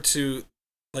looking forward to,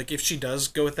 like, if she does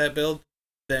go with that build,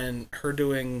 then her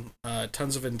doing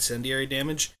tons of incendiary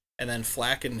damage, and then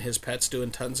Flak and his pets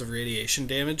doing tons of radiation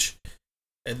damage,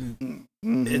 and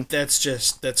that's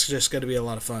just going to be a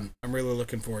lot of fun. I'm really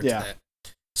looking forward to that.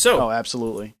 So,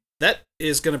 absolutely. That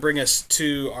is going to bring us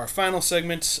to our final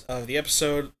segment of the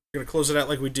episode. We're going to close it out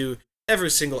like we do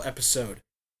every single episode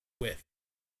with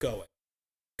going,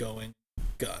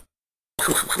 gun.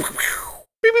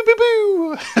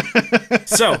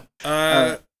 So,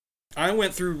 I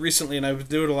went through recently, and I've been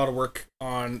doing a lot of work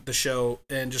on the show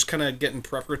and just kind of getting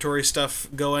preparatory stuff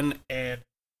going, and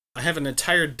I have an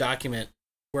entire document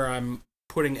where I'm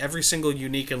putting every single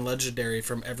unique and legendary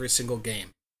from every single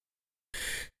game.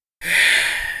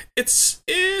 It's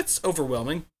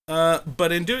overwhelming,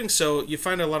 but in doing so, you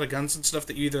find a lot of guns and stuff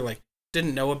that you either like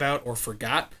didn't know about or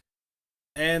forgot.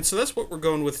 And so that's what we're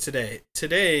going with today.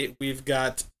 Today, we've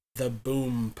got the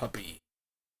Boom Puppy.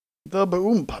 The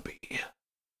Boom Puppy.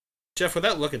 Jeff,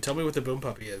 without looking, tell me what the Boom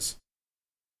Puppy is.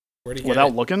 Where do you get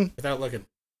Without it? looking? Without looking.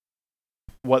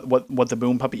 What the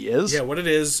Boom Puppy is? Yeah, what it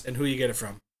is and who you get it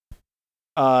from.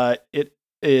 It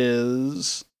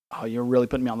is... Oh, you're really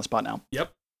putting me on the spot now.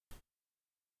 Yep.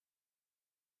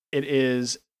 It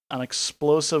is an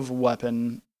explosive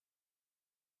weapon.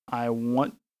 I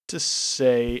want to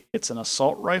say it's an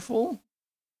assault rifle.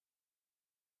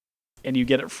 And you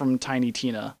get it from Tiny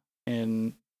Tina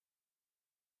in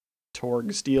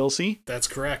Torg's DLC. That's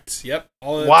correct. Yep.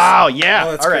 Wow,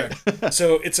 yeah. All right.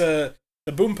 So the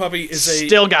Boom Puppy is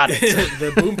Still got it.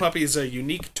 The Boom Puppy is a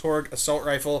unique Torg assault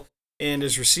rifle and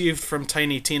is received from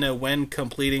Tiny Tina when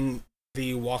completing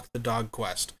the Walk the Dog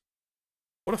quest.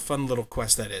 What a fun little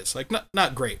quest that is. Like,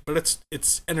 not great, but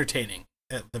it's entertaining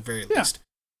at the very least.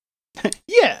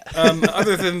 Yeah.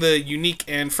 Other than the unique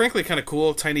and frankly kind of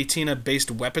cool Tiny Tina based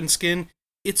weapon skin,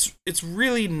 it's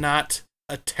really not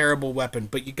a terrible weapon,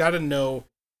 but you got to know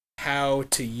how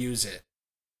to use it.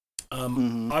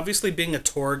 Obviously, being a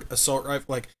Torg assault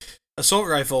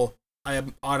rifle, I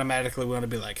automatically want to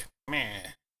be like,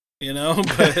 meh, you know.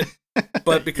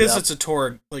 But because it's a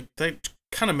Torg, like that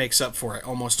kind of makes up for it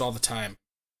almost all the time.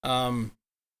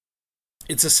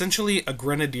 It's essentially a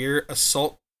grenadier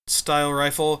assault style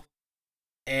rifle,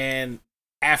 and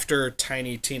after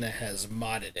Tiny Tina has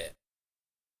modded it,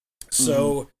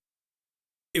 so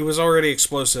it was already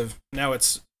explosive. Now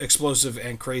it's explosive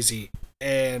and crazy,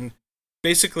 and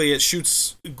basically it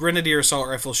shoots grenadier assault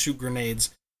rifles shoot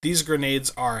grenades. These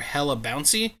grenades are hella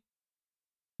bouncy,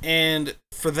 and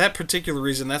for that particular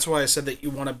reason, that's why I said that you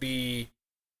want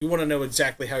to know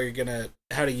exactly how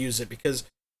to use it, because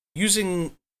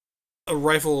using a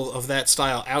rifle of that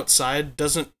style outside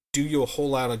doesn't do you a whole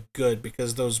lot of good,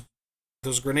 because those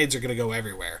grenades are going to go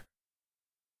everywhere.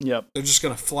 Yep. They're just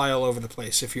going to fly all over the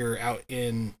place if you're out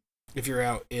in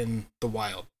the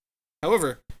wild.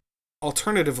 However,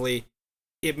 alternatively,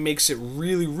 it makes it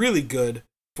really, really good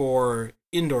for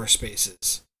indoor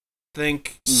spaces.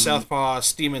 Think Southpaw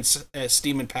Steam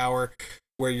and Power,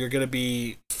 where you're going to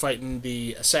be fighting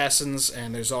the assassins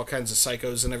and there's all kinds of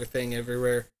psychos and everything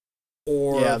everywhere.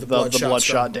 Or the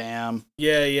Bloodshot Dam.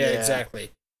 Yeah, exactly.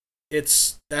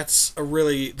 Those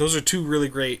are two really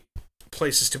great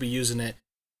places to be using it.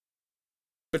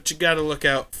 But you gotta look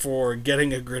out for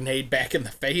getting a grenade back in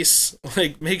the face.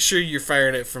 Like, make sure you're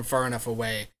firing it from far enough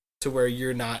away to where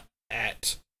you're not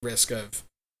at risk of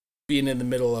being in the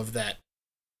middle of that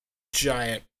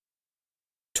giant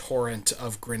torrent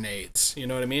of grenades. You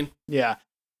know what I mean? Yeah.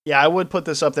 Yeah, I would put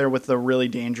this up there with the really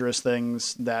dangerous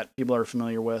things that people are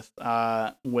familiar with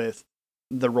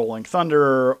the Rolling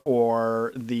Thunder,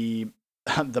 or the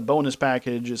bonus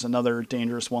package is another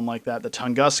dangerous one like that. The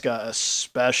Tunguska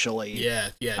especially. Yeah,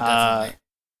 definitely.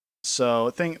 So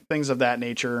things of that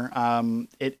nature.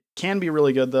 It can be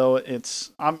really good though.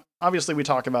 It's obviously we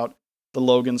talk about the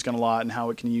Logan's gun a lot and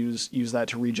how it can use that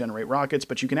to regenerate rockets,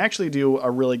 but you can actually do a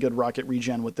really good rocket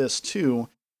regen with this too.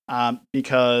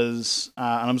 Because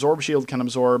an absorb shield can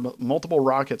absorb multiple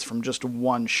rockets from just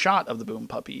one shot of the Boom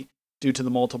Puppy due to the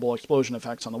multiple explosion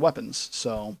effects on the weapons.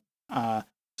 So if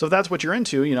that's what you're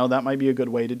into, that might be a good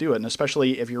way to do it. And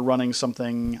especially if you're running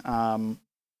something,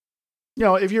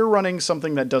 if you're running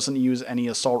something that doesn't use any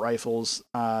assault rifles,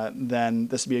 then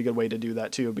this would be a good way to do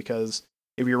that too. Because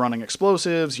if you're running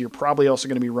explosives, you're probably also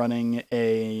going to be running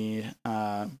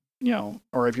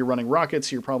or if you're running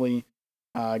rockets, you're probably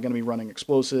going to be running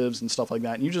explosives and stuff like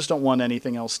that. And you just don't want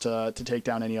anything else to take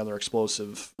down any other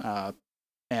explosive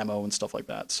ammo and stuff like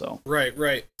that. So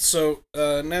right. So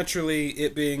naturally,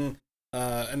 it being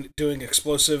and doing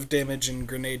explosive damage and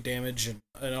grenade damage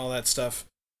and all that stuff,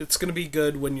 it's going to be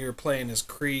good when you're playing as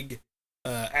Krieg,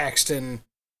 Axton,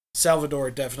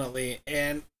 Salvador definitely.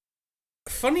 And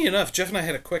funny enough, Jeff and I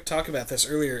had a quick talk about this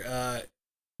earlier.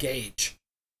 Gage.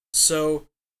 So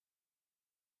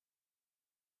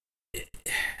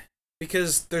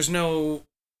because there's no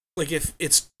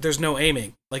there's no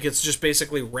aiming, like it's just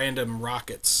basically random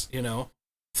rockets,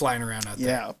 flying around out there.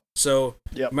 Yeah. So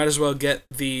might as well get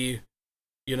the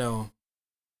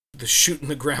shoot in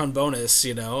the ground bonus,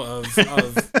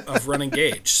 of running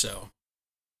Gage. So.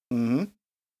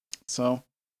 So,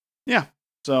 yeah.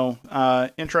 So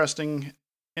interesting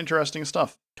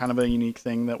stuff. Kind of a unique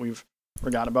thing that we've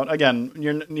forgot about. Again,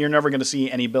 you're never going to see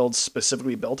any builds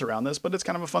specifically built around this, but it's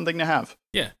kind of a fun thing to have.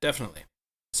 Yeah, definitely.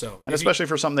 So, and especially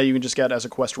for something that you can just get as a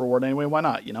quest reward anyway, why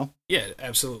not, Yeah,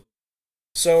 absolutely.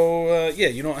 So,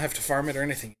 you don't have to farm it or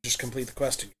anything. You just complete the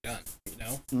quest and you're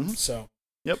done, So,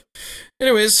 Yep.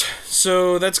 Anyways,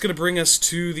 so that's going to bring us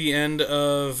to the end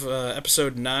of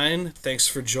episode 9. Thanks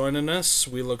for joining us.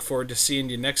 We look forward to seeing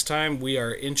you next time. We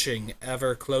are inching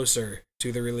ever closer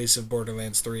to the release of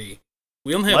Borderlands 3.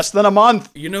 We only have less than a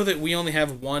month. You know that we only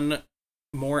have one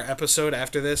more episode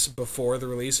after this before the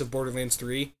release of Borderlands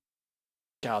 3?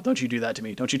 God, don't you do that to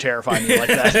me. Don't you terrify me like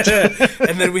that.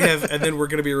 and then we're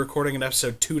going to be recording an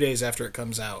episode 2 days after it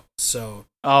comes out. So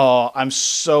oh, I'm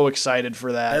so excited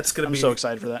for that. I'm so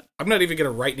excited for that. I'm not even going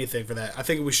to write anything for that. I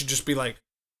think we should just be like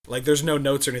there's no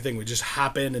notes or anything. We just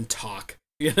hop in and talk,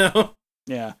 you know?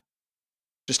 Yeah.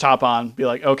 Just hop on, be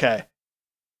like, okay.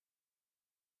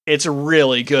 It's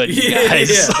really good, you guys.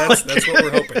 Yeah, that's what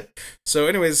we're hoping. So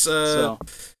anyways,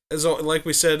 like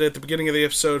we said at the beginning of the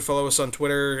episode, follow us on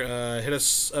Twitter, hit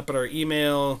us up at our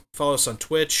email, follow us on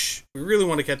Twitch. We really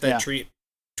want to get that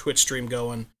Twitch stream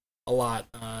going a lot.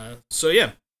 So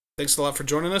yeah, thanks a lot for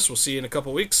joining us. We'll see you in a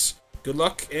couple weeks. Good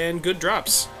luck and good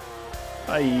drops.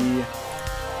 Bye.